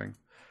 that's interesting.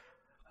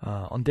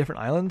 On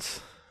different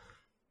islands?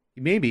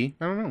 Maybe.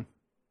 I don't know.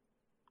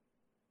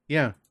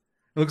 Yeah.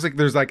 It looks like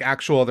there's like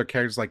actual other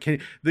characters. Like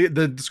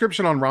the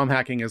description on ROM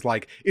hacking is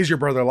like, is your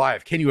brother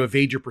alive? Can you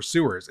evade your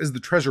pursuers? Is the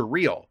treasure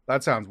real?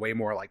 That sounds way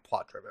more like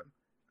plot driven.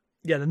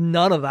 Yeah,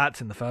 none of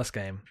that's in the first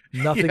game.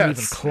 Nothing even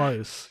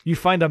close. You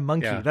find a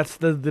monkey. Yeah. That's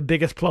the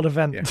biggest plot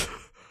event.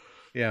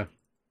 Yeah.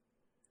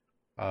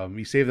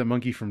 You save the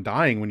monkey from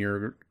dying when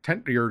your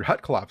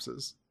hut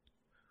collapses.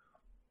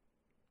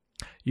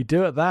 You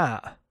do it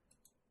that.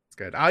 It's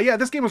good. Yeah,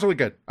 this game was really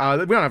good. We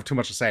don't have too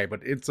much to say,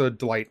 but it's a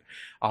delight.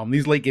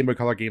 These late Game Boy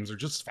Color games are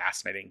just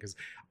fascinating because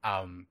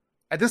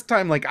at this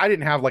time, like I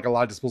didn't have like a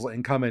lot of disposable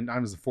income, and I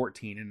was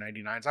 14 in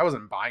 '99, so I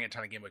wasn't buying a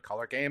ton of Game Boy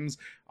Color games.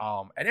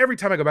 And every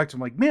time I go back to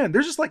them, I'm like, man,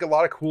 there's just like a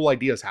lot of cool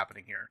ideas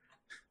happening here.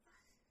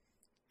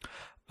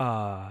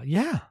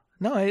 Yeah.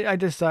 No, I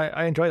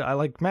enjoyed it. I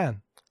like,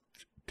 man,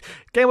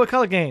 Game Boy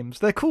Color games,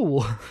 they're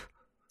cool.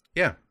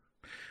 Yeah.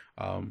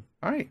 All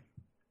right.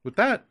 With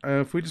that,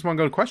 if we just want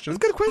to go to questions.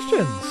 Let's go to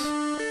questions.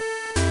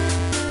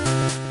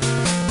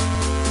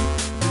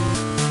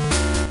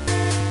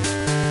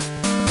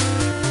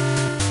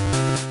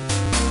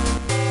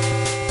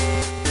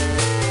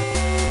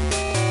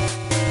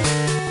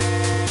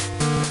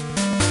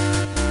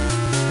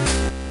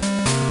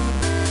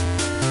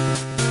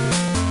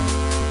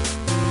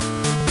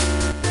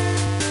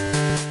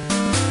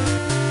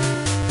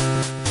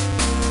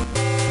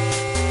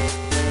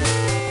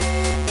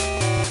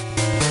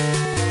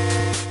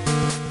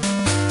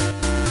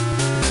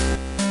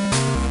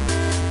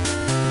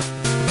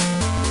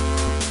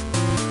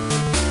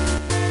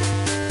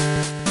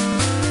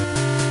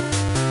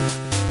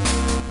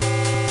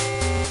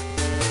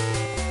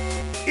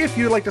 If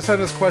you'd like to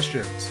send us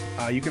questions,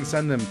 you can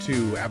send them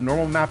to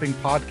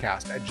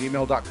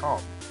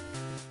abnormalmappingpodcast@gmail.com.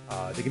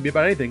 They can be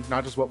about anything,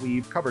 not just what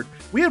we've covered.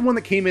 We had one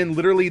that came in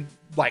literally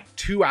like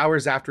 2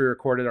 hours after we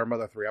recorded our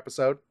Mother 3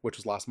 episode, which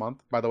was last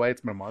month. By the way,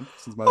 it's been a month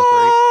since Mother 3.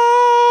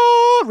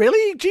 Oh,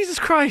 really? Jesus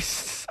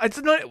Christ. I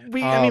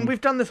mean,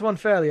 we've done this one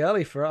fairly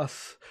early for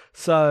us.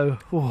 So,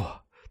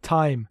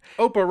 time.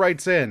 Opa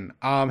writes in,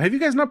 have you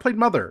guys not played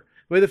Mother?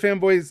 The way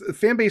the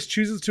fan base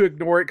chooses to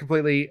ignore it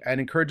completely and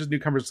encourages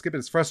newcomers to skip it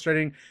is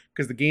frustrating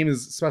because the game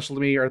is special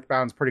to me.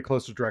 Earthbound's pretty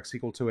close to direct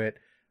sequel to it.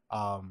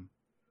 I'm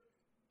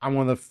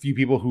one of the few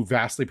people who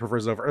vastly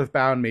prefers it over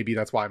Earthbound. Maybe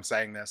that's why I'm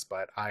saying this,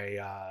 but I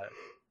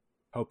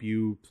hope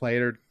you play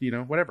it or,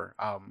 whatever.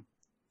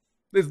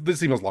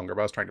 This email's longer, but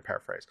I was trying to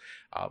paraphrase.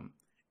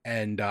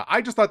 And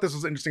I just thought this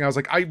was interesting. I was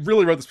like, I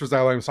really wrote this for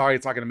Zylo. I'm sorry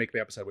it's not going to make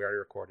the episode we already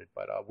recorded,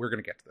 but we're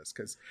going to get to this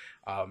because...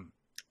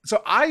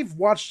 So I've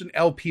watched an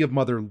LP of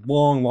Mother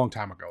long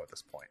time ago at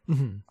this point.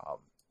 Mm-hmm.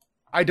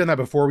 I'd done that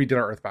before we did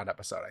our Earthbound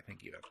episode, I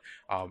think even.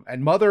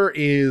 And Mother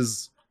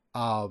is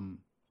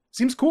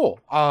seems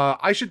cool.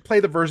 I should play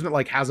the version that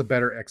like has a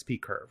better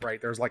XP curve,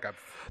 right? There's like a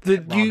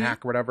ROM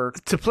hack or whatever.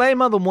 To play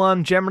Mother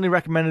 1, generally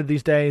recommended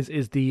these days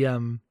is the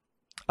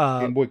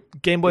Game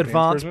Boy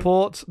Advance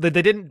port. They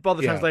didn't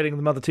bother translating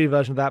the Mother 2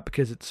 version of that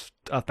because it's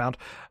Earthbound.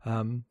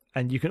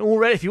 And you can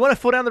already, if you want to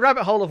fall down the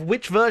rabbit hole of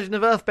which version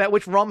of Earthbound,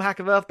 which ROM hack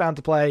of Earthbound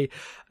to play,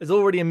 there's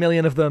already a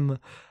million of them.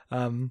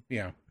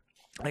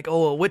 Like,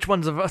 which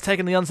ones have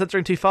taken the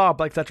uncensoring too far,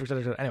 et cetera, et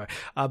cetera, et cetera. Anyway,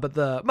 but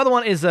the Mother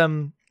one is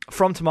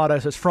from Tomato,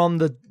 so it's from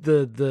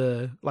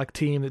the like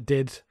team that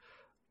did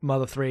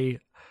Mother 3.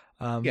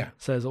 So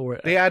it's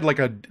already... They add like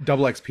a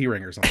double XP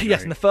ring or something. Yes,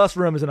 right? and the first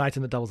room is an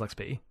item that doubles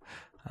XP.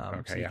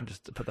 Okay, so you can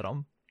just put that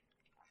on.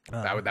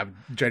 That would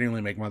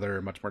genuinely make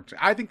Mother much more...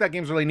 I think that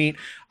game's really neat.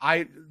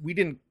 We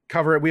didn't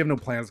cover it. We have no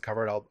plans to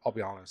cover it, I'll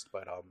be honest.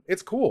 But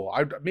it's cool.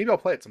 Maybe I'll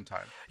play it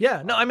sometime.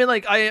 Yeah, no, I mean,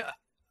 like,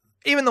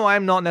 even though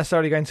I'm not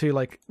necessarily going to,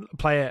 like,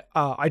 play it,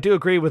 I do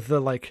agree with the,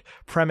 like,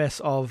 premise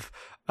of...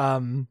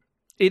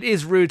 it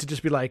is rude to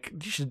just be like,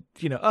 you should,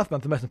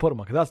 Earthbound's the most important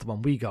one, because that's the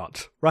one we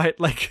got, right?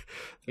 Like,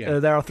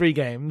 there are 3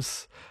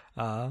 games.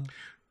 The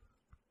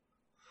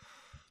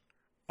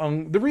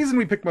reason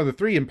we picked Mother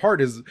 3, in part,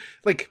 is,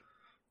 like...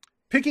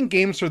 Picking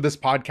games for this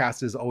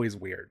podcast is always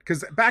weird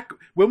because back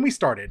when we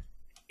started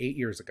 8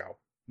 years ago,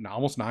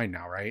 almost 9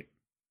 now, right?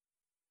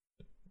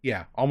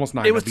 Yeah, almost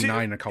 9. It'll be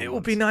 9 in a couple. It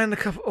will be 9 in a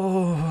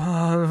couple.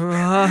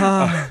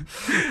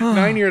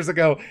 9 years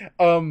ago,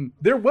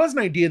 there was an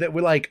idea that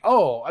we're like,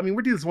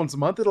 we're doing this once a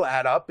month. It'll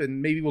add up,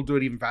 and maybe we'll do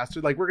it even faster.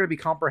 Like we're going to be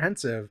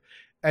comprehensive,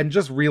 and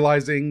just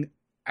realizing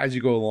as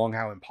you go along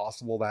how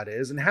impossible that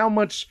is, and how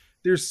much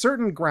there's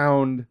certain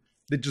ground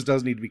that just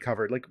does need to be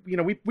covered. Like,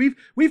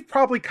 we've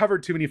probably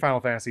covered too many Final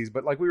Fantasies,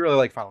 but like we really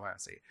like Final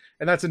Fantasy,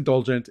 and that's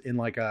indulgent in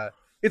like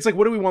it's like,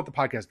 what do we want the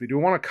podcast to be? Do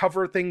we want to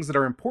cover things that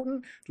are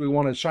important? Do we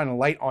want to shine a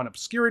light on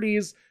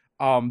obscurities?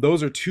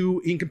 Those are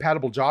 2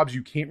 incompatible jobs.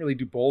 You can't really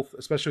do both,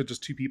 especially with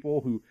just 2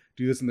 people who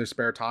do this in their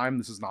spare time.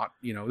 This is not,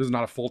 this is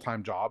not a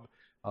full-time job.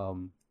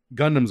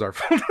 Gundams are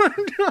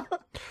full-time job.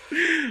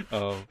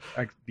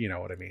 You know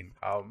what I mean?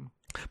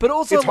 But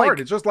also, it's hard.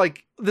 It's just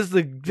like, this is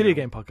a video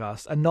game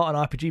podcast and not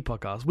an RPG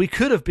podcast. We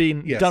could have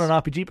done an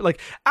RPG, but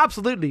like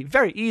absolutely,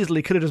 very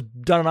easily could have just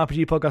done an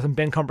RPG podcast and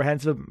been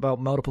comprehensive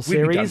about multiple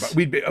series.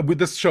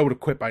 This show would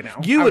have quit by now.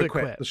 You would have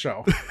quit the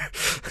show.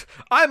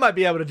 I might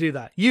be able to do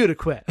that. You'd have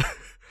quit.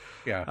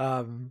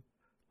 Yeah.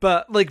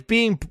 But like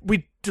we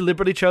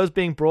deliberately chose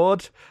being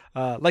broad.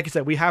 Like you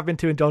said, we have been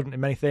too indulgent in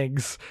many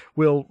things.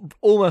 We'll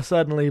almost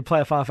certainly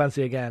play a Final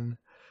Fantasy again.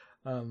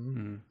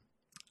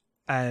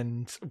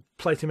 And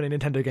play too many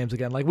Nintendo games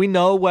again. Like, we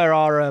know where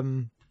our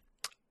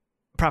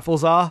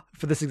pratfalls are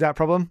for this exact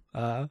problem.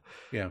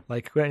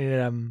 Like, we don't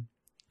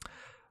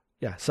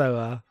need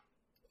so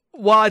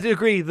while I do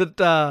agree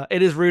that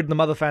it is rude in the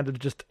Mother fan to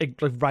just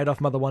like write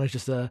off Mother 1 as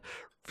just a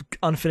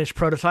unfinished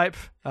prototype.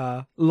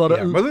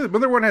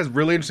 Mother 1 has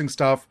really interesting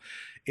stuff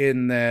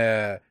in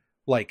the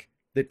like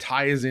that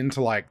ties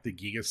into like the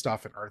Giga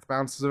stuff in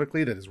Earthbound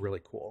specifically that is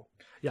really cool.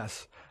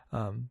 Yes.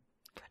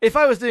 If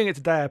I was doing it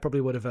today, I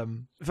probably would have.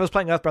 If I was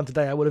playing Earthbound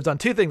today, I would have done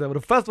 2 things. I would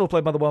have first of all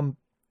played Mother 1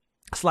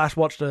 /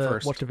 watched a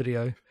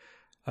video.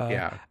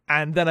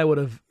 And then I would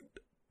have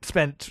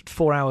spent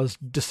 4 hours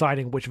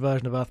deciding which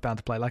version of Earthbound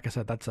to play. Like I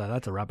said, that's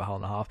a rabbit hole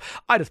and a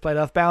half. I just played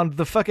Earthbound,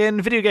 the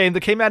fucking video game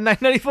that came out in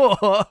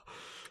 1994.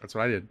 That's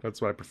what I did.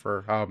 That's what I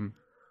prefer.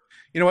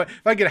 You know what?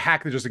 If I get a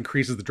hack that just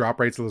increases the drop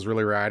rates of those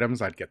really rare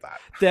items, I'd get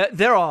that.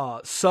 There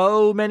are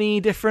so many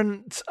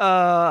different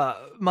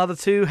Mother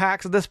 2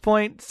 hacks at this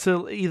point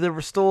to either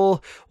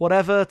restore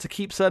whatever, to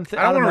keep certain things.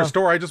 I don't want to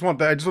restore. I just want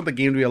the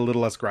game to be a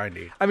little less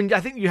grindy. I mean, I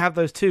think you have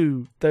those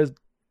too.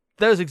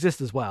 Those exist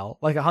as well.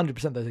 Like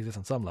 100% those exist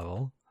on some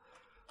level.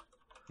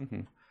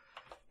 Mm-hmm.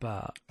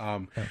 But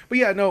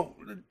yeah, no,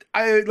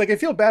 I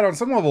feel bad on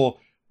some level.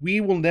 We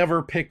will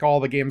never pick all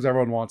the games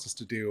everyone wants us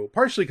to do,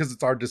 partially because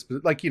it's our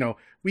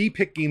we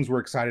pick games we're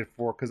excited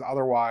for because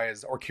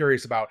otherwise, or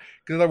curious about,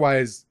 because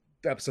otherwise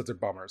the episodes are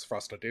bummers for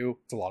us to do.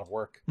 It's a lot of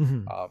work.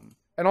 Mm-hmm.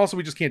 And also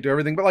we just can't do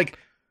everything. But like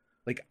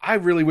I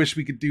really wish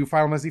we could do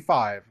Final Fantasy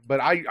V, but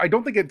I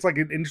don't think it's like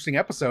an interesting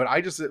episode.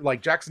 I just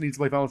like Jackson needs to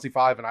play Final Fantasy V,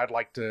 and I'd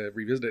like to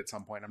revisit it at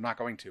some point. I'm not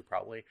going to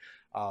probably,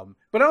 but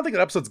I don't think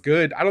that episode's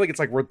good. I don't think it's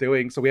like worth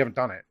doing, so we haven't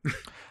done it.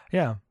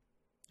 Yeah.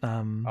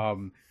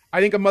 I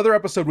think a Mother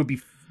episode would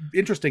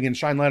interesting and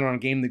shine light on a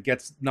game that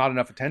gets not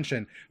enough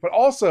attention. But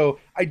also,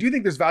 I do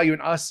think there's value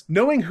in us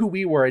knowing who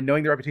we were and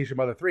knowing the reputation of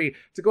Mother 3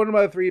 to go into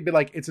Mother 3 and be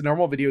like, it's a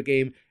normal video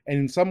game, and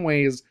in some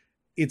ways,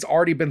 it's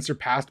already been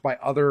surpassed by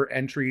other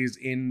entries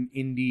in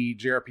indie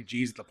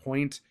JRPGs at the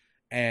point,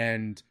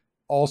 and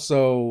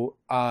also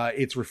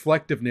its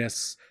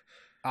reflectiveness.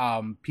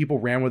 People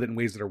ran with it in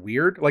ways that are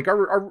weird. Like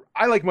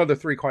I like Mother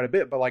 3 quite a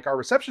bit, but like our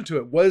reception to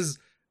it was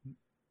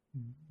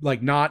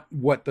like not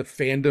what the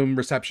fandom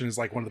reception is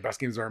like one of the best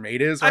games ever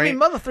made is, right? I mean,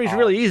 Mother 3 is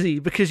really easy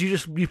because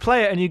you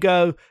play it and you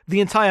go,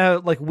 the entire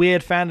like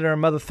weird fandom of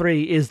Mother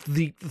 3 is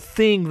the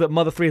thing that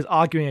Mother 3 is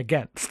arguing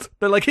against.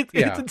 But like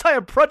its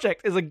entire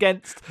project is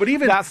against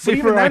that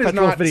Super Mario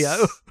Petrol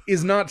video.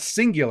 Is not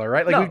singular,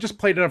 right? Like, No. we've just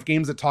played enough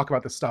games that talk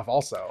about this stuff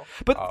also.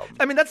 But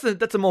I mean, that's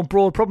a more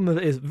broad problem. Of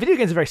it is video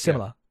games are very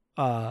similar.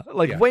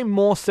 Way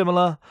more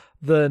similar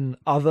than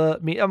other.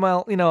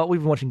 Well, you know what? We've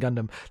been watching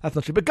Gundam. That's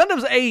not true. But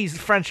Gundam's a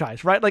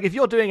franchise, right? Like, if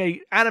you're doing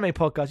a anime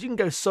podcast, you can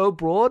go so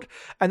broad,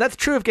 and that's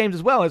true of games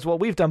as well. Is what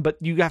we've done. But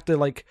you have to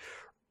like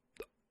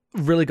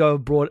really go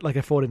broad,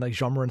 like forward in like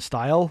genre and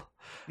style.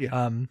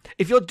 Yeah.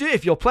 If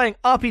you're playing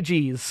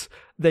RPGs,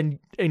 then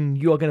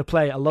you're going to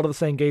play a lot of the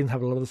same games,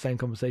 have a lot of the same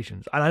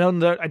conversations. And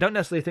I don't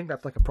necessarily think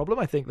that's like a problem.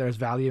 I think there's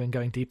value in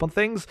going deep on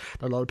things.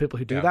 There are a lot of people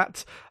who do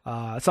that.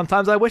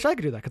 Sometimes I wish I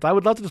could do that because I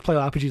would love to just play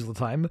RPGs all the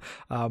time.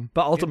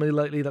 But ultimately,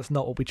 lately, that's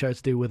not what we chose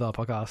to do with our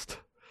podcast.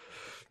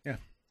 Yeah,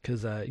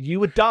 because you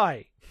would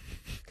die.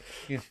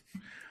 Yeah.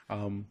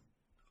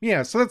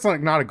 Yeah, so that's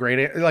like not a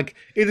great, like,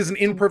 it is an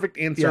imperfect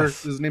answer.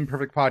 Yes. This is an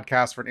imperfect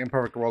podcast for an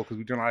imperfect world because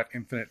we do not have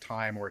infinite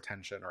time or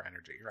attention or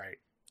energy, right?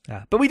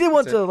 Yeah, but we did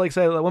want to like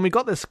say like, when we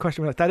got this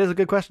question, we're like, that is a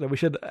good question. We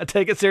should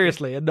take it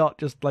seriously and not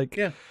just like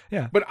yeah.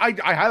 But I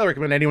highly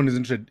recommend anyone who's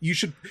interested. You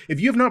should, if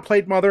you have not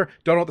played Mother,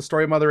 don't know what the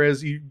story of Mother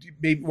is, you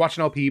maybe watch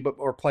an LP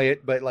or play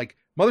it. But like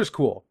Mother's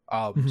cool,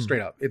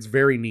 straight up. It's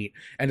very neat,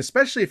 and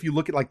especially if you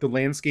look at like the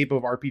landscape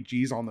of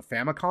RPGs on the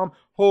Famicom,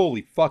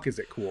 holy fuck, is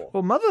it cool?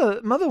 Well,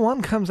 Mother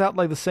 1 comes out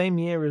like the same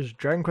year as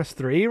Dragon Quest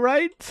 3,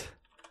 right?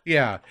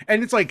 Yeah,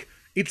 and it's like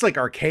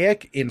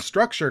archaic in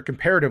structure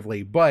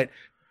comparatively, but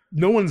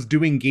no one's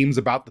doing games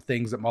about the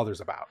things that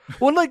Mother's about.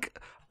 Well, like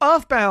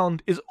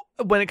Earthbound is,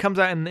 when it comes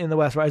out in the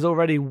West, right, is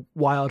already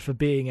wild for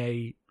being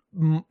a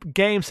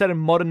game set in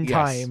modern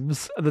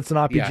times. That's an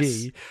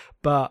RPG,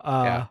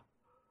 but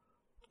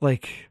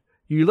like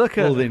you look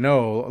at. Well, they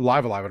know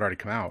Live Alive had already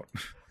come out.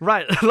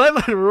 Right, Live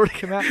Alive had already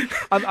come out.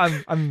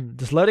 I'm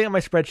just loading up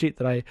my spreadsheet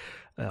that I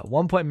at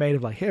one point made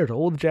of like, here are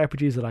all the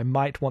JRPGs that I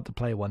might want to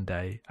play one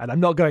day, and I'm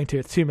not going to.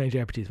 It's too many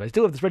JRPGs, but I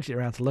still have the spreadsheet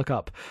around to look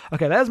up.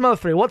 Okay, there's Mother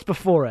 3. What's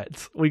before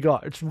it?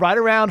 It's right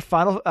around not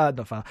Final.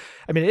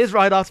 I mean, it is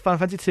right after Final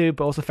Fantasy 2,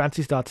 but also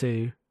Phantasy Star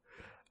 2,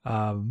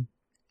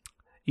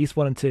 East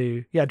 1 and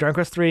 2. Yeah, Dragon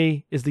Quest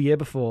 3 is the year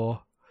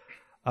before.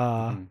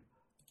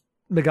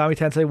 Megami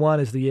Tensei 1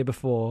 is the year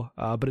before,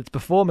 but it's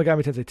before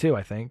Megami Tensei 2,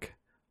 I think.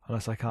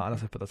 Unless I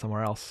put that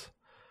somewhere else.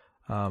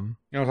 You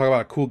know, talk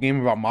about a cool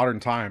game about modern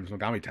times,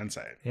 Megami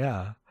Tensei.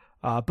 Yeah.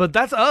 But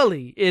that's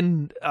early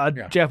in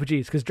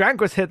JRPGs, because Dragon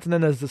Quest hits and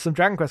then there's some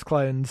Dragon Quest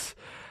clones.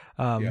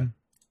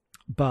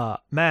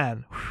 But,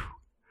 man,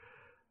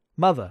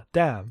 Mother,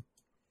 damn.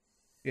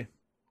 Yeah.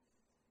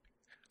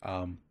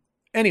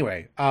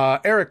 Anyway,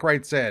 Eric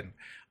writes in,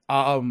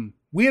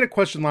 we had a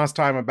question last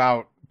time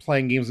about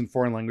playing games in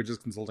foreign languages,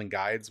 consulting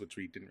guides, which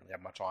we didn't really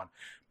have much on.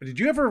 But did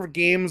you ever have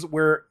games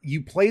where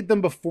you played them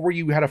before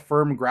you had a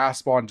firm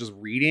grasp on just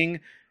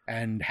reading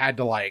and had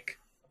to like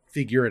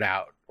figure it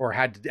out, or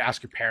had to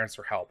ask your parents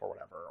for help or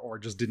whatever, or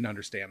just didn't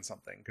understand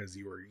something because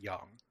you were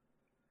young?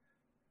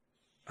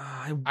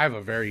 I have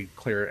a very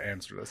clear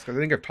answer to this because I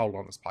think I've told it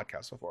on this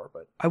podcast before.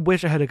 But I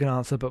wish I had a good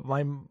answer, but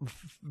my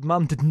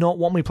mum did not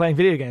want me playing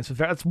video games.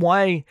 That's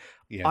why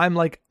I'm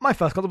like, my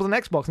first console was an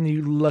Xbox, and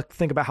you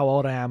think about how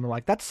old I am, and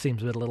like, that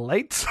seems a little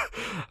late.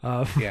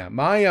 Yeah,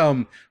 my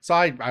so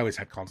I always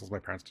had consoles. My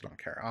parents did not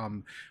care.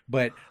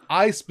 But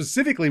I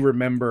specifically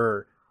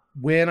remember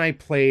when I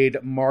played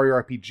Mario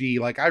RPG,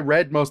 like I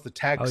read most of the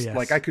text,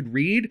 like I could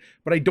read,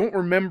 but I don't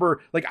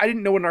remember. Like I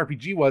didn't know what an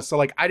RPG was, so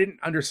like I didn't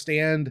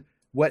understand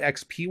what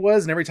XP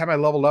was, and every time I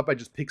leveled up I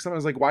just picked something. I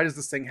was like, why does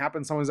this thing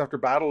happen sometimes after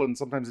battle and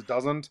sometimes it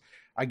doesn't?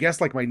 I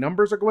guess like my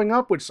numbers are going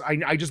up, which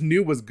I just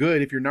knew was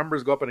good. If your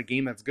numbers go up in a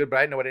game, that's good, but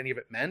I didn't know what any of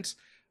it meant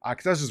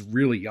because I was just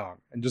really young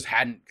and just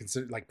hadn't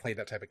considered like played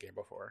that type of game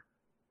before.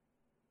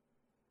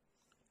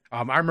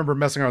 I remember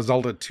messing around with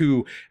Zelda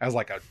 2 as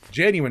like a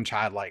genuine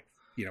child, like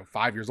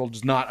 5 years old,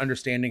 just not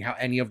understanding how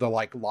any of the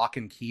like lock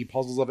and key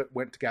puzzles of it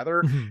went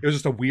together. It was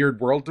just a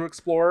weird world to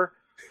explore.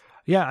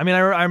 Yeah, I mean,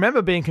 I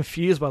remember being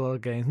confused by a lot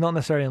of games, not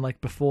necessarily in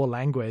like before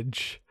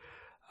language,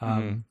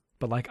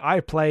 but like I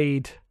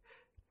played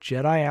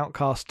Jedi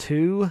Outcast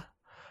 2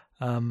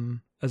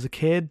 as a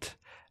kid,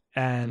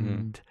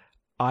 and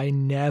I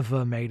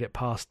never made it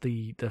past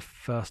the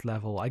first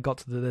level. I got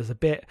to there's a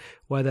bit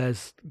where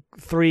there's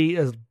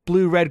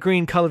blue, red,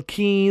 green colored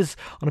keys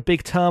on a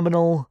big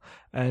terminal,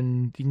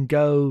 and you can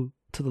go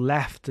to the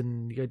left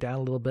and you go down a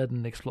little bit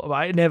and explore. But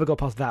I never got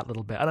past that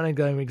little bit. I don't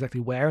know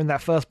exactly where in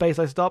that first base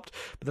I stopped,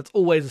 but that's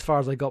always as far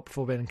as I got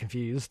before being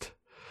confused.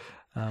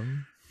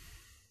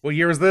 What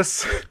year was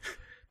this?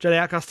 Jedi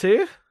Outcast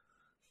 2?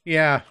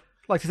 Yeah.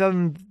 Like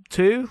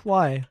 2002?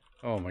 Why?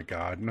 Oh my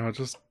god. No,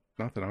 just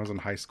nothing. I was in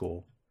high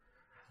school.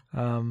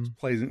 Um,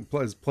 Playing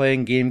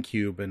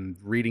GameCube and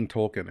reading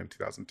Tolkien in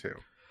 2002.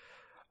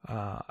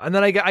 and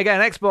then I get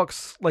an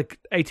Xbox like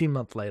 18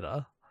 months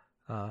later.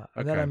 And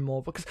then Okay. I'm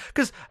more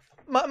because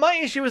my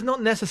issue is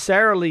not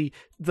necessarily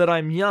that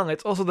I'm young.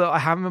 It's also that I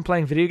haven't been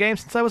playing video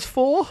games since I was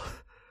 4.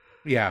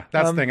 Yeah,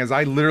 that's the thing. Is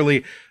I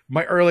literally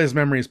my earliest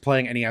memory is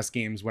playing NES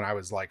games when I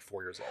was like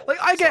 4 years old. Like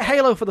I get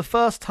Halo for the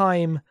first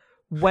time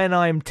when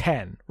I'm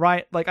 10,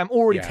 right? Like I'm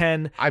already Yeah.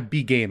 10, I'd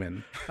be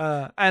gaming.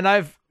 and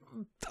I've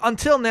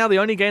until now the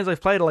only games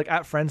I've played are like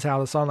at friends'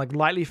 houses, so I'm like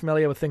lightly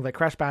familiar with things like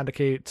Crash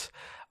Bandicoot,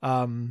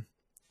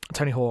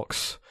 Tony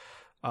Hawk's.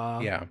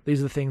 Yeah. These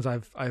are the things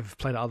I've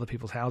played at other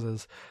people's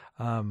houses.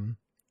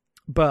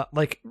 But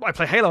like I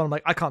play Halo and I'm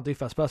like, I can't do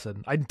first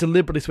person. I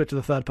deliberately switched to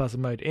the third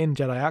person mode in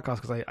Jedi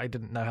Outcast because I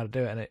didn't know how to do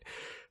it, and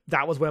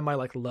that was where my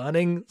like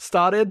learning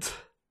started.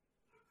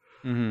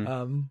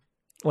 Mm-hmm.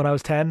 When I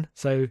was 10.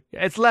 So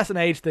yeah, it's less an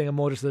age thing and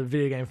more just a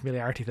video game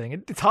familiarity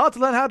thing. It's hard to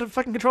learn how to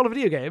fucking control a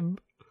video game.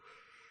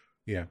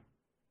 Yeah.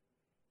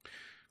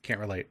 Can't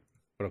relate,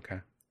 but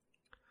okay.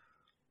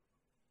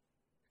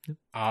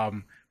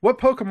 What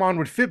Pokemon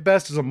would fit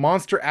best as a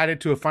monster added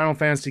to a Final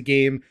Fantasy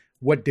game?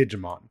 What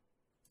Digimon?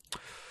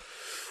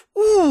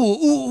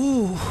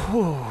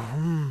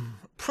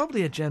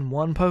 Probably a Gen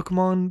 1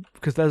 Pokemon,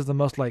 because those are the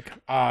most like...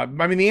 I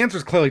mean, the answer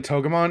is clearly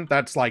Togemon.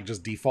 That's like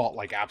just default,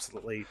 like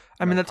absolutely.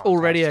 I mean, no that's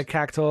already a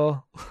contest.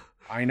 Cactuar.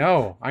 I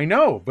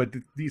know, but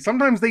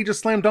sometimes they just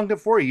slam dunk it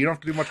for you. You don't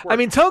have to do much work. I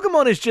mean,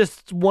 Togemon is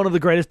just one of the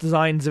greatest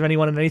designs of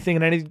anyone in anything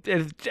and any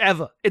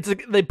ever.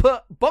 They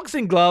put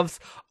boxing gloves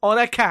on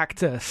a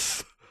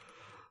cactus.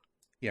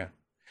 yeah.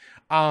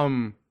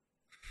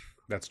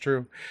 That's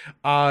true.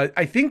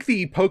 I think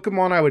the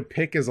Pokemon I would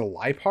pick is a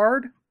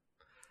Liepard.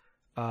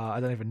 I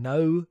don't even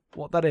know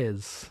what that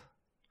is.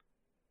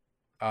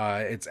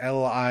 It's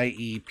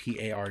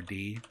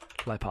Liepard.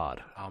 Liepard.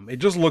 It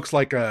just looks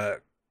like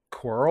a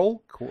Quirrell.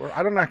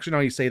 I don't actually know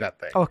how you say that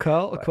thing. Oh, a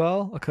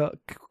Quirrell?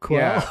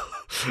 Yeah.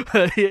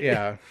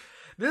 Yeah.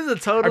 This is a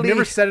totally... I've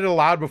never said it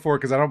aloud before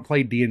because I don't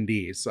play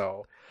D&D,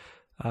 so...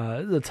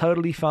 this is a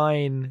totally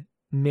fine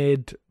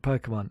mid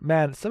Pokemon.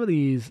 Man, some of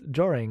these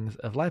drawings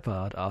of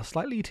Liepard are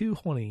slightly too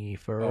horny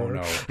for... Oh,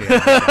 no.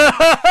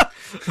 Yeah.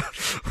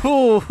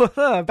 Ooh,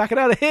 backing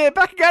out of here.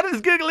 Backing out of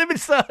this Google image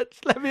search.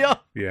 Let me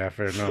off. Yeah,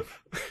 fair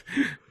enough.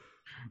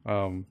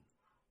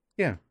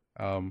 Yeah.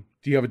 Do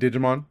you have a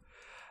Digimon?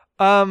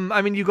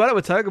 I mean, you got it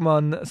with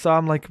Togemon, so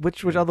I'm like,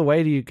 which other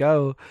way do you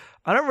go?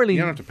 I don't really...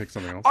 You don't have to pick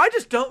something else. I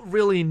just don't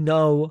really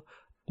know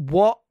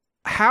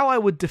how I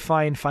would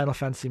define Final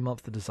Fantasy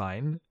monster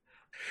design.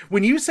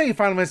 When you say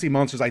Final Fantasy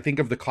monsters, I think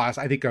of the class.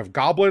 I think of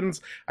goblins.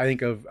 I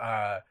think of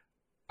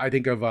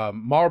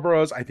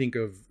Marlboros. I think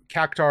of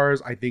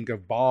Cactars. I think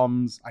of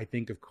bombs. I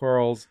think of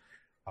Quirrells.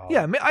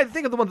 Yeah, I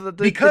think of the ones that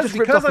because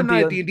I'm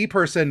not a D&D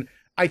person,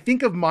 I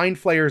think of Mind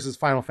Flayers as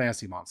Final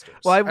Fantasy monsters.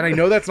 Well, and I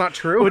know that's not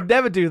true. I would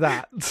never do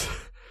that.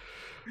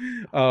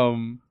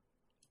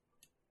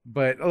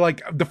 But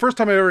like the first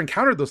time I ever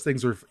encountered those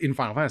things were in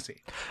Final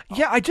Fantasy.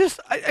 Yeah,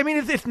 I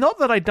mean, it's not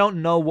that I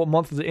don't know what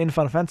monsters are in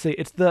Final Fantasy.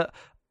 It's that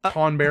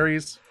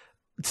Tonberries.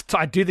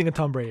 I do think of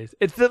Tom Brady's.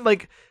 It's that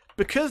like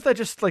because they're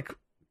just like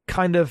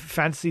kind of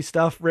fantasy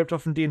stuff ripped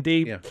off from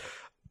D&D. Yeah.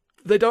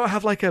 They don't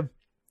have like a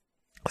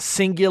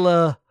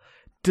singular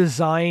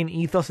design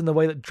ethos in the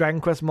way that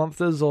Dragon Quest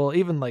monsters, or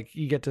even like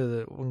you get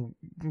to when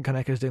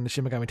Kaneko's doing the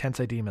Shin Megami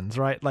Tensei demons,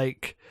 right?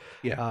 Like,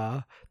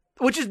 Yeah.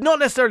 Which is not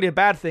necessarily a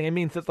bad thing. It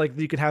means that like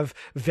you can have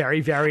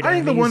very varied. I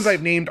think the enemies. ones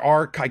I've named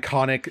are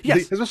iconic,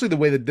 Yes. especially the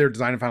way that they're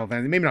designed in Final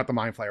Fantasy. Maybe not the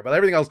Mind Flayer, but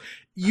everything else.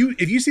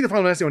 If you see the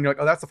Final Fantasy one, you're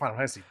like, oh, that's the Final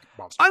Fantasy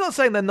monster. I'm not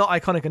saying they're not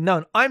iconic and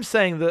known. I'm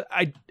saying that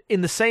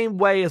in the same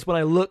way as when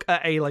I look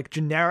at a like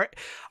generic.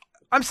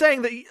 I'm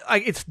saying that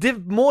it's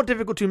more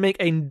difficult to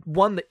make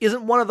one that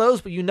isn't one of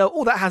those, but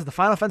that has the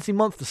Final Fantasy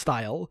monster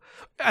style,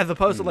 as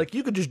opposed to like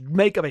you could just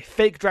make up a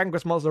fake Dragon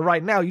Quest monster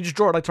right now. You just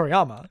draw it like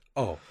Toriyama.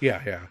 Oh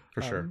yeah,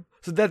 for sure.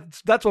 So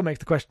that's what makes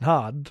the question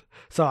hard.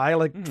 So I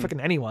like fucking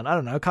anyone. I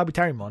don't know,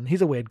 Kabutarimon.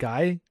 He's a weird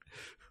guy.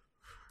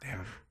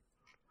 Damn.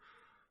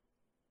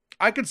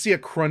 I could see a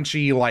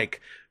crunchy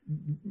like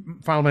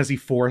Final Fantasy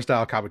 4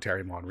 style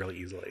Kabutarimon really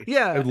easily.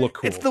 Yeah, it would look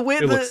cool. It's the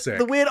weird, it looks sick.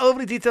 the weird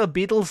overly detailed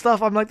beetle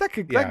stuff. I'm like that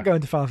could go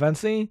into Final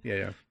Fantasy.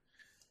 Yeah.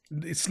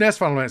 It's SNES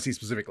Final Fantasy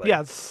specifically.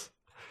 Yes.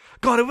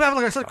 God, it would have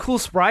like such cool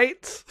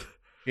sprites.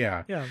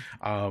 Yeah. Yeah.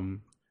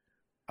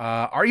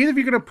 Are either of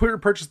you going to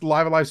purchase the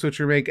Live Alive Switch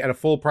remake at a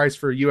full price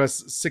for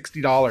US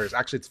 $60?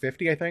 Actually, it's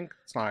 $50. I think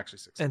it's not actually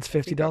 $60. It's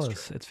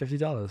 $50. It's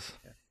 $50.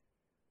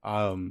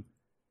 Yeah.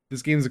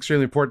 This game is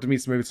extremely important to me,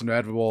 so maybe it's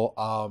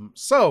inevitable.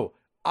 So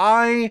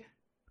I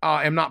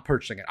am not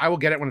purchasing it. I will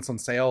get it when it's on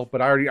sale,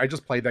 but I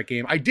just played that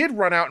game. I did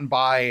run out and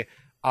buy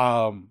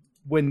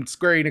when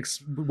Square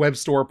Enix web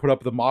store put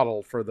up the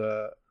model for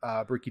the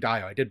Briki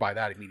Dio, I did buy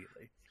that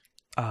immediately.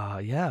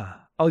 Yeah.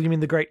 Oh, you mean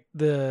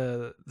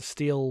the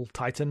Steel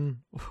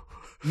Titan?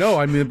 No,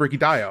 I mean the Briki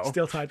Dio.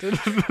 Steel Titan.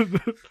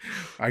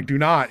 I do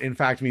not, in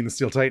fact, mean the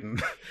Steel Titan.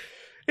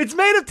 It's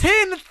made of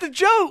tin. It's the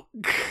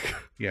joke.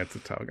 Yeah, it's a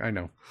tug. I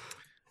know.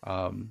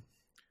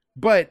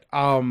 But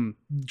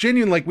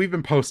genuinely, like, we've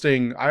been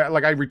posting. I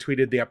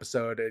retweeted the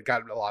episode. It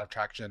got a lot of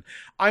traction.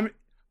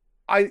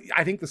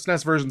 I think the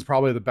SNES version is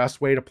probably the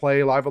best way to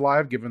play Live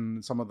Alive,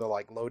 given some of the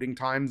like loading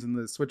times in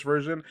the Switch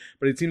version.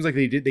 But it seems like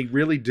they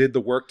really did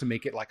the work to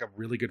make it like a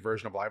really good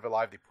version of Live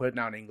Alive. They put it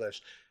now in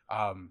English.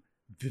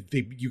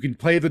 You can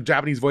play the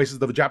Japanese voices.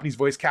 The Japanese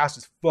voice cast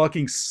is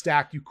fucking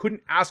stacked. You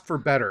couldn't ask for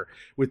better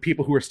with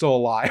people who are still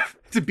alive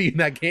to be in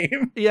that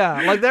game.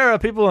 Yeah, like there are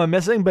people who are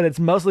missing, but it's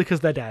mostly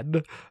because they're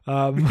dead.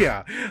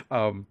 Yeah,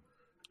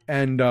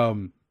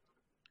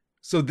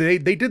 so they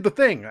did the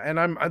thing, and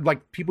I'm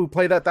like, people who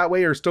play that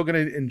way are still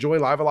going to enjoy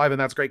Live Alive, and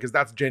that's great because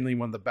that's genuinely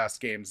one of the best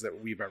games that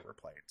we've ever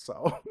played.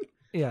 So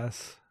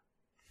yes,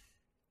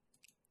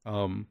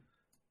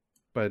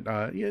 but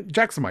yeah,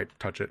 Jackson might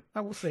touch it.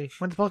 I will see.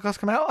 When does the podcast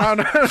come out? I don't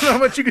know how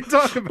much you can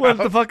talk about. When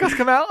does the podcast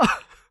come out?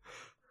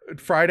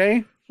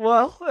 Friday.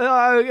 Well,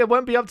 it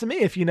won't be up to me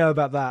if you know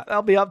about that.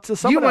 That'll be up to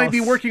someone else. You might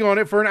else. be working on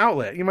it for an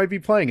outlet. You might be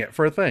playing it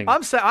for a thing.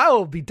 I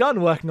will be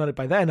done working on it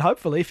by then,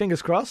 hopefully.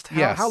 Fingers crossed.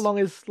 Yes. How long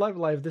is Live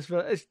Alive?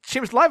 It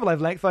seems Live Alive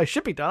length, but I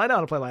should be done. I know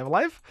how to play Live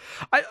Alive.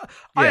 I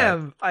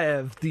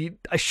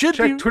should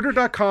check be...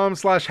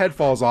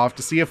 twitter.com/headfalls off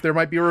to see if there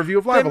might be a review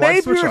of Live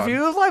Alive. There may be a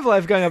review of Live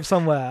Alive going up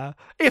somewhere.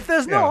 If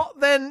there's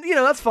not, then,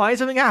 that's fine.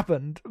 Something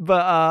happened.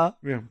 But,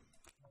 yeah,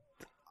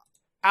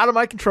 out of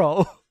my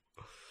control.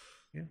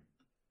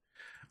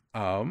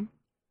 Yeah.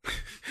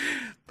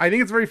 I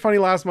think it's very funny.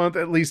 Last month,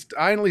 at least two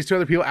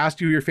other people asked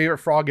you who your favorite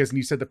frog is, and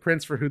you said the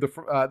Prince for Who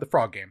the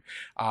Frog game,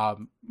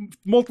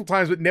 multiple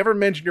times, but never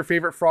mentioned your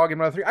favorite frog in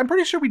Mother 3. I'm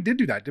pretty sure we did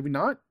do that. Did we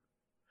not?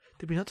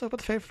 Did we not talk about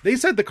the favorite? They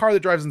said the car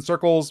that drives in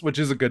circles, which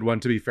is a good one.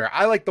 To be fair,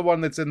 I like the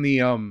one that's in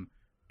the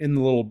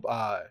little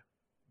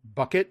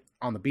bucket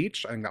on the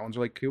beach. I think that one's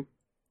really cute.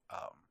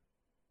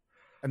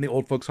 And the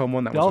old folks home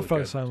one. The old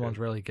folks home one's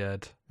really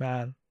good,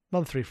 man.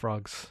 Mother 3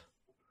 frogs.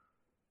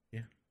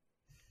 Yeah,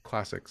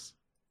 classics.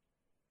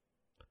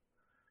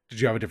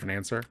 Did you have a different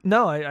answer?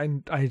 No,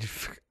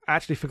 I've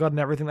actually forgotten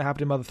everything that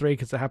happened in Mother 3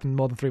 because it happened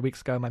more than 3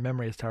 weeks ago. My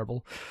memory is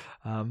terrible.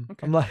 Okay.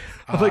 I'm like,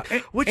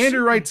 which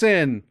Andrew writes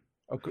in.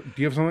 Oh, do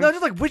you have something? No,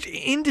 just like which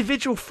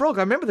individual frog?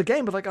 I remember the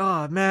game, but like,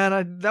 oh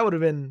man, that would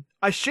have been.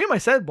 I assume I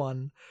said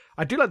one.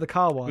 I do like the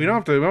car one. We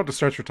don't have to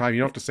stretch for time. You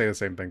don't have to say the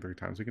same thing 3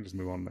 times. We can just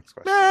move on to the next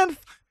question. Man,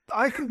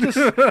 I can just.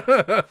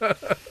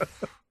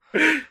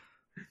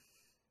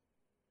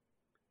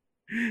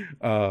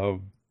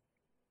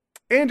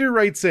 Andrew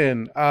writes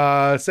in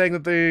saying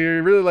that they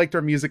really liked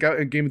our music out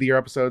in Game of the Year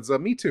episodes.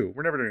 Me too.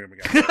 We're never doing them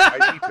again.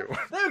 Me too.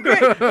 They're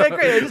great. They're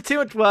great. It's just too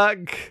much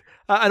work.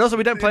 And also,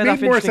 we don't play enough.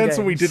 It made more sense games.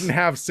 when we didn't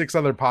have 6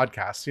 other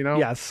podcasts,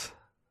 Yes.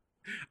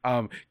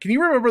 Can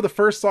you remember the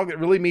first song that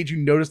really made you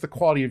notice the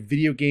quality of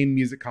video game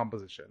music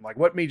composition? Like,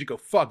 what made you go,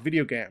 fuck,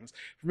 video games?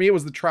 For me, it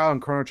was The Trial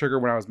and Chrono Trigger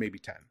when I was maybe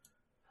 10.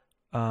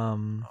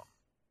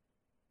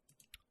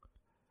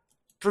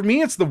 For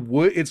me, it's the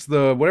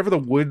whatever the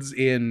woods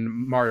in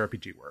Mario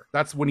RPG were.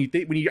 That's when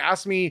you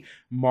ask me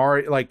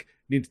Mario, like,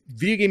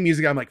 video game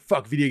music, I'm like,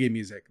 fuck, video game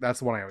music. That's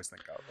the one I always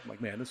think of. I'm like,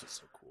 man, this is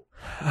so cool.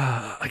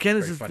 Again,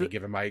 this very is funny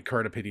given my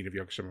current opinion of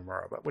Yokoshima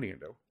Mario, but what are you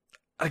gonna do?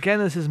 Again,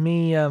 this is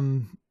me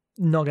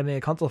not getting a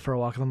console for a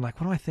while because I'm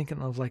like, what am I thinking?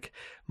 And I was like,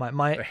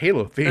 my the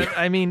Halo theme.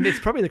 I mean, it's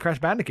probably the Crash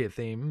Bandicoot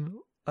theme.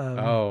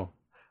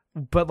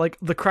 But like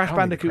the Crash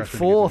Bandicoot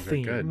 4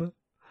 theme.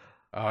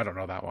 Oh, I don't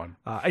know that one.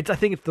 I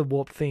think it's the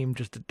Warp theme.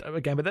 Just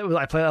again, but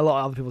I play a lot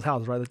of other people's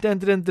houses, right? Like dun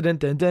dun dun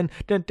dun dun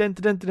dun dun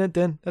dun dun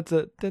dun. That's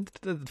a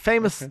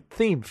famous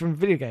theme from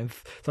video games.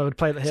 So I would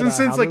play it.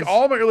 Since like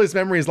all my earliest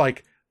memories,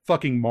 like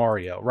fucking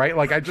Mario, right?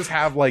 Like I just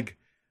have like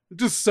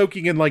just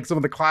soaking in like some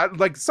of the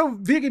like so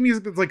video game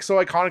music that's like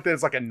so iconic that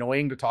it's like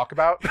annoying to talk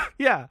about.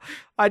 Yeah,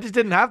 I just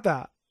didn't have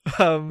that.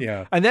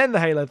 Yeah, and then the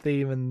Halo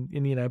theme,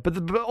 and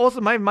but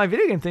also my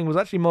video game thing was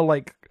actually more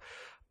like.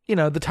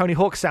 The Tony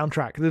Hawk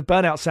soundtrack, the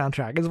Burnout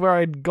soundtrack is where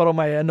I got all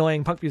my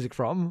annoying punk music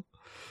from.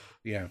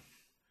 Yeah.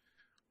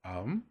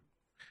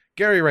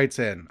 Gary writes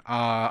in,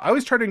 I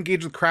always try to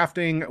engage with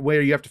crafting where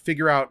you have to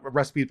figure out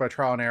recipes by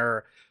trial and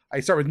error.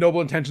 I start with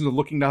noble intentions of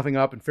looking nothing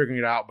up and figuring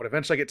it out, but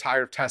eventually I get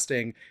tired of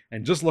testing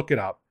and just look it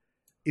up.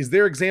 Is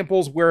there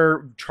examples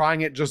where trying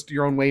it just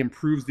your own way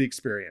improves the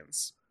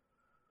experience?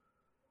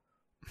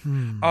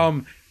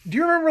 Do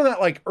you remember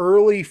that like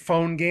early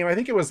phone game? I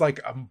think it was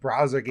like a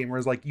browser game where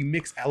it's like you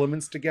mix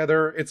elements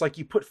together. It's like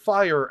you put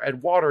fire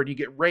and water and you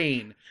get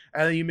rain,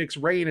 and then you mix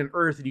rain and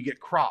earth and you get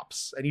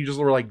crops, and you just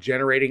were like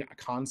generating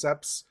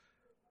concepts.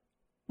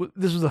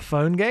 This was a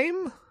phone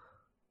game?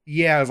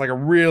 Yeah, it was like a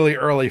really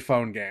early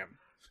phone game.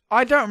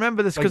 I don't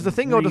remember this because the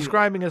thing you're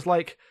describing is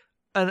like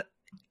an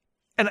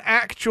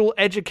actual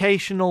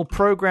educational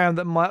program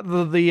that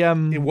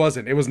It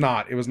wasn't. It was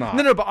not.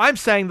 No, but I'm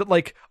saying that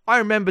like I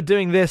remember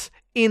doing this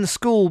in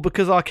school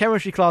because our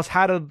chemistry class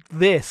had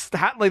they just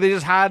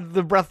had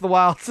the Breath of the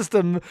Wild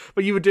system,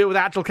 but you would do it with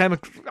actual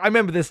chemical. I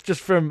remember this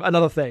just from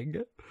another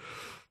thing.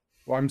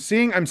 Well,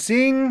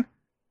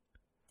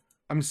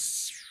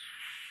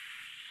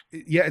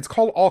 yeah, it's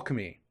called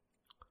Alchemy.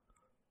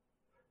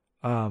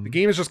 The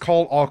game is just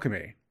called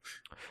Alchemy.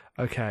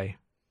 Okay.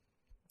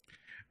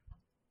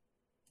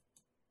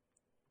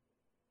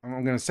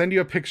 I'm going to send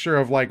you a picture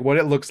of like what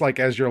it looks like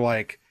as you're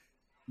like,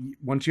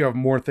 once you have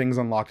more things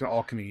unlocked in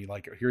Alchemy,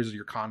 like here's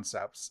your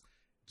concepts.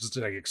 Just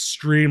like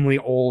extremely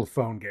old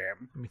phone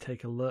game. Let me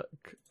take a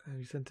look. Have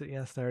you sent it?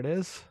 Yes, there it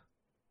is.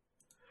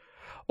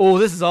 Oh,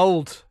 this is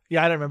old.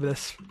 Yeah, I don't remember this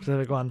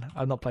specific one.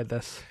 I've not played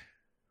this.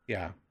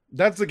 Yeah.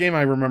 That's the game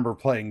I remember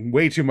playing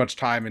way too much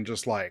time and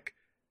just like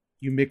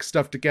you mix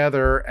stuff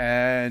together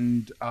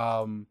and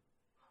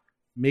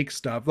make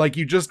stuff. Like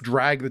you just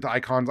drag the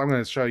icons. I'm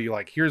going to show you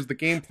like here's the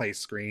gameplay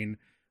screen.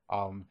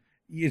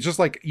 It's just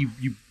like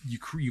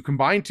you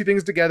combine two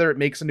things together, it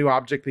makes a new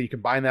object, then you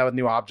combine that with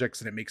new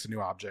objects and it makes a new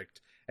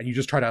object. And you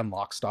just try to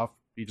unlock stuff.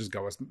 You just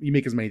you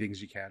make as many things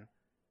as you can.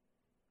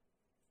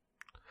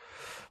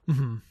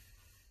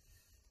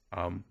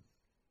 Mm-hmm.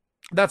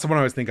 That's the one I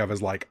always think of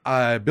as like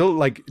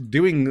making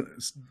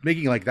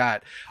like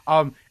that.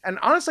 And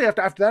honestly,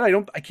 after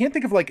that, I can't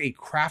think of like a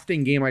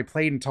crafting game I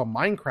played until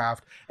Minecraft.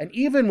 And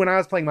even when I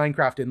was playing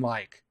Minecraft in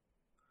like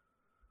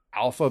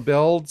alpha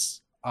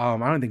builds, I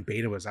don't think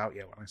beta was out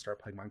yet when I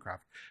started playing Minecraft.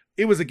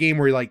 It was a game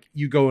where like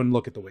you go and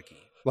look at the wiki.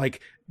 Like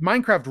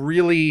Minecraft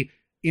really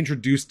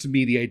introduced to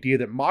me the idea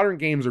that modern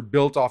games are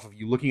built off of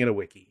you looking at a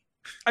wiki.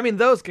 I mean,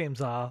 those games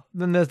are.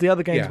 Then there's the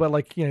other games where,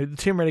 like, you know, the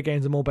Tomb Raider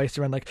games are more based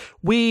around, like,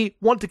 we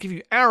want to give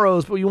you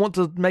arrows, but we want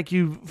to make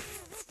you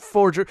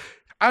forge.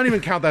 I don't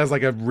even count that as,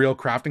 like, a real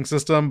crafting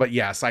system, but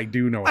yes, I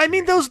do know what I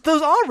mean, those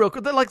are real.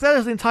 Like, that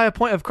is the entire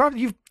point of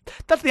crafting.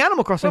 That's the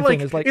Animal Crossing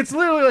thing. Is like it's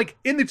literally like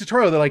in the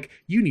tutorial, they're like,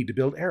 you need to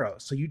build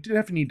arrows, so you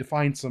definitely need to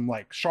find some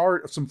like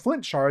some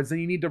flint shards, then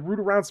you need to root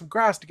around some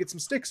grass to get some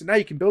sticks, and now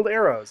you can build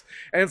arrows.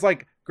 And it's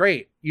like,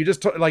 great, you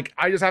just like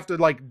I just have to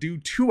like do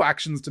 2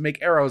 actions to make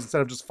arrows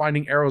instead of just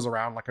finding arrows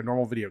around like a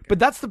normal video game. But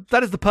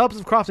that is the purpose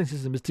of crafting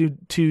system, is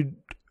to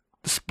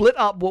split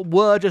up what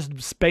were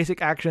just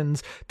basic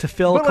actions to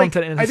fill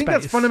content in space. I think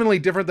that's fundamentally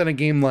different than a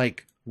game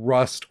like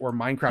Rust or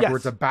Minecraft, where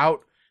it's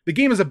about the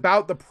game is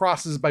about the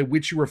process by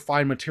which you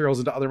refine materials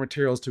into other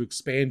materials to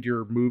expand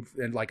your move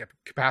and like a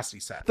capacity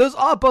set. Those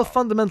are both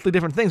fundamentally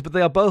different things, but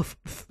they are both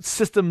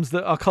systems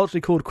that are culturally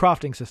called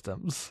crafting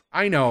systems.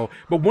 I know,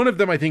 but one of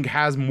them I think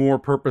has more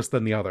purpose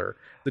than the other.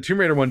 The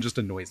Tomb Raider one just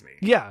annoys me.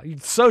 Yeah,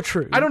 it's so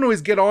true. I don't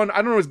always get on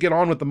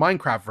with the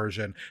Minecraft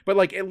version, but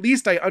like at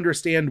least I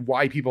understand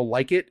why people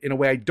like it in a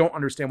way I don't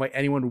understand why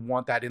anyone would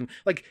want that in.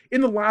 Like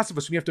in The Last of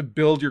Us, when you have to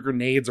build your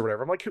grenades or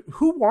whatever, I'm like,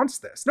 who wants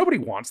this? Nobody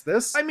wants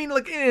this. I mean,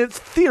 like in its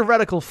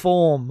theoretical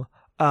form,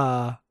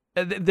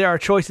 there are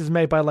choices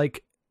made by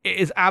like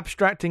is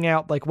abstracting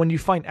out like when you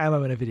find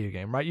ammo in a video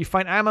game, right? You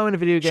find ammo in a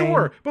video game.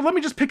 Sure, but let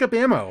me just pick up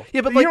ammo. Yeah,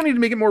 but you don't need to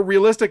make it more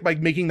realistic by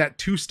making that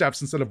 2 steps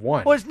instead of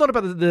 1. Well, it's not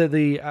about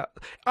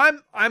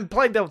I'm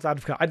playing devil's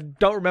advocate. I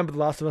don't remember The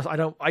Last of Us.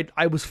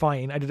 I was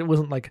fine. It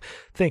wasn't like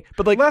thing.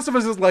 But like Last of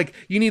Us is like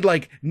you need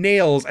like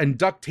nails and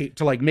duct tape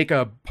to like make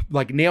a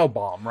like nail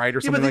bomb, right?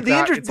 Or something like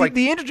that.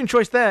 The interesting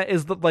choice there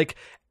is that like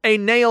a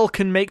nail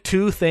can make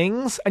 2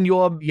 things, and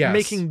you're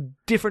making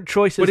different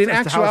choices. But in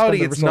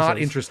actuality, it's not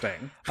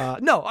interesting.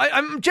 No,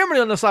 I'm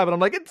generally on the side, but I'm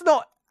like, it's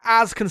not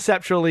as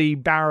conceptually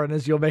barren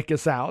as you'll make it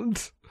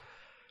sound.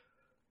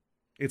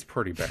 It's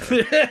pretty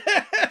barren.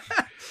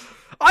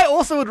 I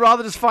also would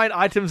rather just find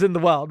items in the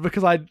world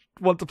because I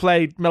want to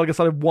play Metal Gear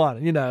Solid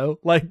 1, you know?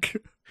 Like...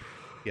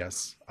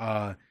 Yes.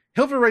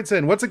 Hilfer writes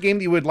in, what's a game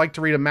that you would like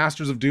to read a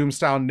Masters of Doom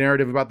style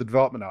narrative about the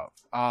development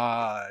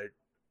of?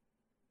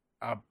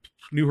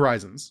 New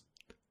Horizons.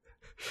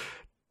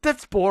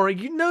 That's boring.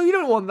 You know, you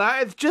don't want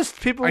that. It's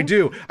just people. I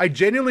do. I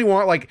genuinely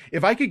want, like,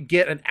 if I could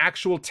get an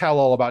actual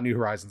tell-all about New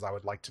Horizons, I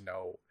would like to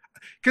know.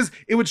 Because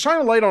it would shine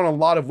a light on a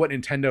lot of what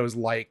Nintendo is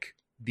like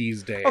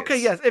these days. Okay,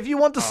 yes. If you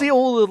want to see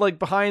all the, like,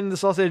 behind the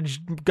sausage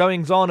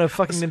goings-on of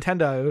fucking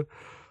Nintendo.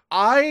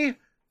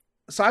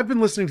 So I've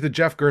been listening to the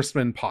Jeff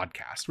Gerstmann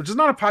podcast, which is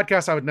not a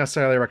podcast I would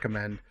necessarily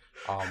recommend.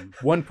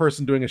 One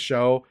person doing a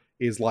show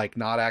is like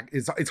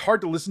it's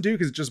hard to listen to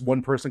because it's just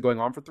one person going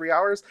on for 3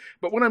 hours.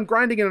 But when I'm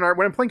grinding in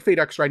when I'm playing Fate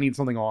Extra, I need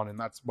something on, and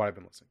that's what I've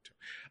been listening to.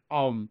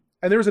 And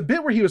there was a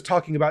bit where he was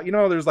talking about,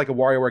 there's like a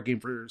WarioWare game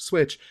for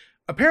Switch.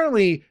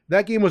 Apparently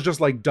that game was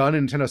just like done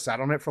and Nintendo sat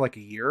on it for like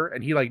a year,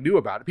 and he like knew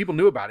about it. People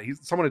knew about it.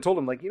 Someone had told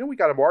him like, we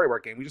got a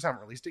WarioWare game, we just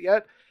haven't released it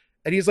yet.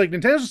 And he's like,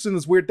 Nintendo's just in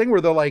this weird thing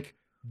where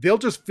they'll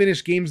just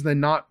finish games and then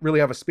not really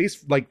have a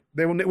space. Like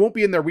it won't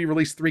be in their we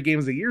release 3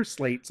 games a year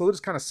slate, so they'll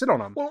just kind of sit on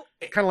them. Well,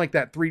 kind of like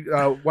that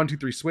 1, 2,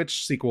 3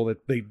 Switch sequel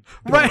that they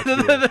right.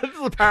 That's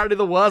apparently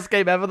the worst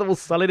game ever that will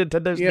sully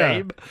Nintendo's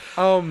name.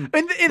 In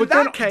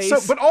that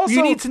case, but also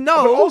you need to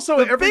know. But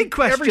also, big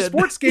question: every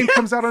sports game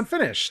comes out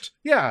unfinished.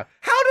 Yeah.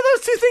 How do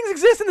those 2 things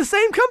exist in the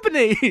same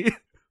company?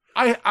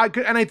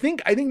 I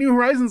think New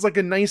Horizons like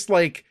a nice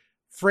like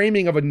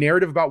framing of a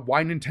narrative about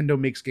why Nintendo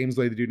makes games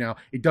the way they do now,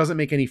 it doesn't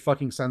make any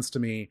fucking sense to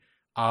me.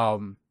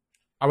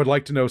 I would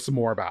like to know some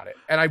more about it.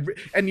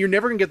 And you're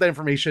never gonna get that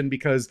information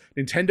because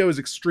Nintendo is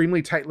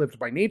extremely tight-lipped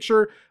by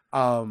nature.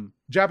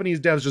 Japanese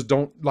devs just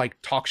don't like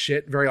talk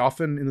shit very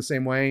often in the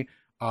same way.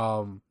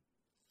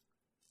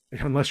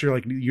 Unless you're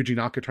like Yuji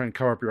Naka trying to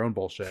cover up your own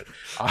bullshit.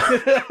 You're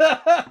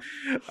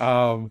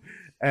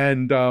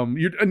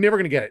never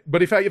gonna get it.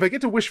 But if I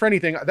get to wish for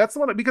anything, that's the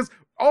one, because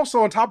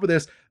also on top of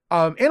this,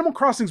 Animal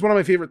Crossing is one of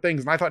my favorite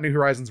things, and I thought New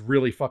Horizons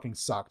really fucking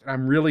sucked.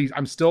 And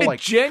I'm still like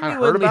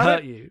genuinely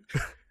hurt you.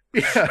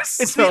 Yes,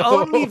 it's the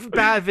only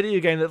bad video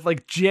game that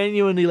like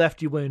genuinely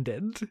left you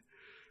wounded.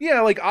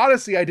 Yeah, like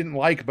Odyssey I didn't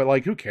like, but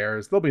like who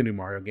cares? There'll be a new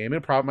Mario game.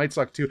 It probably might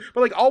suck too.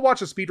 But like I'll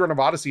watch a speedrun of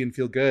Odyssey and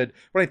feel good.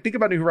 When I think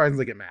about New Horizons,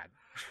 I get mad.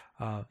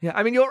 Yeah,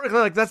 I mean, you're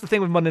like, that's the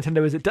thing with modern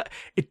Nintendo is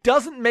it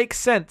doesn't make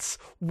sense.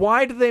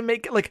 Why do they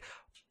make like?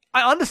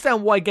 I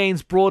understand why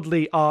games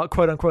broadly are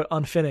quote unquote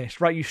unfinished,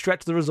 right? You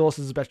stretch the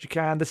resources as best you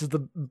can. This is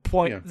the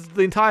point. Yeah. This is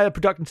the entire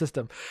production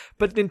system.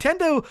 But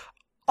Nintendo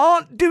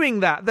aren't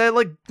doing that. They're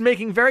like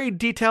making very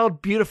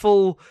detailed,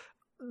 beautiful,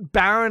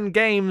 barren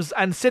games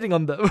and sitting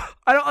on them.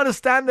 I don't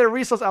understand their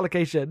resource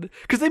allocation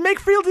because they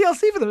make free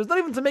DLC for them. It's not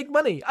even to make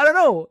money. I don't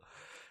know.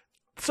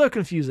 So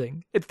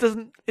confusing. It's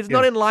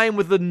not in line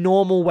with the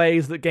normal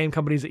ways that game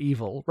companies are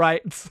evil,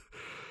 right?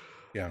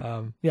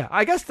 Yeah.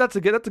 I guess that's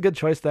a good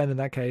choice then in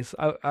that case.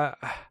 I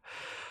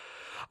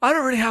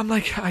don't really have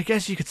like, I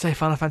guess you could say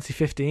Final Fantasy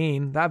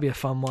 15. That'd be a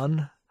fun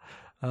one.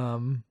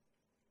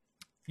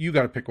 You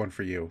got to pick one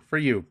for you.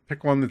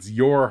 Pick one that's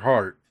your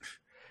heart.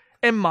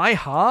 In my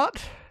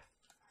heart?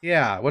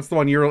 Yeah. What's the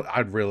one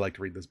I'd really like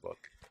to read this book.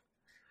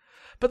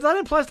 But that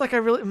implies like I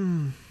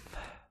mean,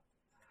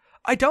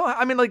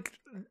 like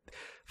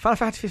Final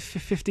Fantasy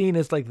 15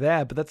 is like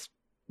there, but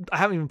I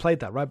haven't even played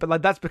that, right? But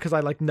like that's because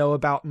I like know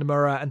about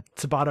Nomura and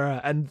Tabata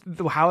and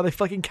how they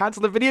fucking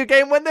cancel a video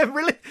game when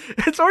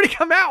it's already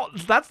come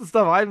out. That's the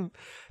stuff I'm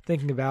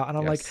thinking about, and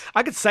I'm like,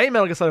 I could say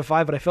Metal Gear Solid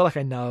 5, but I feel like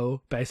I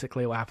know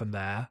basically what happened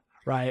there,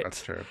 right?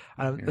 That's true.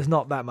 There's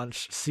not that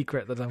much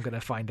secret that I'm going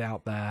to find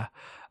out there.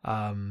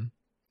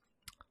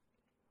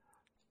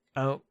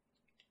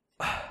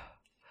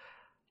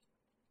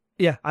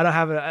 Yeah, I don't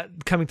have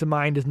it. Coming to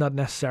mind is not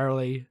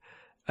necessarily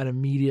an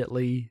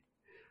immediately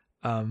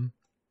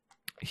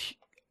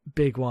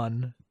big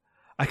one.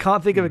 I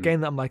can't think of a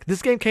game that I'm like,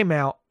 this game came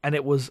out and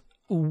it was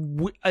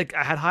like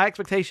I had high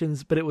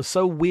expectations, but it was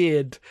so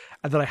weird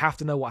that I have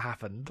to know what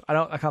happened.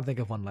 I can't think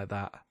of one like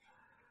that.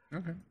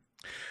 Okay.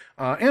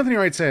 Anthony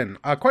writes in,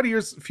 quite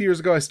a few years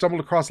ago, I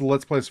stumbled across the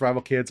Let's Play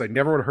Survival Kids. I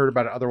never would have heard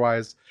about it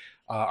otherwise.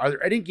 Are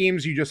there any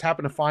games you just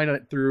happen to find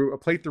it through a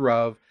playthrough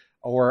of,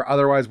 or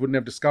otherwise wouldn't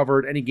have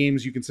discovered? Any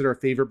games you consider a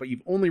favorite, but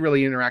you've only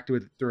really interacted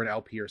with through an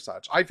LP or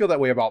such? I feel that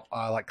way about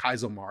like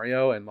Kaizo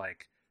Mario and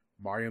like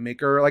Mario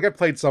Maker. Like I've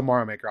played some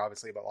Mario Maker,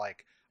 obviously, but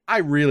like I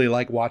really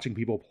like watching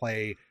people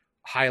play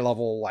high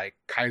level like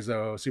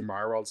Kaizo Super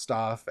Mario World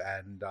stuff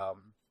and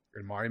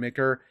Mario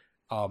Maker.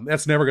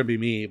 That's never gonna be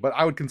me, but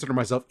I would consider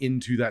myself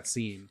into that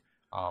scene.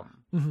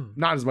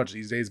 Not as much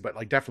these days, but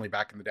like definitely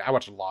back in the day, I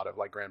watched a lot of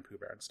like Grand Pooh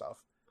Bear and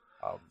stuff.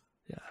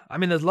 Yeah, I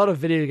mean, there's a lot of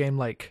video game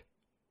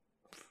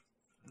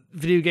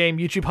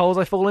YouTube holes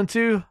I fall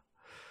into.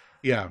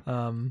 Yeah.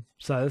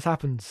 So this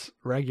happens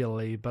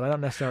regularly, but I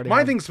don't necessarily.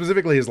 My thing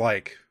specifically is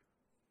like,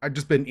 I've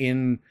just been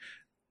in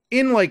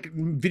like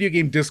video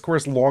game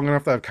discourse long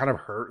enough that I've kind of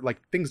heard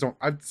like things don't.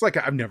 It's like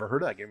I've never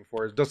heard of that game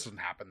before. It doesn't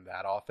happen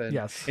that often.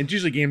 Yes. And it's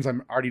usually games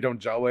I'm already don't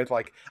gel with.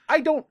 Like I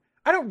don't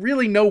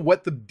really know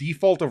what the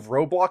default of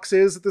Roblox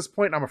is at this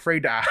point, and I'm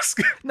afraid to ask.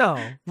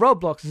 No,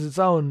 Roblox is its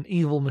own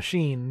evil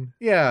machine.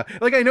 Yeah,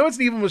 like I know it's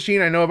an evil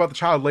machine. I know about the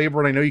child labor,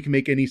 and I know you can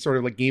make any sort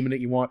of like game in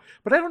it you want.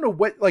 But I don't know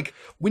what, like,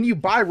 when you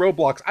buy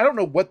Roblox, I don't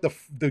know what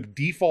the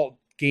default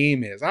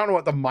game is. I don't know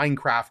what the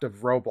Minecraft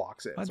of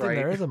Roblox is. I think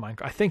there is a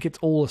Minecraft. I think it's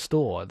all a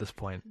store at this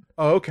point.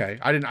 Oh, okay.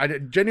 I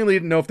genuinely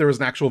didn't know if there was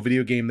an actual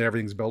video game that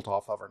everything's built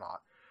off of or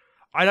not.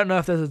 I don't know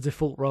if there's a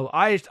default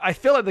Roblox. I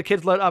feel like the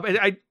kids load up.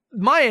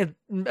 My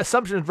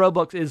assumption of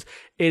Roblox is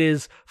it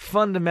is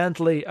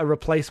fundamentally a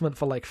replacement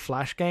for like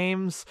Flash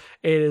games.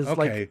 It is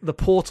like the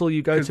portal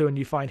you go to and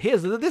you find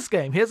here's this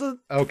game. Here's a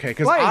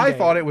because I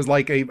thought it was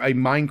like a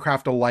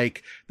Minecraft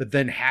alike that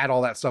then had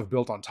all that stuff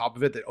built on top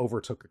of it that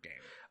overtook the game.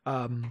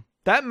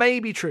 That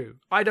may be true.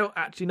 I don't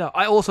actually know.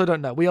 I also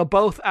don't know. We are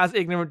both as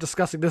ignorant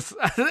discussing this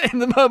in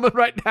the moment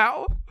right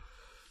now.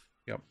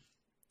 Yep.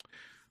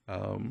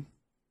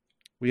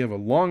 We have a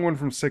long one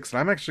from 6, and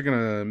I'm actually going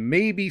to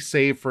maybe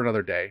save for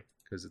another day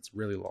because it's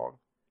really long.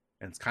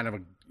 And it's kind of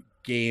a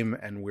game,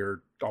 and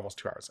we're almost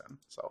 2 hours in.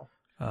 So,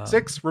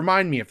 6,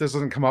 remind me if this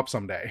doesn't come up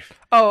someday.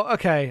 Oh,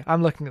 okay.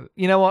 I'm looking at it.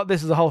 You know what?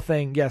 This is a whole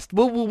thing. Yes.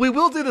 We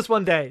will do this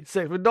one day.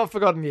 6, we've not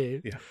forgotten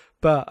you. Yeah.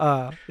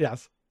 But,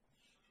 yes.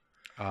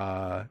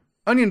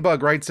 Onion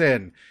Bug writes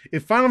in,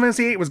 if Final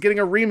Fantasy VIII was getting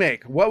a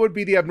remake, what would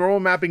be the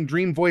abnormal mapping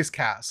dream voice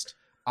cast?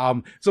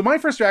 So my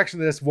first reaction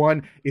to this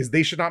one is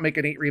they should not make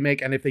an 8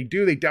 remake, and if they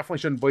do, they definitely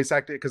shouldn't voice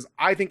act it, because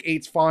I think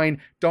 8's fine.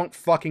 Don't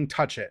fucking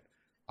touch it.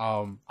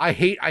 I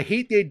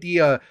hate the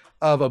idea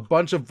of a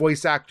bunch of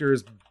voice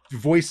actors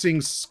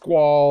voicing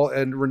Squall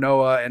and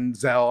Renoa and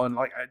Zell, and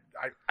like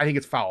I think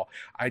it's foul.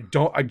 I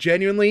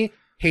genuinely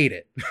hate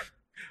it.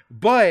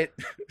 But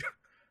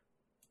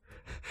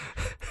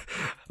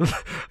the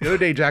other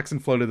day Jackson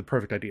floated the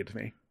perfect idea to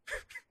me.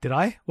 Did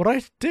I? What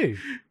did I do?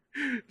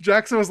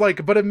 Jackson was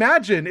like, but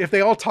imagine if they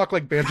all talk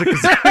like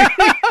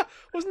Banjo-Kazooie.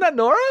 Wasn't that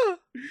Nora?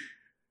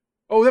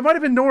 Oh, that might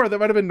have been Nora.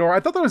 I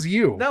thought that was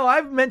you. No,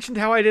 I've mentioned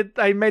how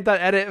I made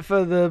that edit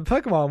for the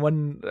Pokemon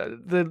when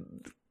the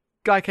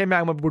guy came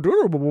out and went.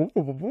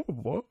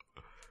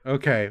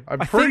 Okay, I'm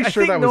pretty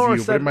sure that was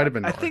you, but it might have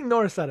been Nora. I think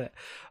Nora said it.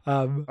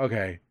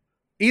 Okay.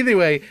 Either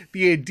way,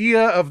 the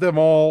idea of them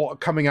all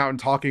coming out and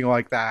talking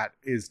like that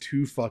is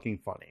too fucking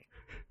funny.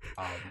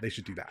 They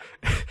should do that.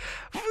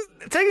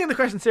 Taking the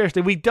question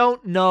seriously, we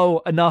don't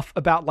know enough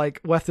about like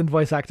Western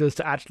voice actors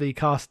to actually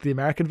cast the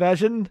American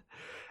version.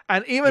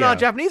 And even our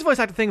Japanese voice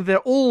actor thing, they're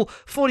all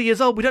 40 years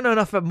old. We don't know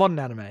enough about modern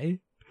anime.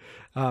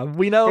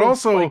 We know, but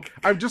also,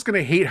 I'm just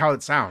gonna hate how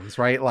it sounds,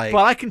 right? Like,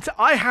 but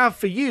I have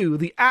for you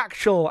the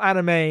actual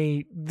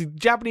anime, the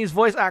Japanese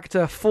voice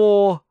actor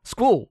for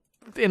Squall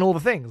in all the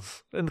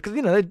things, and because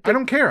you know, I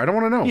don't care. I don't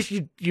want to know.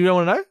 You don't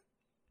want to know?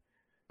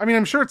 I mean,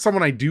 I'm sure it's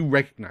someone I do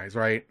recognize,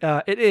 right?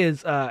 It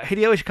is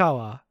Hideo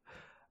Ishikawa.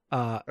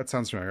 That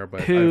sounds familiar,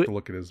 but I have to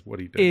look at what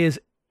he did. Is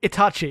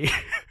Itachi?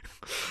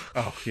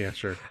 Oh yeah,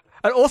 sure.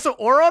 And also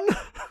Oron.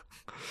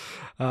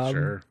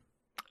 Sure.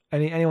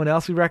 Anyone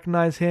else we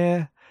recognize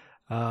here?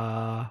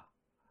 Not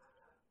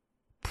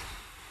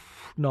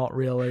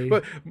really.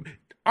 But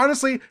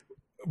honestly,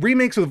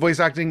 remakes with voice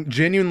acting,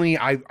 genuinely,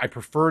 I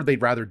prefer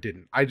they'd rather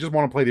didn't. I just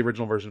want to play the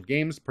original version of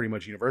games pretty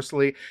much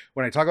universally.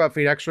 When I talk about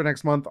Fate Extra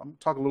next month, I'm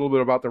talk a little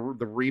bit about the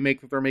remake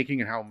that they're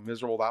making and how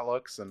miserable that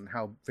looks and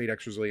how Fate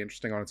Extra is really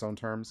interesting on its own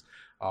terms.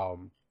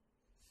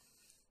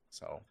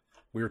 So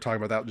we were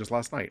talking about that just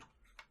last night.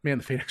 Man,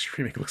 the Fate Extra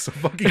remake looks so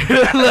fucking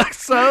bad. It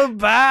looks so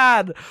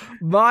bad.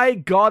 My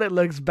God, it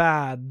looks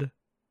bad.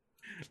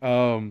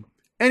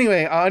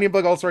 Anyway, Onion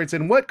Bug also writes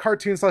in, what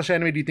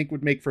cartoon/anime do you think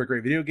would make for a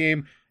great video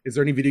game? Is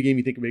there any video game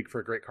you think would make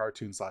for a great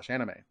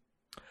cartoon/anime?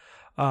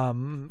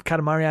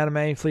 Katamari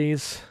anime,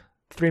 please.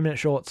 3-minute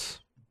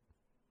shorts.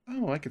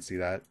 Oh, I could see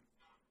that.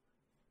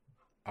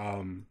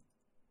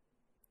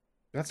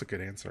 That's a good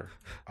answer.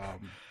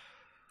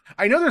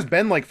 I know there's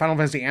been like Final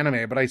Fantasy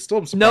anime, but I still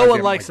am surprised no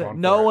one likes it.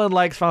 No one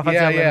likes Final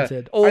Fantasy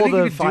Unlimited. I think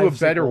you could do a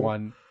better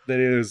one that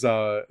is,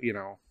 you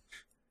know.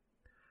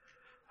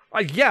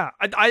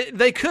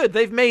 They could.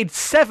 They've made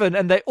 7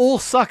 and they all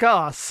suck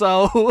ass.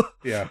 So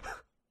yeah.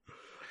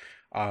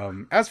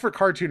 As for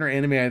cartoon or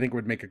anime, I think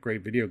would make a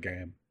great video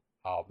game.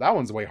 That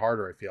one's way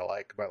harder, I feel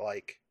like. But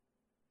like,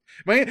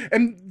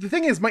 and the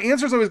thing is, my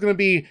answer is always going to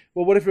be,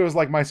 well, what if it was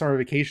like My Summer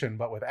Vacation,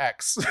 but with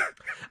X?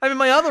 I mean,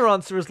 my other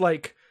answer is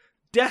like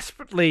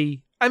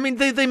desperately. I mean,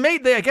 I guess they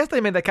made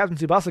that Captain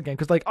Tsubasa game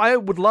because, like, I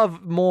would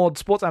love more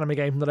sports anime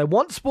games that I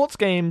want sports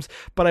games,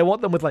 but I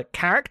want them with, like,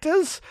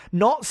 characters,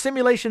 not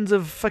simulations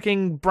of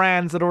fucking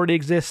brands that already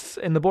exist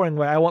in the boring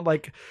way. I want,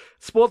 like,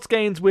 sports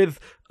games with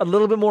a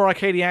little bit more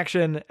arcadey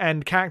action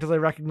and characters I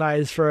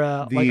recognize for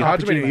a, the like,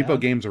 Hajime no Ippo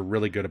games are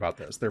really good about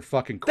this. They're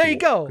fucking cool. There you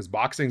go. Because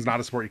boxing's not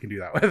a sport you can do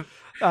that with.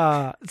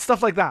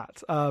 Stuff like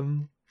that.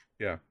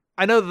 Yeah.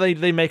 I know that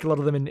they make a lot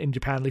of them in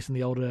Japan, at least in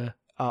the older...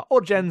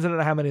 or gens, I don't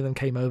know how many of them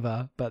came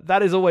over, but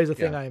that is always a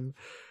thing I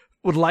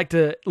would like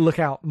to look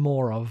into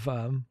more of.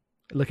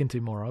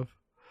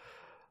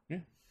 Yeah.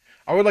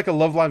 I would like a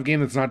Love Live game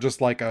that's not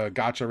just like a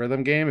gacha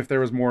rhythm game. If there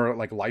was more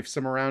like life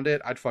sim around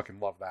it, I'd fucking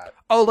love that.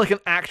 Oh, like an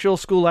actual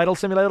school idol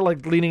simulator,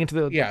 like leaning into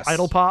the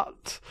idol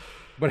part?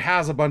 But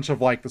has a bunch of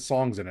like the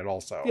songs in it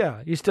also.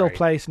 Yeah, you still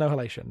play Snow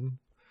Halation.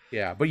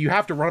 Yeah, but you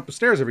have to run up the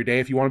stairs every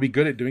day if you want to be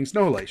good at doing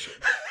Snow Halation.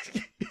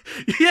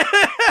 Yeah!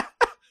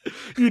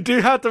 You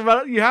do have to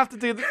run. You have to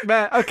do that,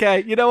 man.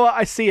 Okay, you know what?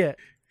 I see it.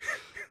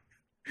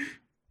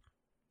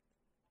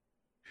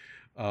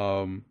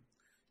 Grime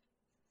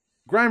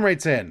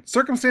writes in,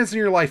 circumstance in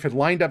your life had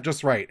lined up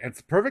just right, and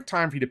it's the perfect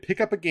time for you to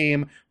pick up a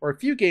game or a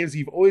few games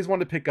you've always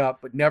wanted to pick up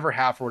but never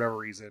have for whatever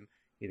reason.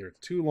 Either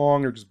it's too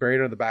long or just buried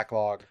under the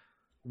backlog.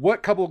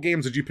 What couple of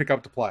games did you pick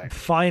up to play? I'm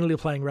finally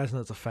playing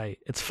Resonance of Fate.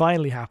 It's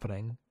finally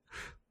happening.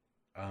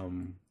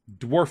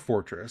 Dwarf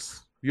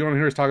Fortress. You want to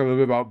hear us talk a little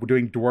bit about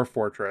doing Dwarf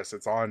Fortress?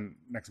 It's on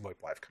next VoIP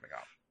Live coming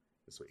up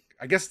this week.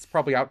 I guess it's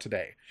probably out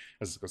today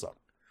as this goes up.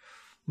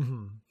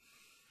 Mm-hmm.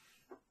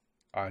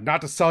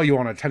 Not to sell you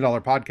on a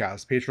 $10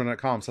 podcast,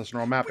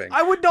 patreon.com/roll mapping.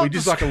 I would not. We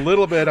just talk a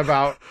little bit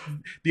about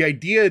the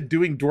idea of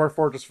doing Dwarf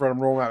Fortress for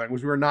roll mapping,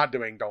 which we were not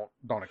doing.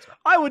 Don't expect.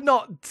 I would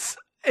not.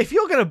 If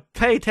you're going to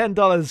pay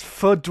 $10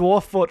 for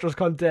Dwarf Fortress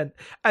content,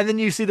 and then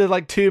you see the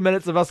like 2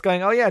 minutes of us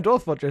going, oh yeah,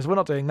 Dwarf Fortress, we're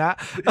not doing that.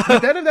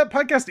 The end of that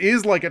podcast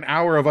is like an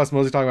hour of us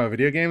mostly talking about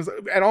video games.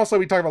 And also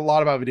we talk a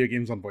lot about video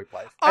games on VoIP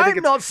Live. I'm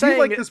not saying... You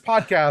like this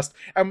podcast,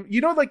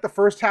 you know, like the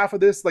first half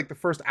of this, like the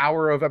first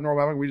hour of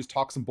Abnormal Mapping, we just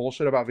talk some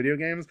bullshit about video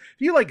games. If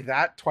you like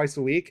that twice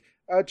a week,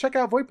 check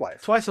out VoIP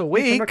Live. Twice a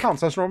week?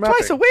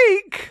 Twice a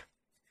week?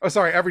 Oh,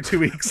 sorry, every 2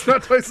 weeks,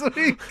 not twice a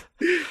week.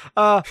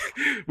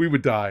 We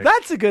would die.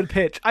 That's a good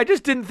pitch. I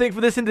just didn't think for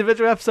this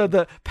individual episode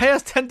that pay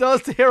us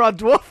 $10 to hear our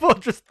Dwarf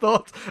Fortress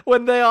thoughts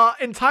when they are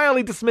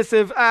entirely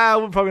dismissive.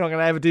 We're probably not going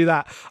to ever do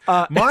that.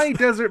 My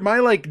desert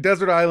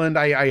island,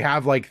 I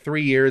have like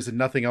 3 years and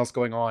nothing else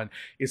going on,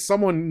 is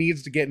someone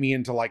needs to get me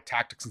into like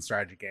tactics and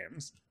strategy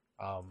games.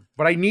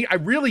 But I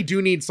really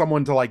do need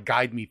someone to like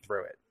guide me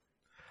through it.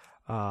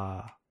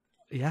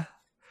 Yeah.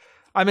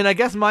 I mean, I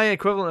guess my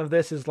equivalent of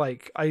this is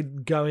like I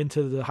go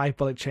into the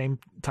hyperbolic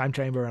time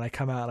chamber and I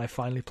come out and I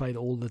finally played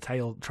all the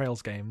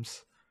Trails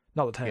games.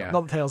 Not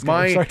the Tales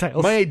games. Sorry,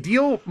 Tales.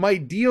 My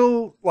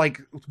ideal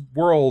like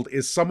world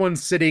is someone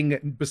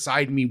sitting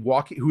beside me,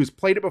 who has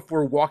played it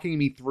before, walking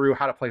me through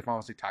how to play Final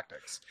Fantasy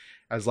Tactics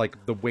as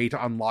like the way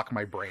to unlock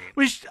my brain.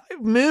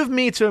 Move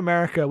me to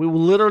America. We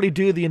will literally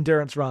do the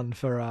endurance run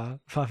for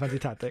Final Fantasy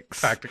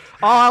Tactics.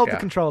 I'll hold the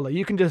controller.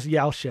 You can just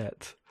yell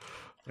shit.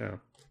 Yeah.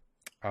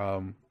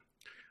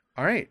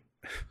 All right.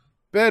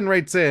 Ben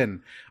writes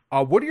in,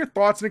 what are your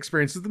thoughts and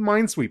experiences with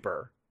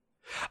Minesweeper?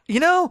 You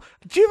know,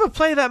 did you ever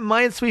play that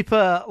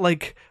Minesweeper,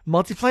 like,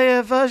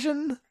 multiplayer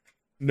version?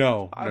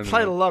 No. I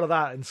played a lot of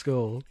that in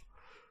school.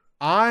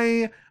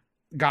 I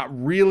got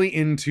really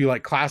into,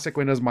 like, classic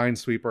Windows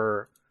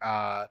Minesweeper.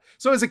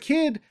 So as a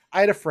kid,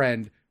 I had a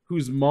friend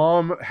whose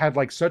mom had,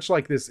 like, such,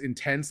 like, this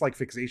intense, like,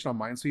 fixation on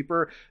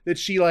Minesweeper that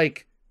she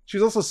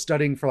was also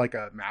studying for, like,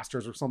 a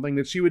master's or something,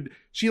 that she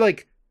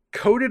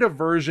coded a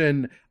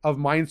version of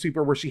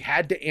Minesweeper where she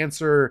had to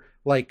answer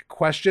like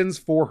questions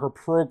for her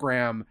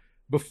program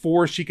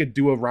before she could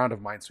do a round of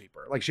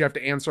Minesweeper. Like she'd have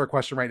to answer a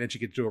question right, and then she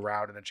could do a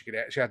round, and then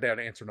she had to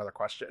answer another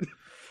question.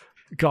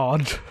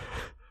 God.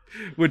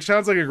 Which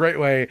sounds like a great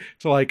way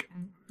to like,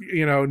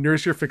 you know,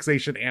 nurse your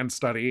fixation and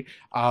study.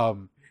 I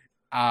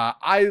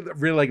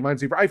really like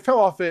Minesweeper. I fell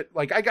off it.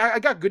 Like I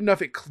got good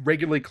enough at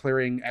regularly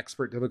clearing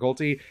expert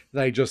difficulty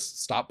that I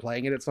just stopped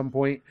playing it at some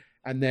point.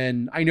 And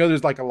then I know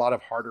there's like a lot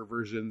of harder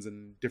versions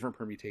and different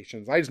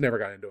permutations. I just never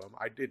got into them.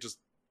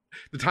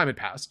 The time had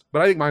passed.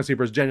 But I think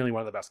Minesweeper is genuinely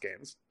one of the best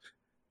games.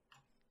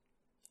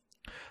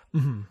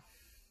 Mm-hmm.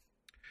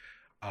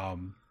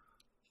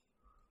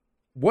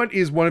 What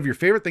is one of your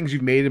favorite things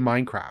you've made in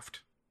Minecraft?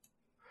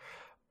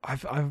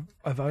 I've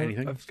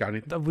anything? Got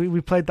anything?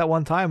 We played that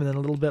one time, and then a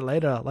little bit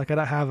later, like I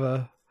don't have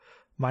a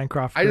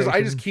Minecraft.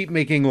 I just keep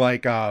making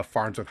like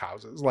farms with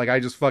houses. Like I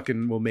just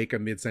fucking will make a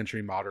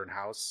mid-century modern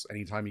house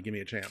anytime you give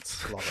me a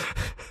chance. Love it.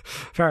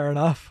 Fair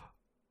enough.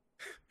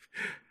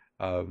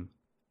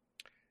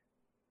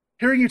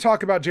 Hearing you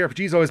talk about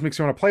JRPGs always makes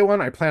me want to play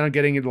one. I plan on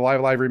getting into the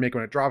Live remake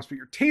when it drops, but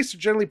your tastes are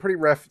generally pretty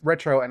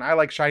retro, and I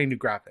like shiny new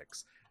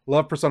graphics.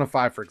 Love Persona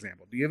 5, for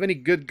example. Do you have any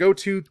good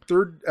go-to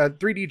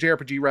 3D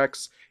JRPG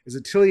Rex? Is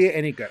Atelier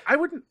any good? I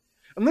wouldn't.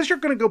 Unless you're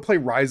going to go play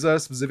Ryza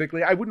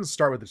specifically, I wouldn't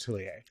start with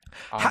Atelier.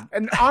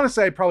 And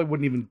honestly, I probably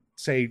wouldn't even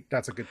say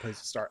that's a good place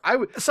to start. I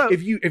would. So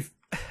here's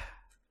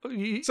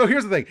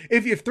the thing: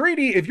 if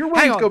 3D, if you're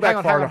willing to go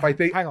back far enough, I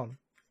think. Hang on,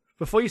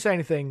 before you say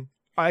anything,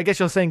 I guess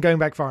you're saying going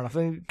back far enough.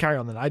 Then carry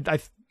on. Then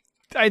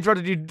I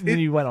interrupted you. Then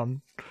you went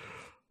on.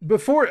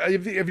 Before,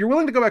 if you're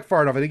willing to go back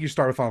far enough, I think you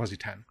start with Final Fantasy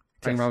X.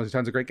 I think Final Fantasy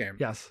X is a great game.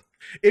 Yes.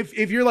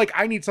 If you're like,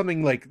 I need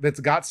something like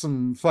that's got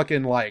some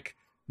fucking like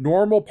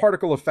normal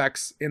particle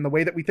effects in the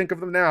way that we think of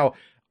them now,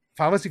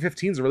 Final Fantasy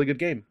 15 is a really good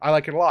game. I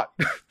like it a lot.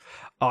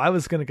 Oh, I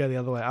was gonna go the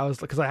other way.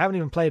 Because I haven't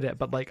even played it,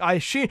 but like I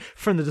assume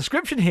from the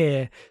description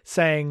here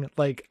saying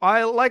like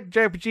I like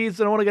JRPGs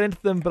and I want to get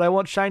into them, but I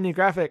want shiny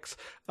graphics.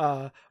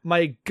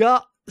 My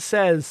gut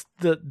says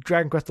that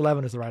Dragon Quest XI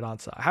is the right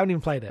answer. I haven't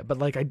even played it, but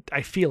like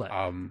I feel it.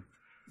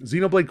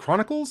 Xenoblade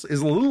Chronicles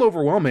is a little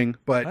overwhelming,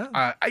 but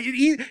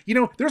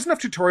there's enough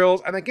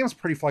tutorials and that game's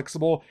pretty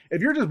flexible.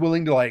 If you're just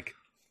willing to like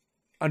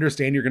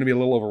understand you're going to be a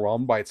little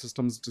overwhelmed by its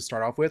systems to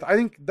start off with, I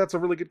think that's a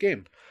really good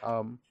game.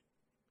 The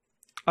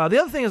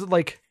other thing is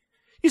like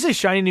you say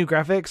shiny new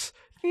graphics,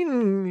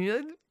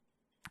 you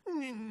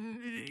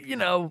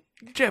know,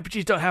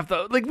 JRPGs don't have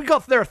the like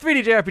there are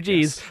 3D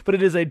JRPGs, yes, but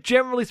it is a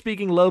generally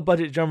speaking low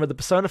budget genre. The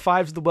Persona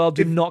 5s of the world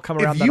do not come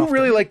around. If you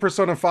really like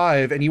Persona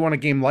 5 and you want a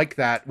game like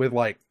that with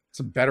like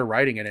some better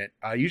writing in it,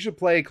 you should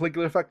play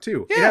Caligula Effect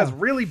 2. Yeah. It has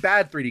really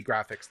bad 3D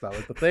graphics though,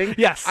 is the thing.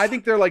 Yes. I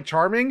think they're like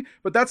charming,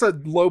 but that's a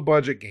low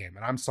budget game,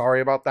 and I'm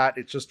sorry about that.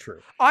 It's just true.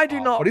 I do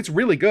not. But it's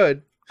really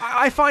good.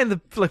 I find the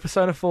like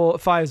Persona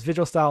 5's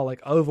visual style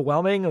like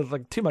overwhelming. It's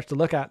like too much to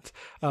look at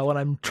when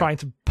I'm trying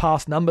to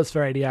pass numbers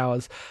for 80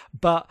 hours.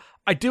 But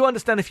I do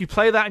understand if you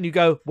play that and you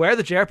go, where are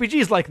the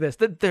JRPGs like this?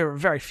 There are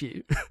very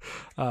few.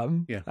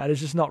 And it's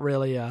just not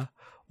really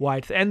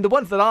wide. And the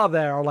ones that are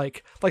there are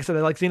like I said,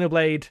 they're like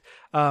Xenoblade,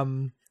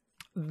 the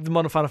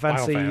modern Final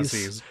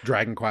Fantasies,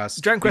 Dragon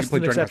Quest. Dragon Quest is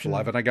an exception.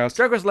 Dragon Quest 11, I guess.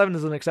 Dragon Quest 11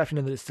 is an exception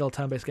in that it's still a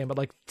turn-based game, but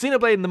like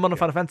Xenoblade and the modern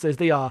Final Fantasies,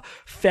 they are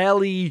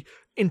fairly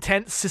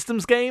intense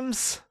systems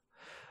games.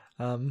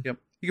 Yep.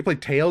 You can play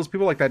Tales.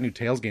 People like that new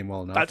Tales game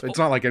well enough. It's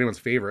not like anyone's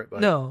favorite. But...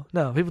 No.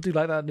 People do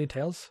like that new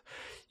Tales.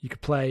 You could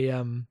play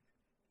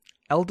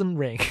Elden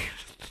Ring.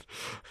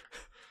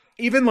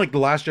 Even like the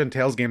last gen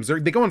Tales games,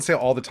 they go on sale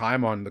all the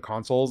time on the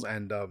consoles,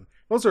 and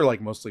Those are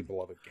like mostly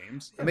beloved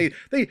games, and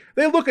they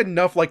look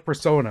enough like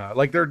Persona.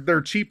 Like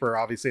they're cheaper,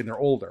 obviously, and they're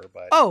older.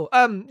 But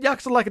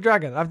Yakuza Like a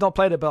Dragon. I've not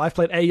played it, but I've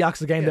played a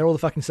Yakuza game. They're all the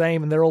fucking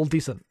same, and they're all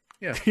decent.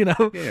 Yeah, you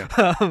know. Yeah.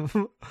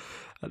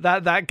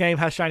 That game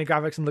has shiny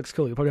graphics and looks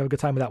cool. You'll probably have a good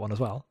time with that one as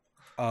well.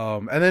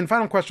 And then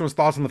final question was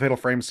thoughts on the Fatal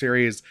Frame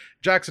series.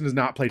 Jackson has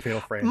not played Fatal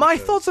Frame. My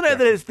thoughts on it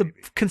that it's the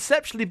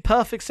conceptually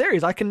perfect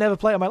series. I can never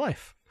play it in my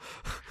life.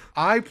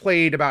 I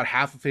played about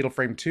half of Fatal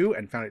Frame 2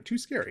 and found it too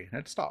scary. I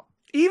had to stop.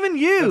 Even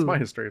you. That's my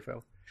history of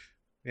Fatal.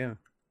 Yeah.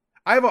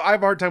 I have a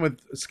hard time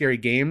with scary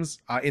games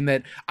in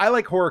that I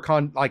like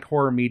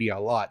horror media a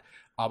lot.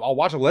 I'll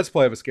watch a Let's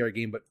Play of a scary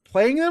game, but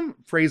playing them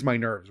frays my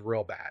nerves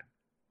real bad.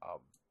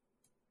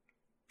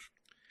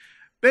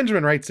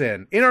 Benjamin writes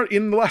in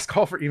the last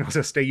call for emails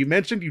yesterday, you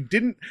mentioned you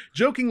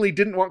jokingly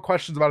didn't want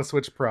questions about a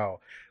Switch Pro,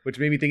 which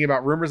made me think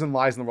about rumors and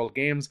lies in the world of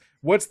games.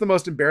 What's the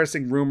most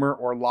embarrassing rumor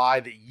or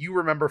lie that you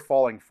remember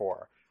falling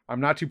for?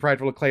 I'm not too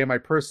prideful to claim I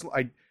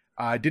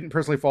didn't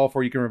personally fall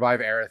for. You can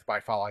revive Aerith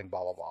by following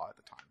blah blah blah at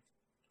the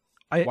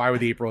time. Why would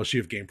the April issue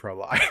of GamePro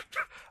lie?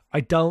 I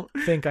don't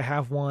think I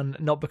have one,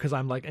 not because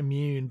I'm like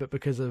immune, but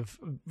because of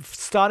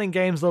starting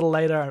games a little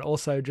later and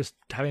also just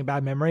having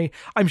bad memory.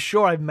 I'm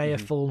sure I may have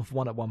fallen for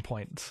one at one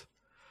point.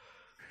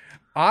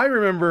 I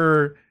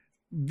remember,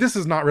 this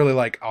is not really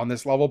like on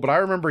this level, but I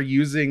remember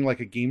using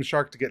like a Game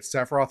Shark to get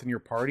Sephiroth in your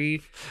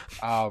party.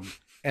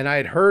 And I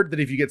had heard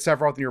that if you get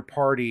Sephiroth in your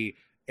party,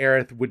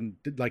 Aerith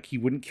he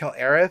wouldn't kill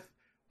Aerith.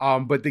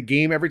 But the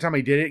game, every time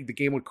I did it, the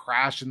game would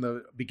crash in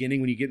the beginning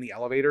when you get in the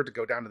elevator to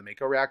go down to the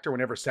Mako reactor.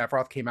 Whenever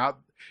Sephiroth came out,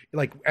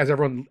 like as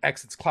everyone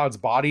exits Cloud's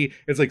body,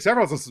 it's like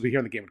Sephiroth's supposed to be here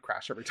and the game would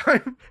crash every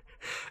time.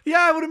 Yeah,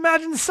 I would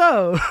imagine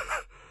so.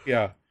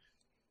 Yeah.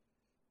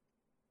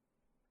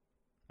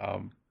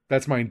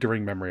 That's my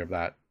enduring memory of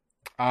that.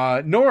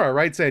 Nora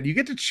writes in, you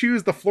get to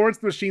choose the Florence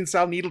and the Machine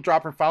style needle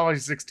drop for Final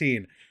Fantasy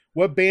 16.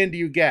 What band do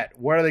you get?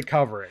 What are they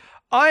covering?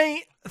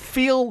 I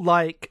feel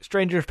like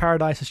Stranger of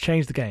Paradise has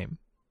changed the game.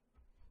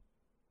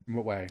 In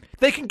what way?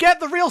 They can get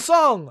the real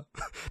song.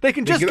 They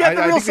can just get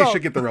the real song. I think they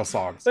should get the real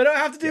songs. They don't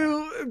have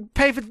to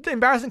pay for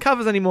embarrassing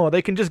covers anymore.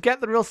 They can just get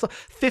the real song.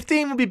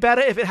 15 would be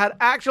better if it had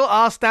actual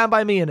 "I'll Stand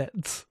By Me" in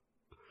it.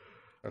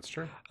 That's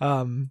true.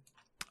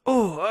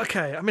 Oh,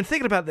 okay. I've been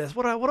thinking about this.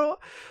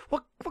 What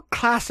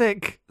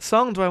classic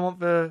song do I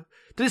want for?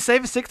 Did it say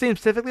for 16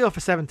 specifically or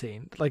for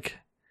 17? Like.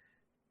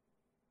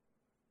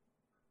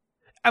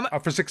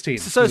 For 16.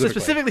 So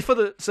specifically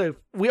so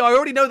I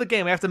already know the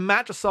game. We have to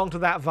match a song to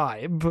that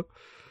vibe.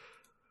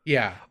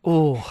 Yeah.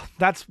 Oh,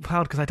 that's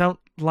hard because I don't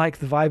like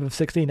the vibe of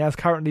 16 as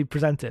currently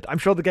presented. I'm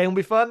sure the game will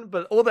be fun,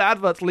 but all the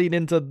adverts lead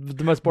into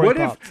the most boring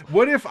parts.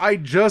 What if I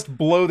just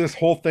blow this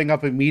whole thing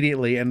up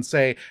immediately and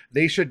say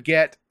they should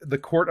get The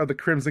Court of the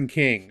Crimson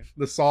King,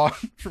 the song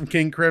from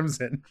King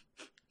Crimson?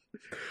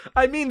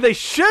 I mean, they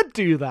should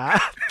do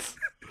that.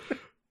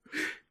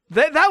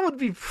 That would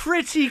be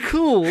pretty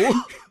cool.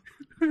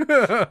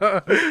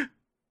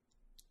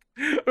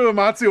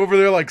 Uematsu over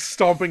there like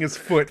stomping his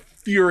foot,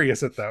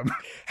 furious at them.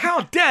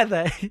 How dare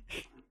they?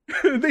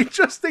 they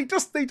just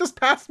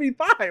passed me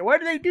by. Why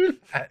do they do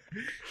that?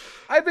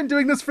 I've been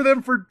doing this for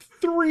them for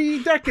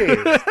 3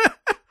 decades.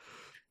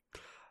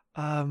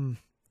 I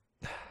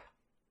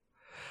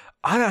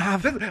don't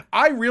have.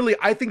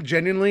 I think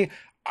genuinely,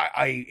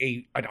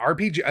 an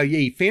RPG,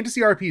 a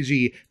fantasy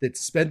RPG that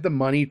spent the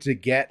money to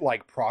get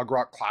like prog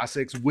rock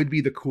classics would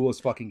be the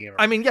coolest fucking game ever.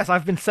 I mean, yes,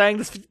 I've been saying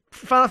this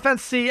for Final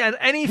Fantasy and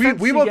any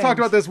fantasy we both games. talked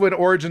about this when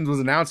Origins was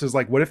announced. Is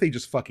like, what if they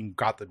just fucking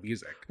got the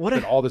music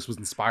that all this was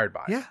inspired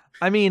by? Yeah,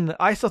 I mean,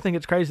 I still think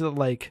it's crazy that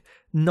like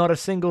not a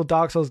single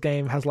Dark Souls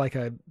game has like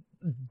a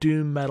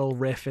doom metal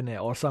riff in it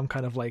or some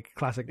kind of like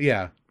classic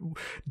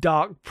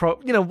dark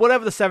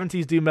whatever the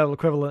 70s doom metal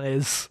equivalent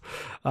is.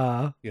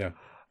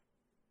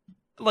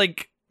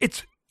 Like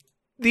it's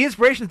the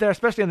inspiration's there,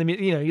 especially on the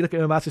you look at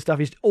Uematsu stuff.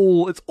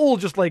 It's all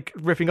just like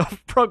ripping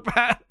off prog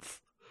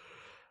bands.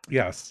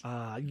 Yes.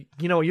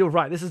 You're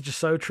right. This is just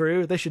so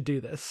true. They should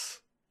do this.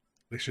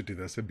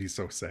 It'd be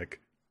so sick.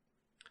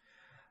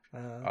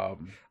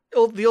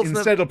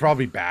 Instead, it'll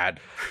probably be bad.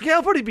 Yeah,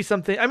 it'll probably be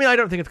something. I mean, I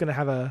don't think it's going to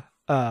have a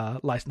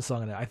licensed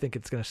song in it. I think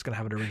it's just going to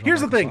have an original.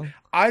 Here's the thing. Song.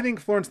 I think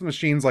Florence and the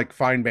Machine's like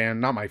fine band,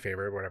 not my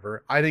favorite,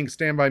 whatever. I think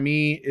Stand By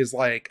Me is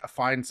like a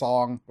fine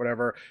song,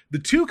 whatever. The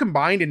two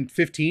combined in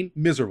 15,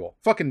 miserable.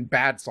 Fucking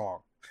bad song.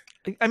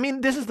 I mean,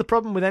 this is the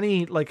problem with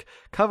any like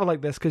cover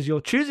like this, because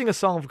you're choosing a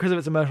song because of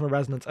its emotional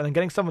resonance and then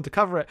getting someone to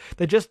cover it.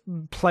 They just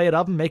play it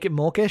up and make it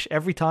mawkish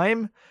every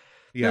time.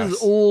 Yes. This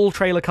is all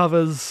trailer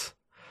covers.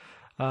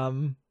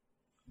 They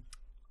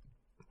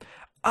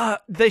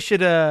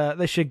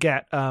should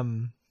get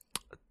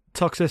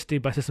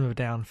Toxicity by System of a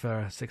Down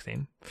for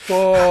 16.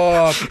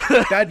 Fuck,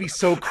 that'd be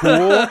so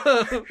cool.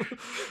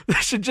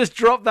 They should just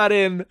drop that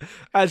in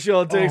as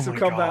you're doing some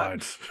combat.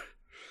 God.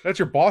 That's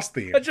your boss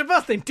theme. That's your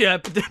boss theme. Yeah,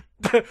 they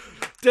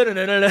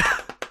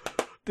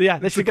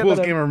should get the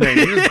coolest game ever made.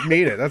 You just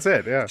made it. That's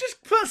it. Yeah.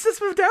 Just put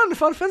System of a Down in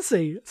Final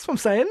Fantasy. That's what I'm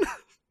saying.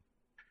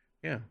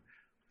 Yeah.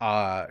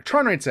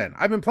 Tron writes in,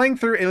 I've been playing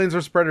through Aliens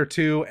vs Predator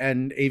 2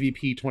 and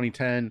AVP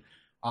 2010.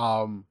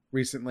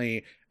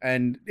 recently,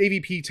 and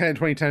AVP 10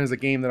 2010 is a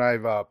game that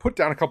I've put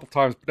down a couple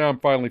times, but now I'm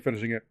finally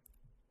finishing it.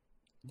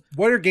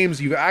 What are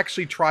games you've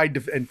actually tried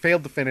to and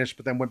failed to finish,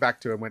 but then went back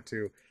to and went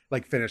to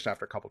like finished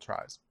after a couple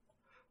tries?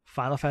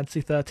 Final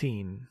Fantasy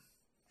 13.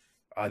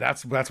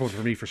 That's one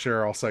for me for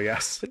sure. Also,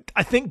 yes.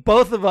 I think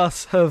both of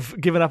us have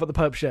given up at the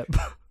Pope ship.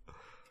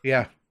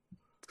 Yeah,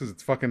 because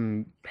it's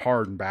fucking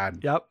hard and bad.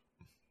 Yep.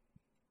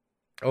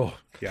 Oh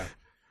yeah.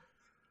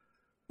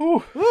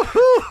 Ooh.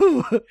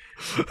 Woohoo!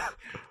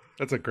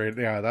 That's a great.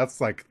 Yeah,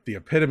 that's like the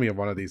epitome of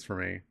one of these for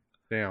me.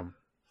 Damn.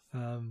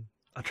 I'm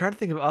trying to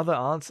think of other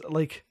answers.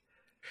 Like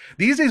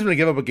these days, when I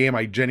give up a game,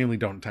 I genuinely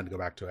don't intend to go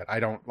back to it.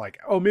 I don't like.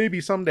 Oh, maybe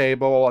someday.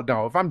 Blah blah blah.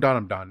 No, if I'm done,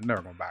 I'm done.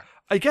 Never going back.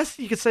 I guess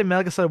you could say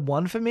Metal Gear Solid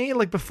 1 for me.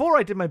 Like, before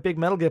I did my big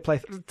Metal Gear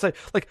playthrough, so,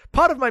 like,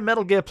 part of my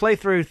Metal Gear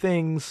playthrough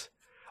things,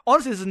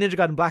 honestly, this is Ninja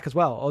Gaiden Black as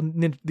well, or the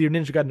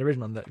Ninja Gaiden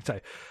original.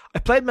 So, I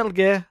played Metal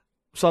Gear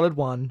Solid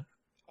 1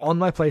 on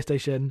my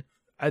PlayStation,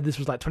 and this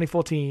was like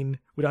 2014.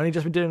 We'd only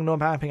just been doing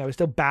non-mapping. I was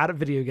still bad at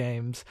video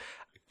games.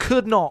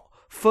 Could not,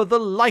 for the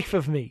life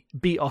of me,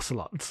 beat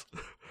Ocelots.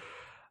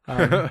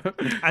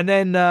 And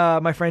then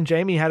my friend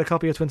Jamie had a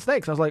copy of Twin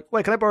Snakes. I was like,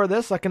 wait, can I borrow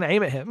this? I can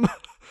aim at him.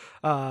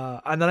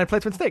 And then I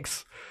played Twin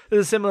Snakes. This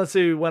is similar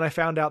to when I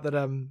found out that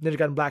Ninja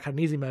Gaiden Black had an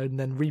easy mode and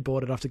then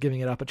rebought it after giving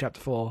it up at Chapter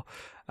 4.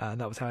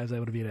 And that was how I was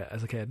able to beat it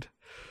as a kid.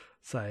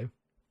 So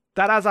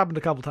that has happened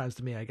a couple times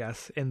to me, I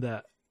guess, in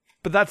that.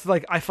 But that's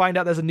like, I find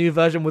out there's a new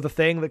version with a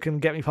thing that can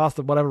get me past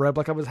whatever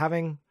roadblock I was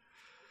having.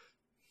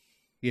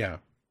 Yeah.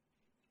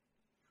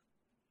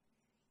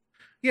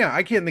 Yeah,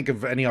 I can't think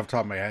of any off the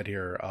top of my head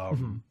here.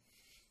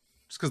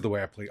 Just because of the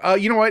way I play.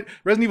 You know what?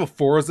 Resident Evil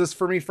 4 was this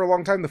for me for a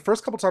long time. The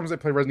first couple times I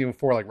played Resident Evil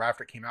 4, like right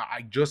after it came out,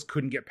 I just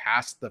couldn't get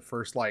past the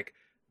first like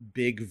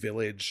big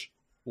village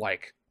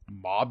like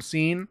mob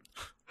scene.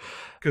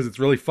 Because it's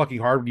really fucking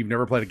hard when you've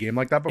never played a game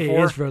like that before.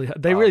 It is really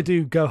hard. They really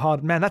do go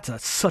hard. Man,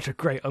 that's such a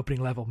great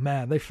opening level.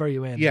 Man, they throw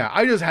you in. Yeah,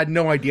 I just had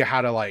no idea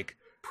how to like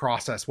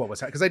process what was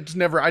happening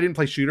because I didn't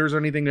play shooters or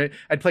anything.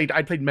 I played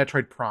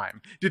Metroid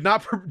Prime. Did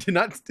not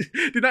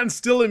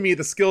instill in me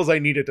the skills I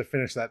needed to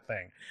finish that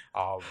thing.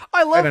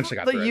 I love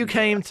that you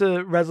came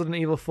to Resident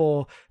Evil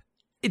 4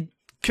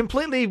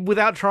 completely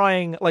without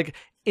trying, like,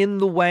 in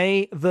the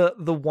way the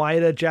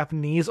wider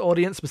Japanese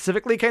audience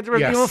specifically came to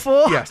Resident Evil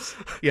 4.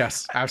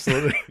 Yes,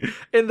 absolutely.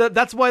 In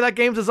that's why that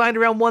game's designed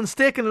around one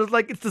stick, and it's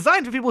like it's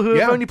designed for people who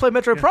have only played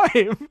Metroid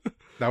Prime.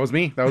 That was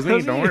me. Don't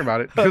worry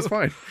about it. It's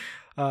fine.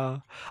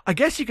 I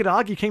guess you could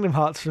argue Kingdom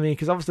Hearts for me,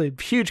 because obviously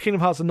huge Kingdom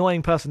Hearts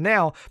annoying person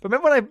now. But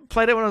remember when I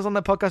played it when I was on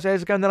that podcast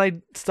days ago, and then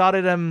I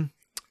started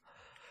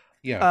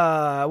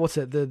what's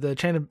it? The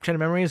Chain of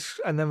Memories,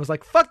 and then was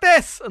like, fuck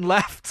this, and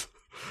left.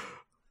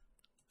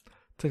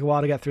 Took a while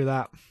to get through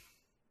that.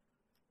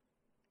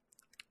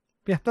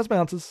 Yeah, that's my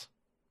answers.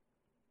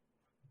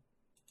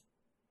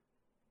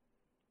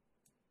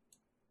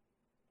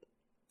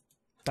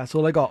 That's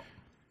all I got.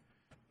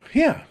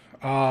 Yeah.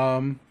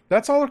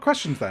 That's all our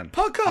questions then.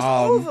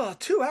 Podcast over.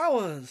 2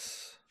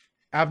 hours.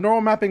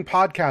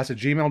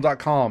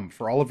 abnormalmappingpodcast@gmail.com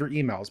for all of your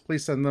emails.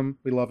 Please send them.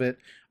 We love it.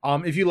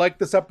 If you like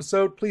this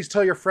episode, please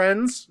tell your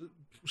friends.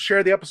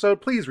 Share the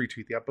episode. Please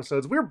retweet the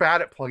episodes. We're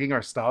bad at plugging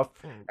our stuff,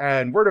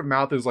 and word of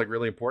mouth is like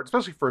really important,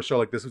 especially for a show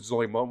like this, which is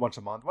only once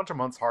a month. Once a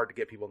month's hard to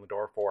get people in the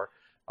door for.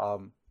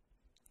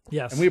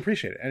 Yes, and we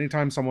appreciate it.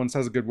 Anytime someone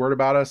says a good word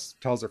about us,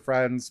 tells their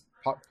friends,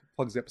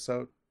 plugs the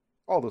episode,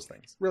 all those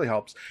things really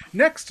helps.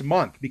 Next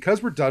month,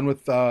 because we're done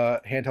with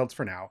handhelds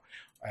for now,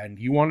 and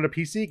you wanted a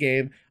PC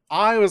game,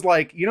 I was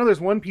like,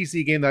 there's one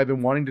PC game that I've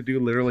been wanting to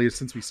do literally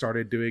since we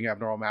started doing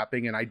abnormal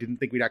mapping, and I didn't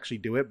think we'd actually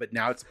do it, but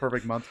now it's the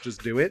perfect month to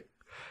just do it.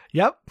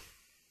 Yep.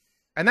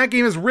 And that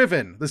game is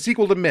Riven, the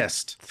sequel to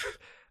Myst.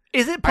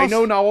 Is it I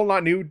know Novel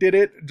Not New did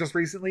it just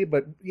recently,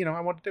 but,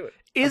 I want to do it.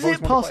 Is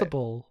it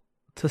possible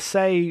to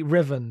say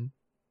Riven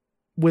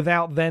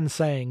without then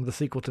saying the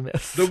sequel to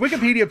Myst? The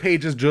Wikipedia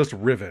page is just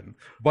Riven,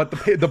 but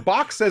the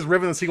box says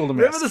Riven, the sequel to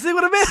Myst. Riven, the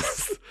sequel to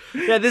Myst!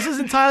 Yeah, this is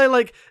entirely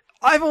like...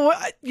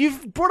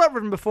 You've brought up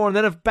Riven before and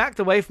then have backed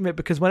away from it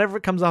because whenever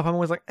it comes up, I'm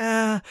always like,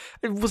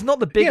 it was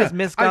not the biggest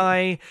Myst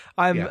guy.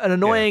 I'm an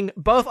annoying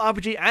both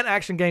RPG and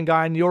action game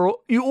guy, and you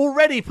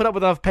already put up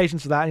with enough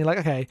patience for that, and you're like,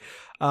 okay,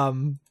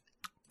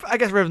 I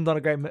guess Riven's not a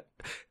great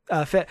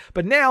fit.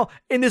 But now,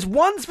 in this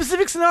one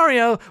specific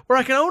scenario where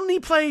I can only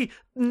play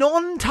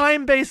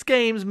non-time-based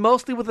games,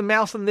 mostly with a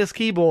mouse and this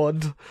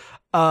keyboard,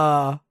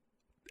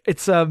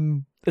 it's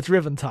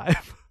Riven time.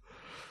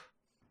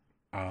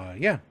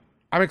 Yeah.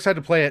 I'm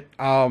excited to play it.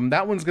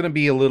 That one's going to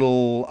be a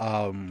little,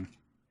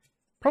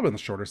 probably on the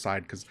shorter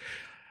side because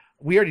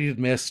we already did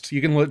Myst. You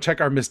can check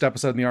our Myst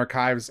episode in the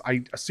archives.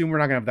 I assume we're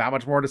not going to have that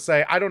much more to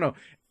say. I don't know.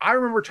 I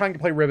remember trying to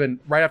play Riven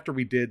right after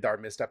we did our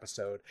Myst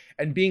episode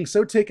and being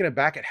so taken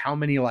aback at how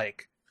many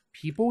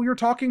people you're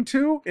talking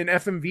to in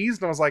FMVs.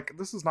 And I was like,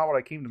 this is not what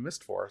I came to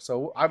Myst for.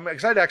 So I'm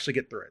excited to actually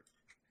get through it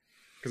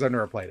because I've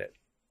never played it.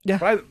 Yeah.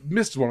 But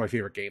Myst is one of my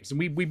favorite games. And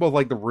we both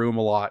like The Room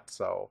a lot.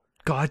 So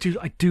God,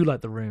 I do like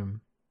The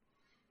Room.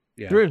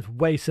 Yeah. The Room's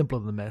way simpler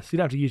than Myst. You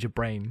don't have to use your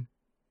brain.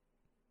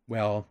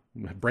 Well,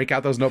 break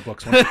out those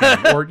notebooks once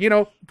again.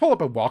 Or, pull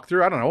up a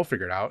walkthrough. I don't know. We'll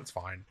figure it out. It's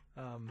fine.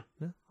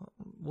 Yeah,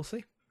 we'll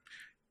see.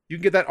 You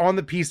can get that on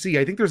the PC.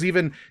 I think there's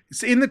even,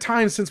 in the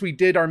time since we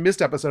did our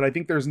Myst episode, I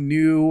think there's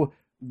new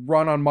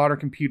run on modern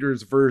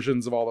computers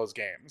versions of all those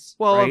games.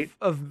 Well, right?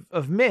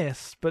 of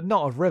Myst, but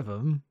not of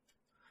Rhythm.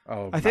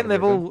 Oh, I think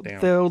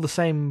they're all the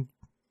same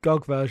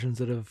GOG versions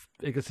that have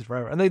existed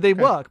forever, and they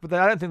work. But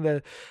I don't think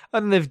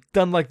they've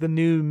done like the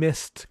new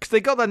Myst, because they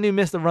got that new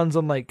Myst that runs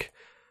on like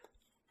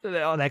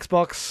on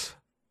Xbox.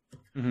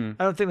 Mm-hmm.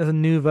 I don't think there's a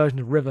new version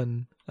of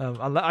Riven.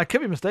 I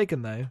could be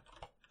mistaken though.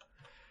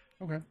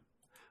 Okay.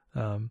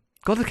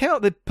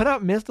 God, they put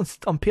out Myst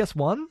on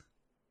PS1.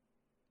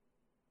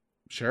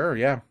 Sure,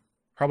 yeah.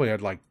 Probably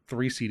had like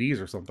 3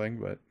 CDs or something,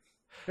 but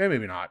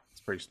maybe not.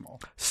 It's pretty small.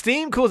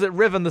 Steam calls it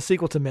Riven, the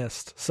sequel to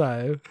Myst.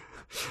 So,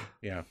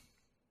 yeah.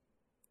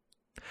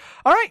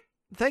 All right.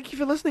 Thank you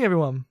for listening,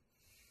 everyone.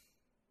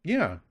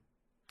 Yeah.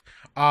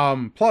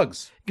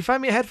 Plugs. You can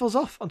find me at Headfuls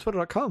Off on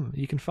Twitter.com.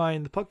 You can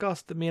find the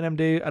podcast that me and Em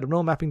do at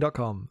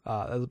abnormalmapping.com.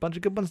 There's a bunch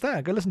of good ones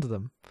there. Go listen to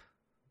them.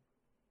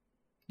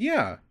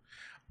 Yeah.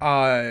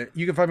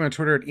 You can find me on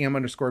Twitter at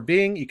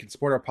em_being. You can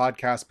support our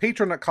podcast,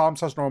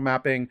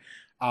 patreon.com/normalmapping.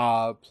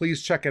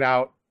 Please check it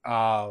out.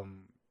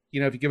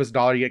 If you give us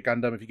 $1, you get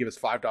Gundam. If you give us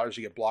 $5,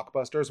 you get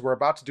Blockbusters. We're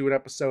about to do an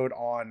episode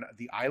on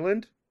The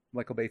Island,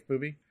 Michael Bay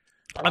movie.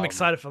 I'm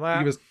excited for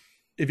that.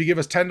 If you give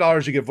us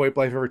 $10, you get VoIP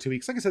Life every 2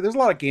 weeks. Like I said, there's a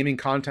lot of gaming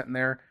content in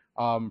there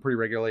pretty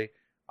regularly.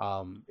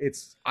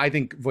 I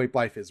think VoIP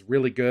Life is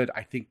really good.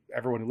 I think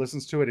everyone who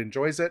listens to it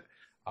enjoys it.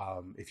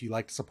 If you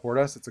like to support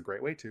us, it's a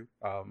great way to.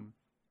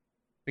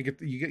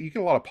 You get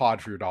a lot of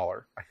pod for your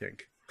 $1, I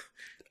think,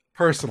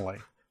 personally.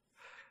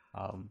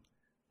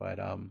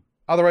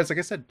 Otherwise, like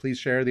I said, please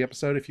share the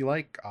episode if you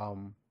like.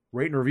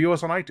 Rate and review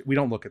us on iTunes. We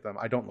don't look at them.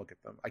 I don't look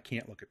at them. I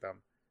can't look at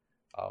them.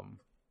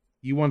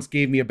 You once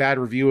gave me a bad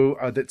review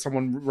that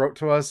someone wrote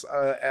to us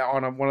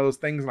on one of those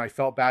things, and I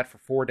felt bad for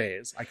 4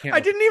 days. I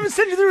didn't even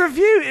send you the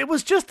review. It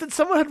was just that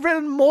someone had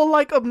written more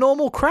like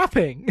abnormal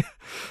crapping.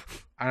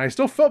 And I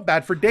still felt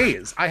bad for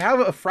days. I have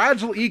a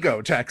fragile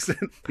ego,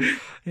 Jackson.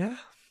 Yeah.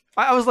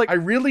 I was like, I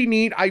really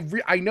need.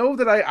 I know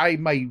that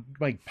my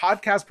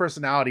podcast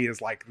personality is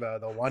like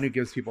the one who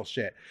gives people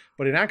shit,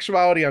 but in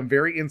actuality, I'm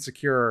very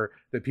insecure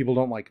that people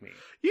don't like me.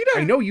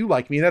 I know you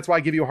like me. That's why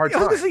I give you a hard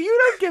time. So you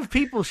don't give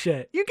people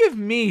shit. You give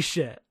me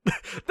shit.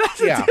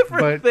 That's a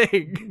different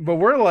thing. But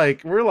we're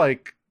like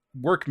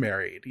work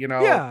married,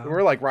 Yeah.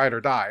 We're like ride or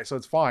die, so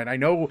it's fine. I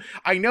know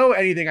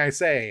anything I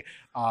say,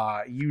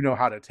 you know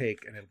how to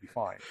take, and it'll be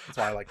fine. That's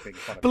why I like making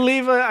fun of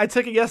Believe it, I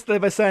took it yesterday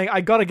by saying I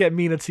gotta get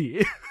meaner to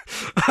you.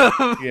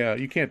 Yeah,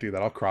 you can't do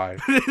that. I'll cry.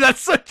 That's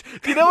such.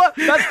 You know what?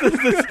 That's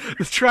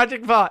the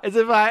tragic part. Is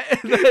if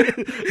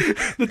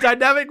the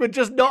dynamic would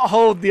just not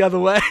hold the other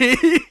way.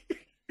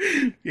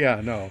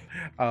 Yeah, no.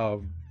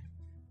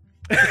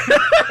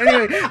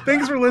 Anyway,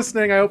 thanks for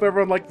listening. I hope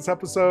everyone liked this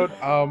episode.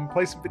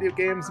 Play some video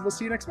games, and we'll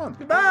see you next month.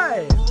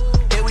 Goodbye.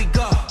 Here we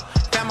go.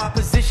 Found my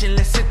position.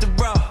 Let's hit the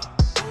road.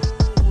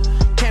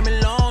 Came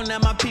along. Now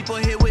my people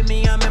here with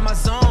me. I'm in my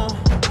zone.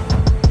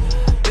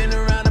 Been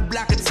around the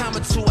block a time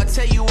or two. I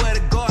tell you where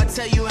to go. I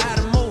tell you how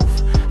to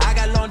move. I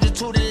got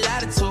longitude and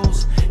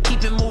latitudes.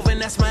 Keep it moving.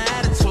 That's my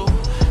attitude.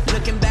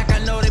 Looking back, I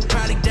know they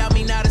probably doubt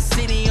me. Now the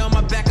city on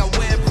my back. I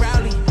wear it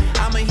proudly.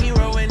 I'm a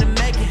hero in the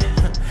making.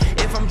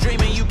 If I'm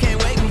dreaming, you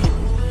can't wake me.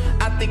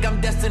 I think I'm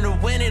destined to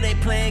win it.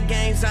 Ain't playing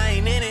games, I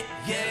ain't in it.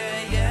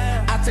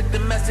 Yeah. I took the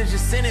message and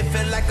sent it.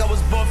 Felt like I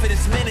was born for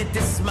this minute.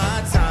 This is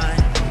my time.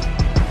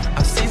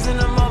 I'm seizing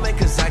the moment,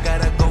 cause I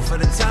gotta go for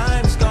the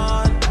time's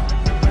gone.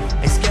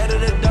 Ain't scared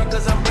of the dark,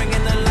 cause I'm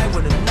bringing the light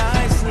with a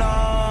nice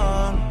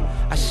long.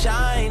 I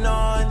shine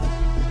on.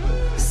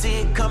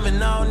 See it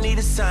coming, I don't need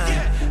a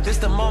sign. This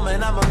the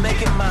moment, I'ma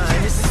make it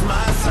mine. This is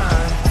my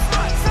time.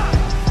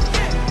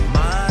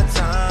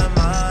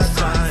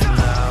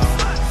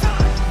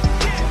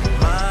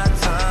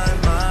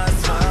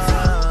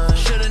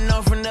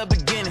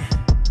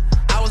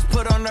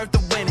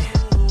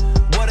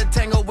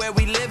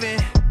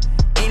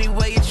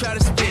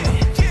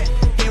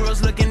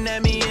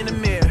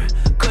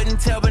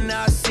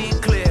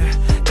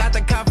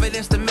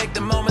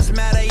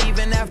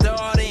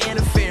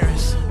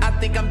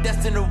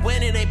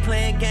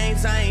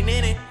 I ain't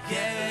in it.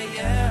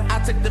 Yeah. I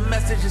took the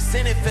message and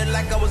sent it. Felt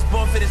like I was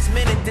born for this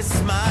minute. This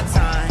is my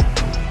time.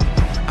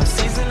 I'm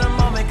seizing the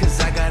moment, cause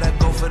I gotta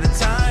go for the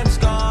time's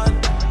gone.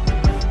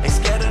 Ain't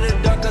scared of the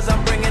dark, cause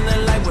I'm bringing the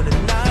light with a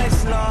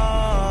nice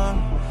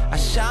long. I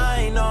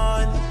shine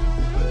on.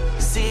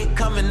 See it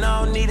coming,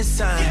 I don't need a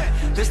sign.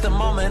 This the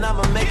moment,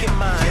 I'ma make it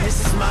mine.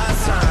 This is